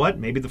 You know what?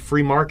 Maybe the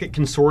free market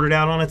can sort it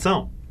out on its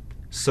own.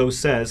 So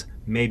says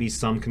maybe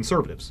some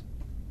conservatives.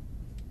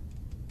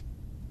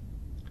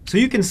 So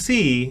you can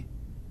see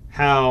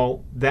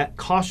how that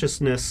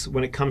cautiousness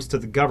when it comes to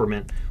the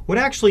government would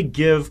actually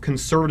give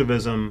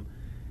conservatism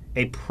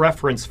a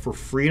preference for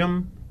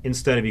freedom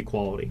instead of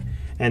equality.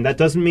 And that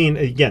doesn't mean,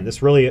 again,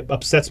 this really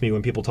upsets me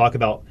when people talk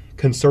about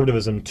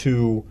conservatism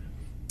too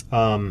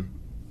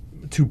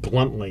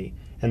bluntly,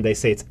 and they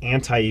say it's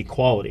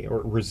anti-equality or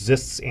it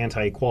resists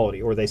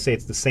anti-equality, or they say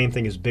it's the same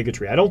thing as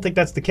bigotry. I don't think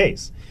that's the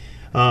case.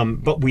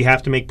 But we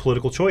have to make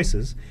political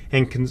choices,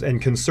 and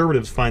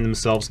conservatives find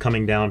themselves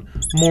coming down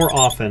more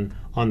often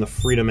on the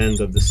freedom end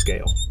of the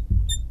scale.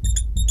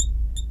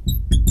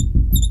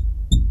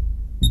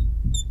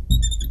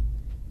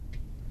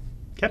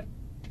 Okay.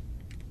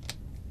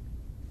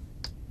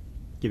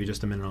 Give you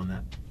just a minute on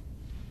that.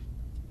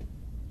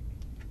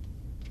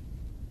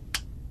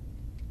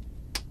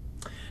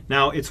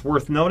 Now, it's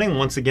worth noting,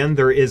 once again,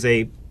 there is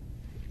a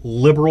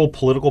liberal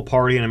political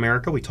party in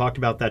America. We talked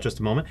about that just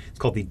a moment. It's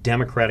called the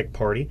Democratic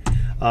Party.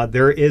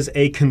 There is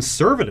a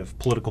conservative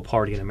political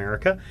party in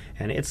America,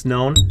 and it's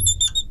known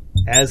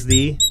as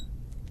the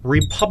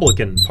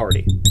Republican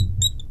Party.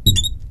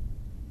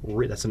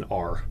 That's an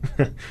R.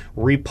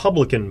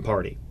 Republican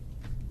Party.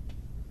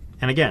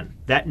 And again,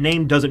 that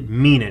name doesn't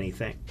mean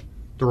anything.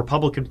 The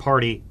Republican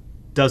Party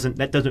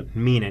doesn't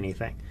mean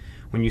anything.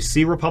 When you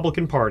see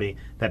Republican Party,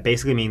 that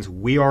basically means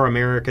we are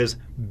America's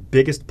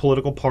biggest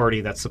political party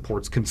that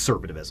supports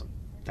conservatism.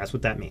 That's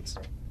what that means.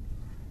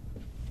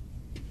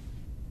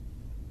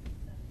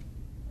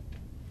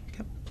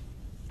 Okay.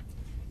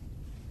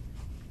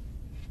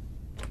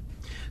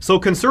 So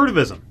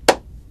conservatism.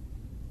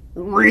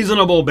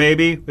 Reasonable,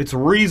 baby. It's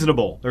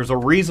reasonable. There's a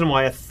reason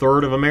why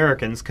 1/3 of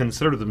Americans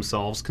consider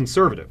themselves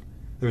conservative.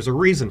 There's a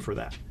reason for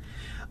that.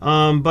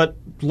 But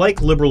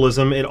like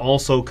liberalism, it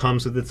also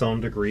comes with its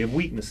own degree of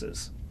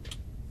weaknesses.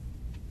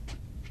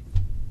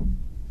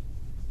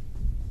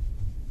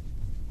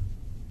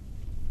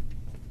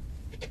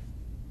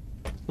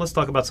 Let's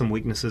talk about some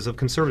weaknesses of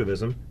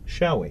conservatism,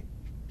 shall we?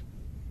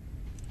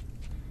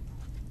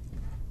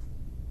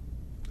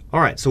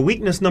 All right, so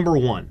weakness number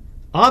 1.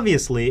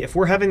 Obviously, if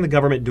we're having the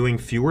government doing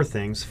fewer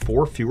things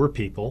for fewer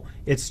people,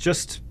 it's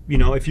just,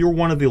 if you're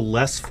one of the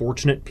less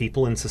fortunate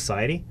people in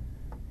society,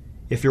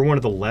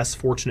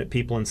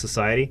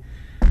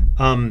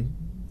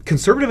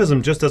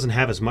 conservatism just doesn't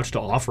have as much to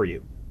offer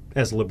you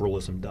as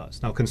liberalism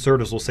does. Now,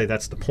 conservatives will say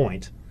that's the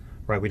point,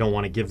 right? We don't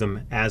want to give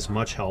them as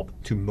much help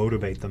to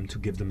motivate them to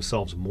give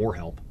themselves more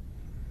help.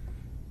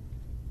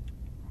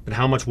 But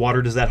how much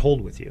water does that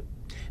hold with you?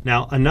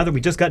 Now,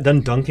 we just got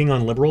done dunking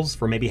on liberals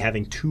for maybe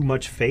having too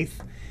much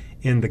faith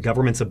in the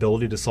government's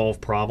ability to solve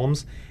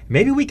problems.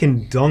 Maybe we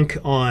can dunk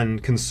on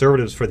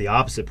conservatives for the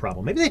opposite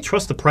problem. Maybe they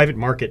trust the private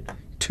market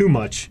too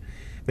much.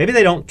 Maybe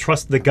they don't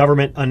trust the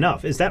government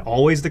enough. Is that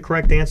always the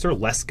correct answer?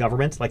 Less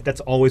government? Like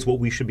that's always what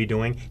we should be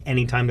doing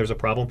anytime there's a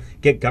problem?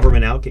 Get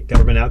government out, get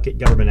government out, get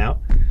government out.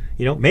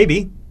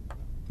 Maybe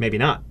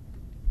not.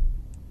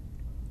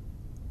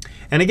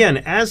 And again,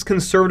 as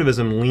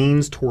conservatism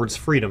leans towards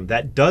freedom,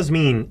 that does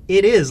mean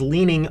it is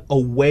leaning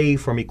away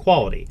from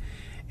equality.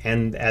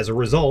 And as a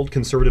result,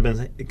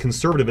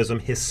 conservatism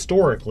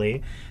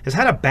historically has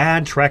had a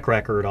bad track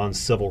record on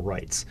civil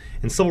rights.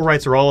 And civil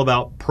rights are all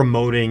about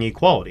promoting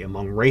equality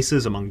among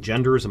races, among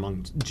genders,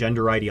 among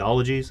gender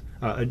ideologies,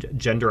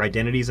 gender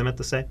identities, I meant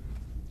to say.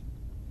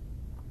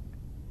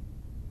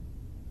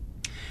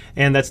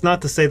 And that's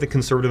not to say that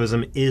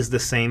conservatism is the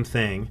same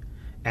thing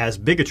as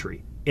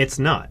bigotry. It's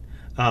not.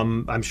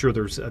 I'm sure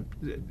there's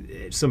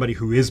somebody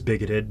who is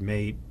bigoted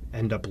may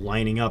end up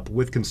lining up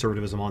with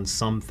conservatism on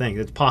some thing.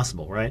 It's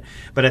possible, right?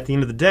 But at the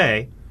end of the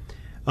day,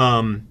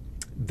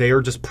 they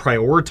are just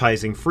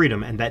prioritizing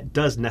freedom, and that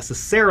does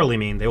necessarily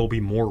mean they will be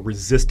more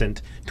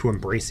resistant to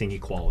embracing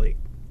equality.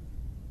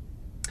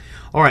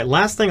 All right,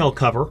 last thing I'll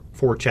cover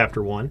for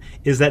Chapter 1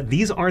 is that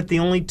these aren't the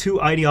only two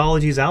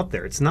ideologies out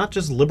there. It's not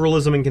just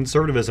liberalism and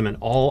conservatism and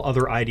all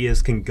other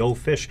ideas can go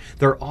fish.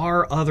 There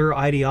are other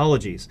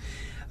ideologies.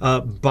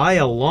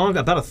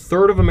 About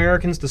 1/3 of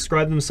Americans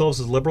describe themselves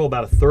as liberal,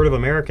 about 1/3 of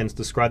Americans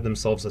describe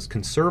themselves as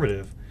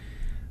conservative.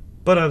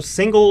 But a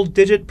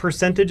single-digit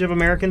percentage of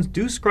Americans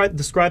do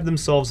describe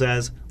themselves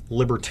as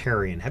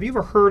libertarian. Have you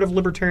ever heard of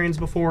libertarians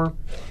before?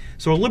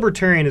 So a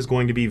libertarian is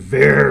going to be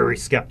very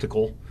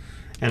skeptical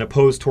and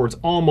opposed towards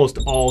almost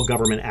all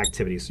government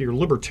activity. So your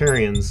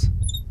libertarians,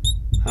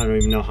 I don't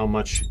even know how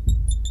much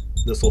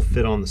this will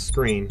fit on the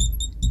screen.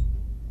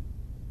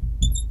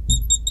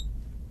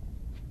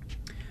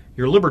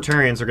 Your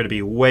libertarians are going to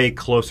be way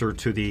closer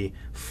to the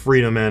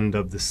freedom end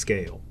of the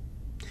scale.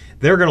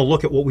 They're going to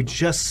look at what we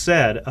just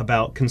said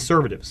about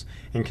conservatives.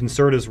 And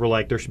conservatives were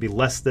like, there should be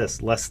less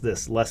this, less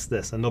this, less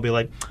this. And they'll be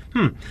like,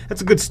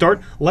 that's a good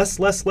start. Less,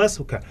 less, less.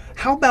 Okay.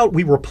 How about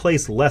we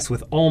replace less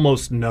with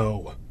almost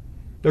no?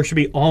 There should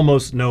be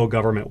almost no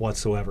government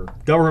whatsoever.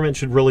 Government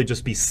should really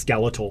just be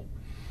skeletal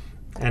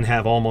and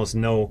have almost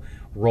no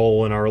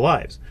role in our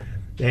lives.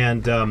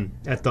 And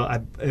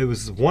it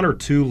was 1 or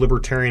 2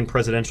 libertarian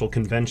presidential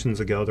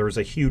conventions ago, there was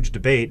a huge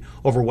debate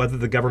over whether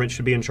the government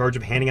should be in charge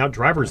of handing out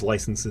driver's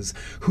licenses.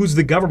 Who's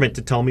the government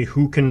to tell me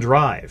who can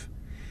drive?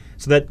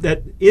 So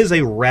that is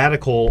a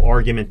radical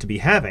argument to be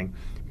having.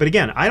 But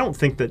again, I don't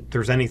think that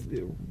there's any...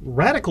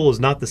 Radical is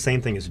not the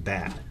same thing as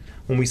bad.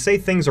 When we say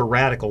things are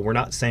radical, we're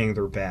not saying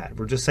they're bad.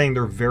 We're just saying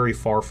they're very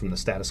far from the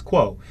status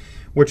quo,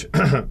 which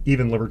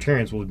even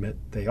libertarians will admit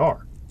they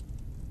are.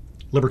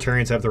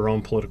 Libertarians have their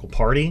own political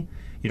party.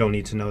 You don't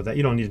need to know that.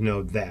 You don't need to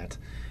know that.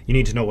 You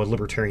need to know what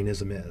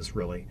libertarianism is,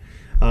 really.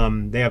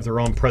 They have their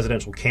own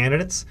presidential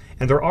candidates,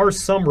 and there are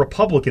some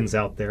Republicans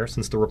out there,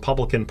 since the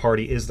Republican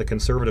Party is the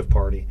conservative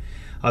party.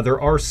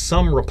 There are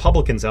some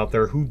Republicans out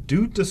there who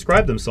do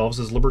describe themselves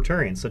as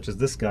libertarians, such as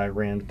this guy,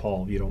 Rand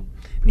Paul. You don't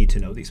need to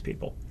know these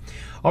people.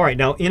 All right,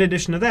 now, in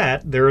addition to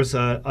that, there's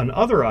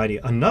another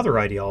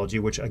ideology,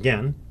 which,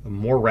 again,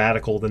 more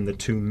radical than the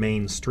 2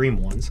 mainstream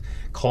ones,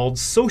 called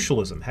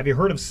socialism. Have you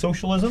heard of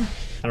socialism?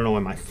 I don't know why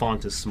my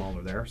font is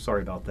smaller there.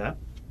 Sorry about that.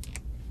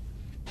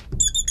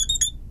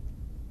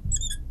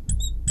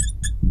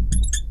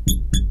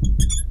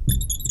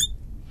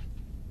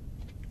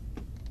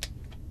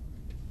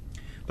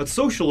 But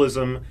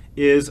socialism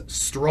is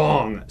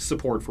strong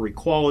support for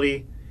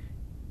equality,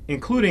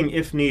 including,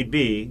 if need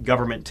be,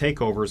 government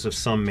takeovers of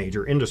some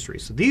major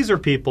industries. So these are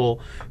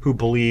people who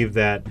believe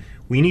that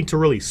we need to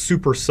really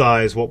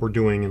supersize what we're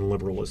doing in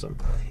liberalism.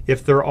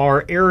 If there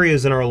are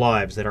areas in our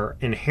lives that are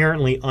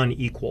inherently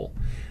unequal,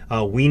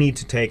 we need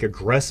to take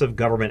aggressive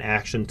government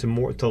action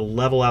to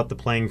level out the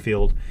playing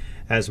field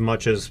as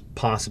much as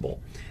possible.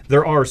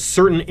 There are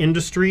certain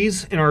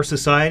industries in our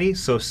society,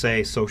 so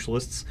say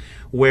socialists,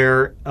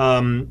 where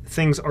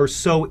things are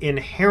so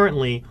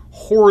inherently,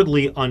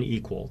 horridly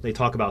unequal. They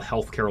talk about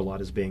healthcare a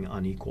lot as being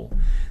unequal.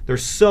 They're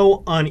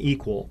so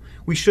unequal.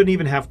 We shouldn't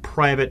even have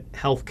private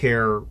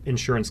healthcare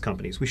insurance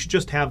companies. We should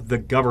just have the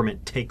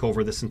government take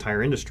over this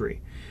entire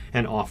industry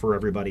and offer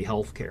everybody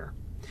healthcare.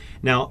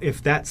 Now,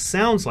 if that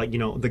sounds like,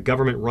 the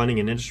government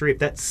running an industry, if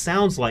that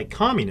sounds like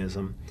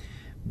communism,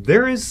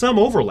 there is some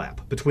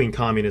overlap between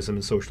communism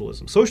and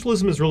socialism.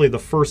 Socialism is really the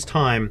first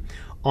time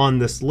on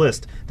this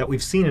list that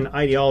we've seen an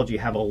ideology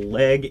have a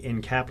leg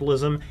in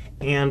capitalism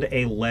and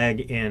a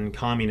leg in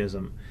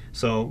communism.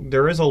 So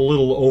there is a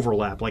little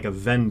overlap, like a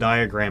Venn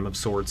diagram of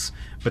sorts,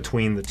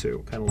 between the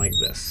two, kind of like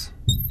this.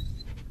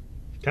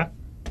 Okay?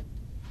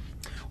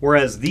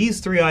 Whereas these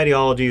 3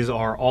 ideologies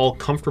are all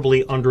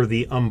comfortably under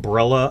the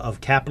umbrella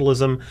of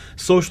capitalism,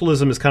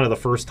 socialism is kind of the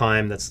first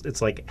time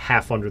it's like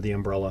half under the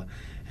umbrella.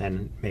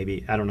 And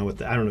maybe, I don't know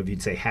if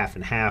you'd say half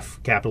and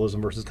half,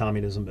 capitalism versus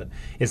communism, but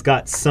it's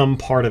got some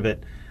part of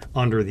it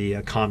under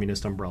the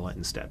communist umbrella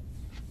instead.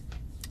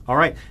 All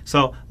right,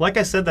 so like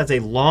I said, that's a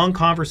long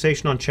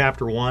conversation on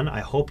Chapter 1. I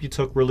hope you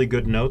took really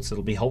good notes.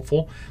 It'll be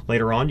helpful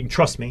later on. You can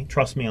trust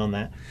me on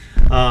that.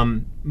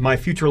 My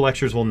future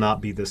lectures will not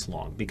be this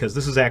long because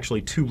this is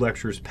actually 2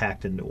 lectures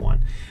packed into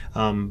one.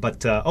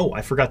 Oh,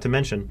 I forgot to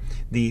mention,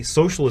 the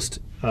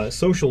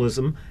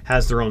socialism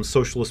has their own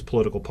socialist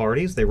political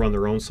parties. They run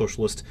their own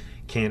socialist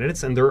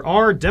candidates, and there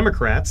are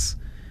Democrats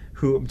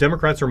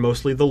are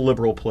mostly the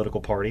liberal political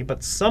party,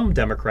 but some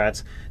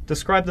Democrats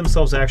describe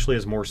themselves actually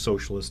as more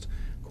socialist.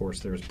 Of course,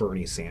 there's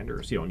Bernie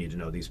Sanders. You don't need to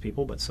know these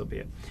people, but so be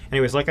it.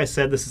 Anyways, like I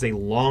said, this is a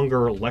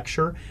longer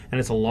lecture, and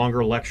it's a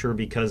longer lecture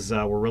because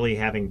we're really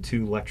having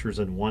 2 lectures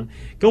in one.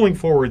 Going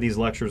forward, these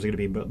lectures are going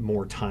to be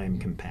more time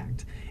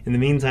compact. In the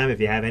meantime,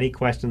 if you have any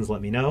questions,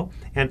 let me know.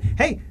 And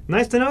hey,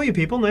 nice to know you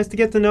people. Nice to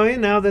get to know you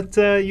now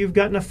that you've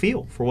gotten a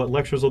feel for what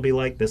lectures will be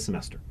like this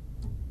semester.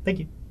 Thank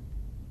you.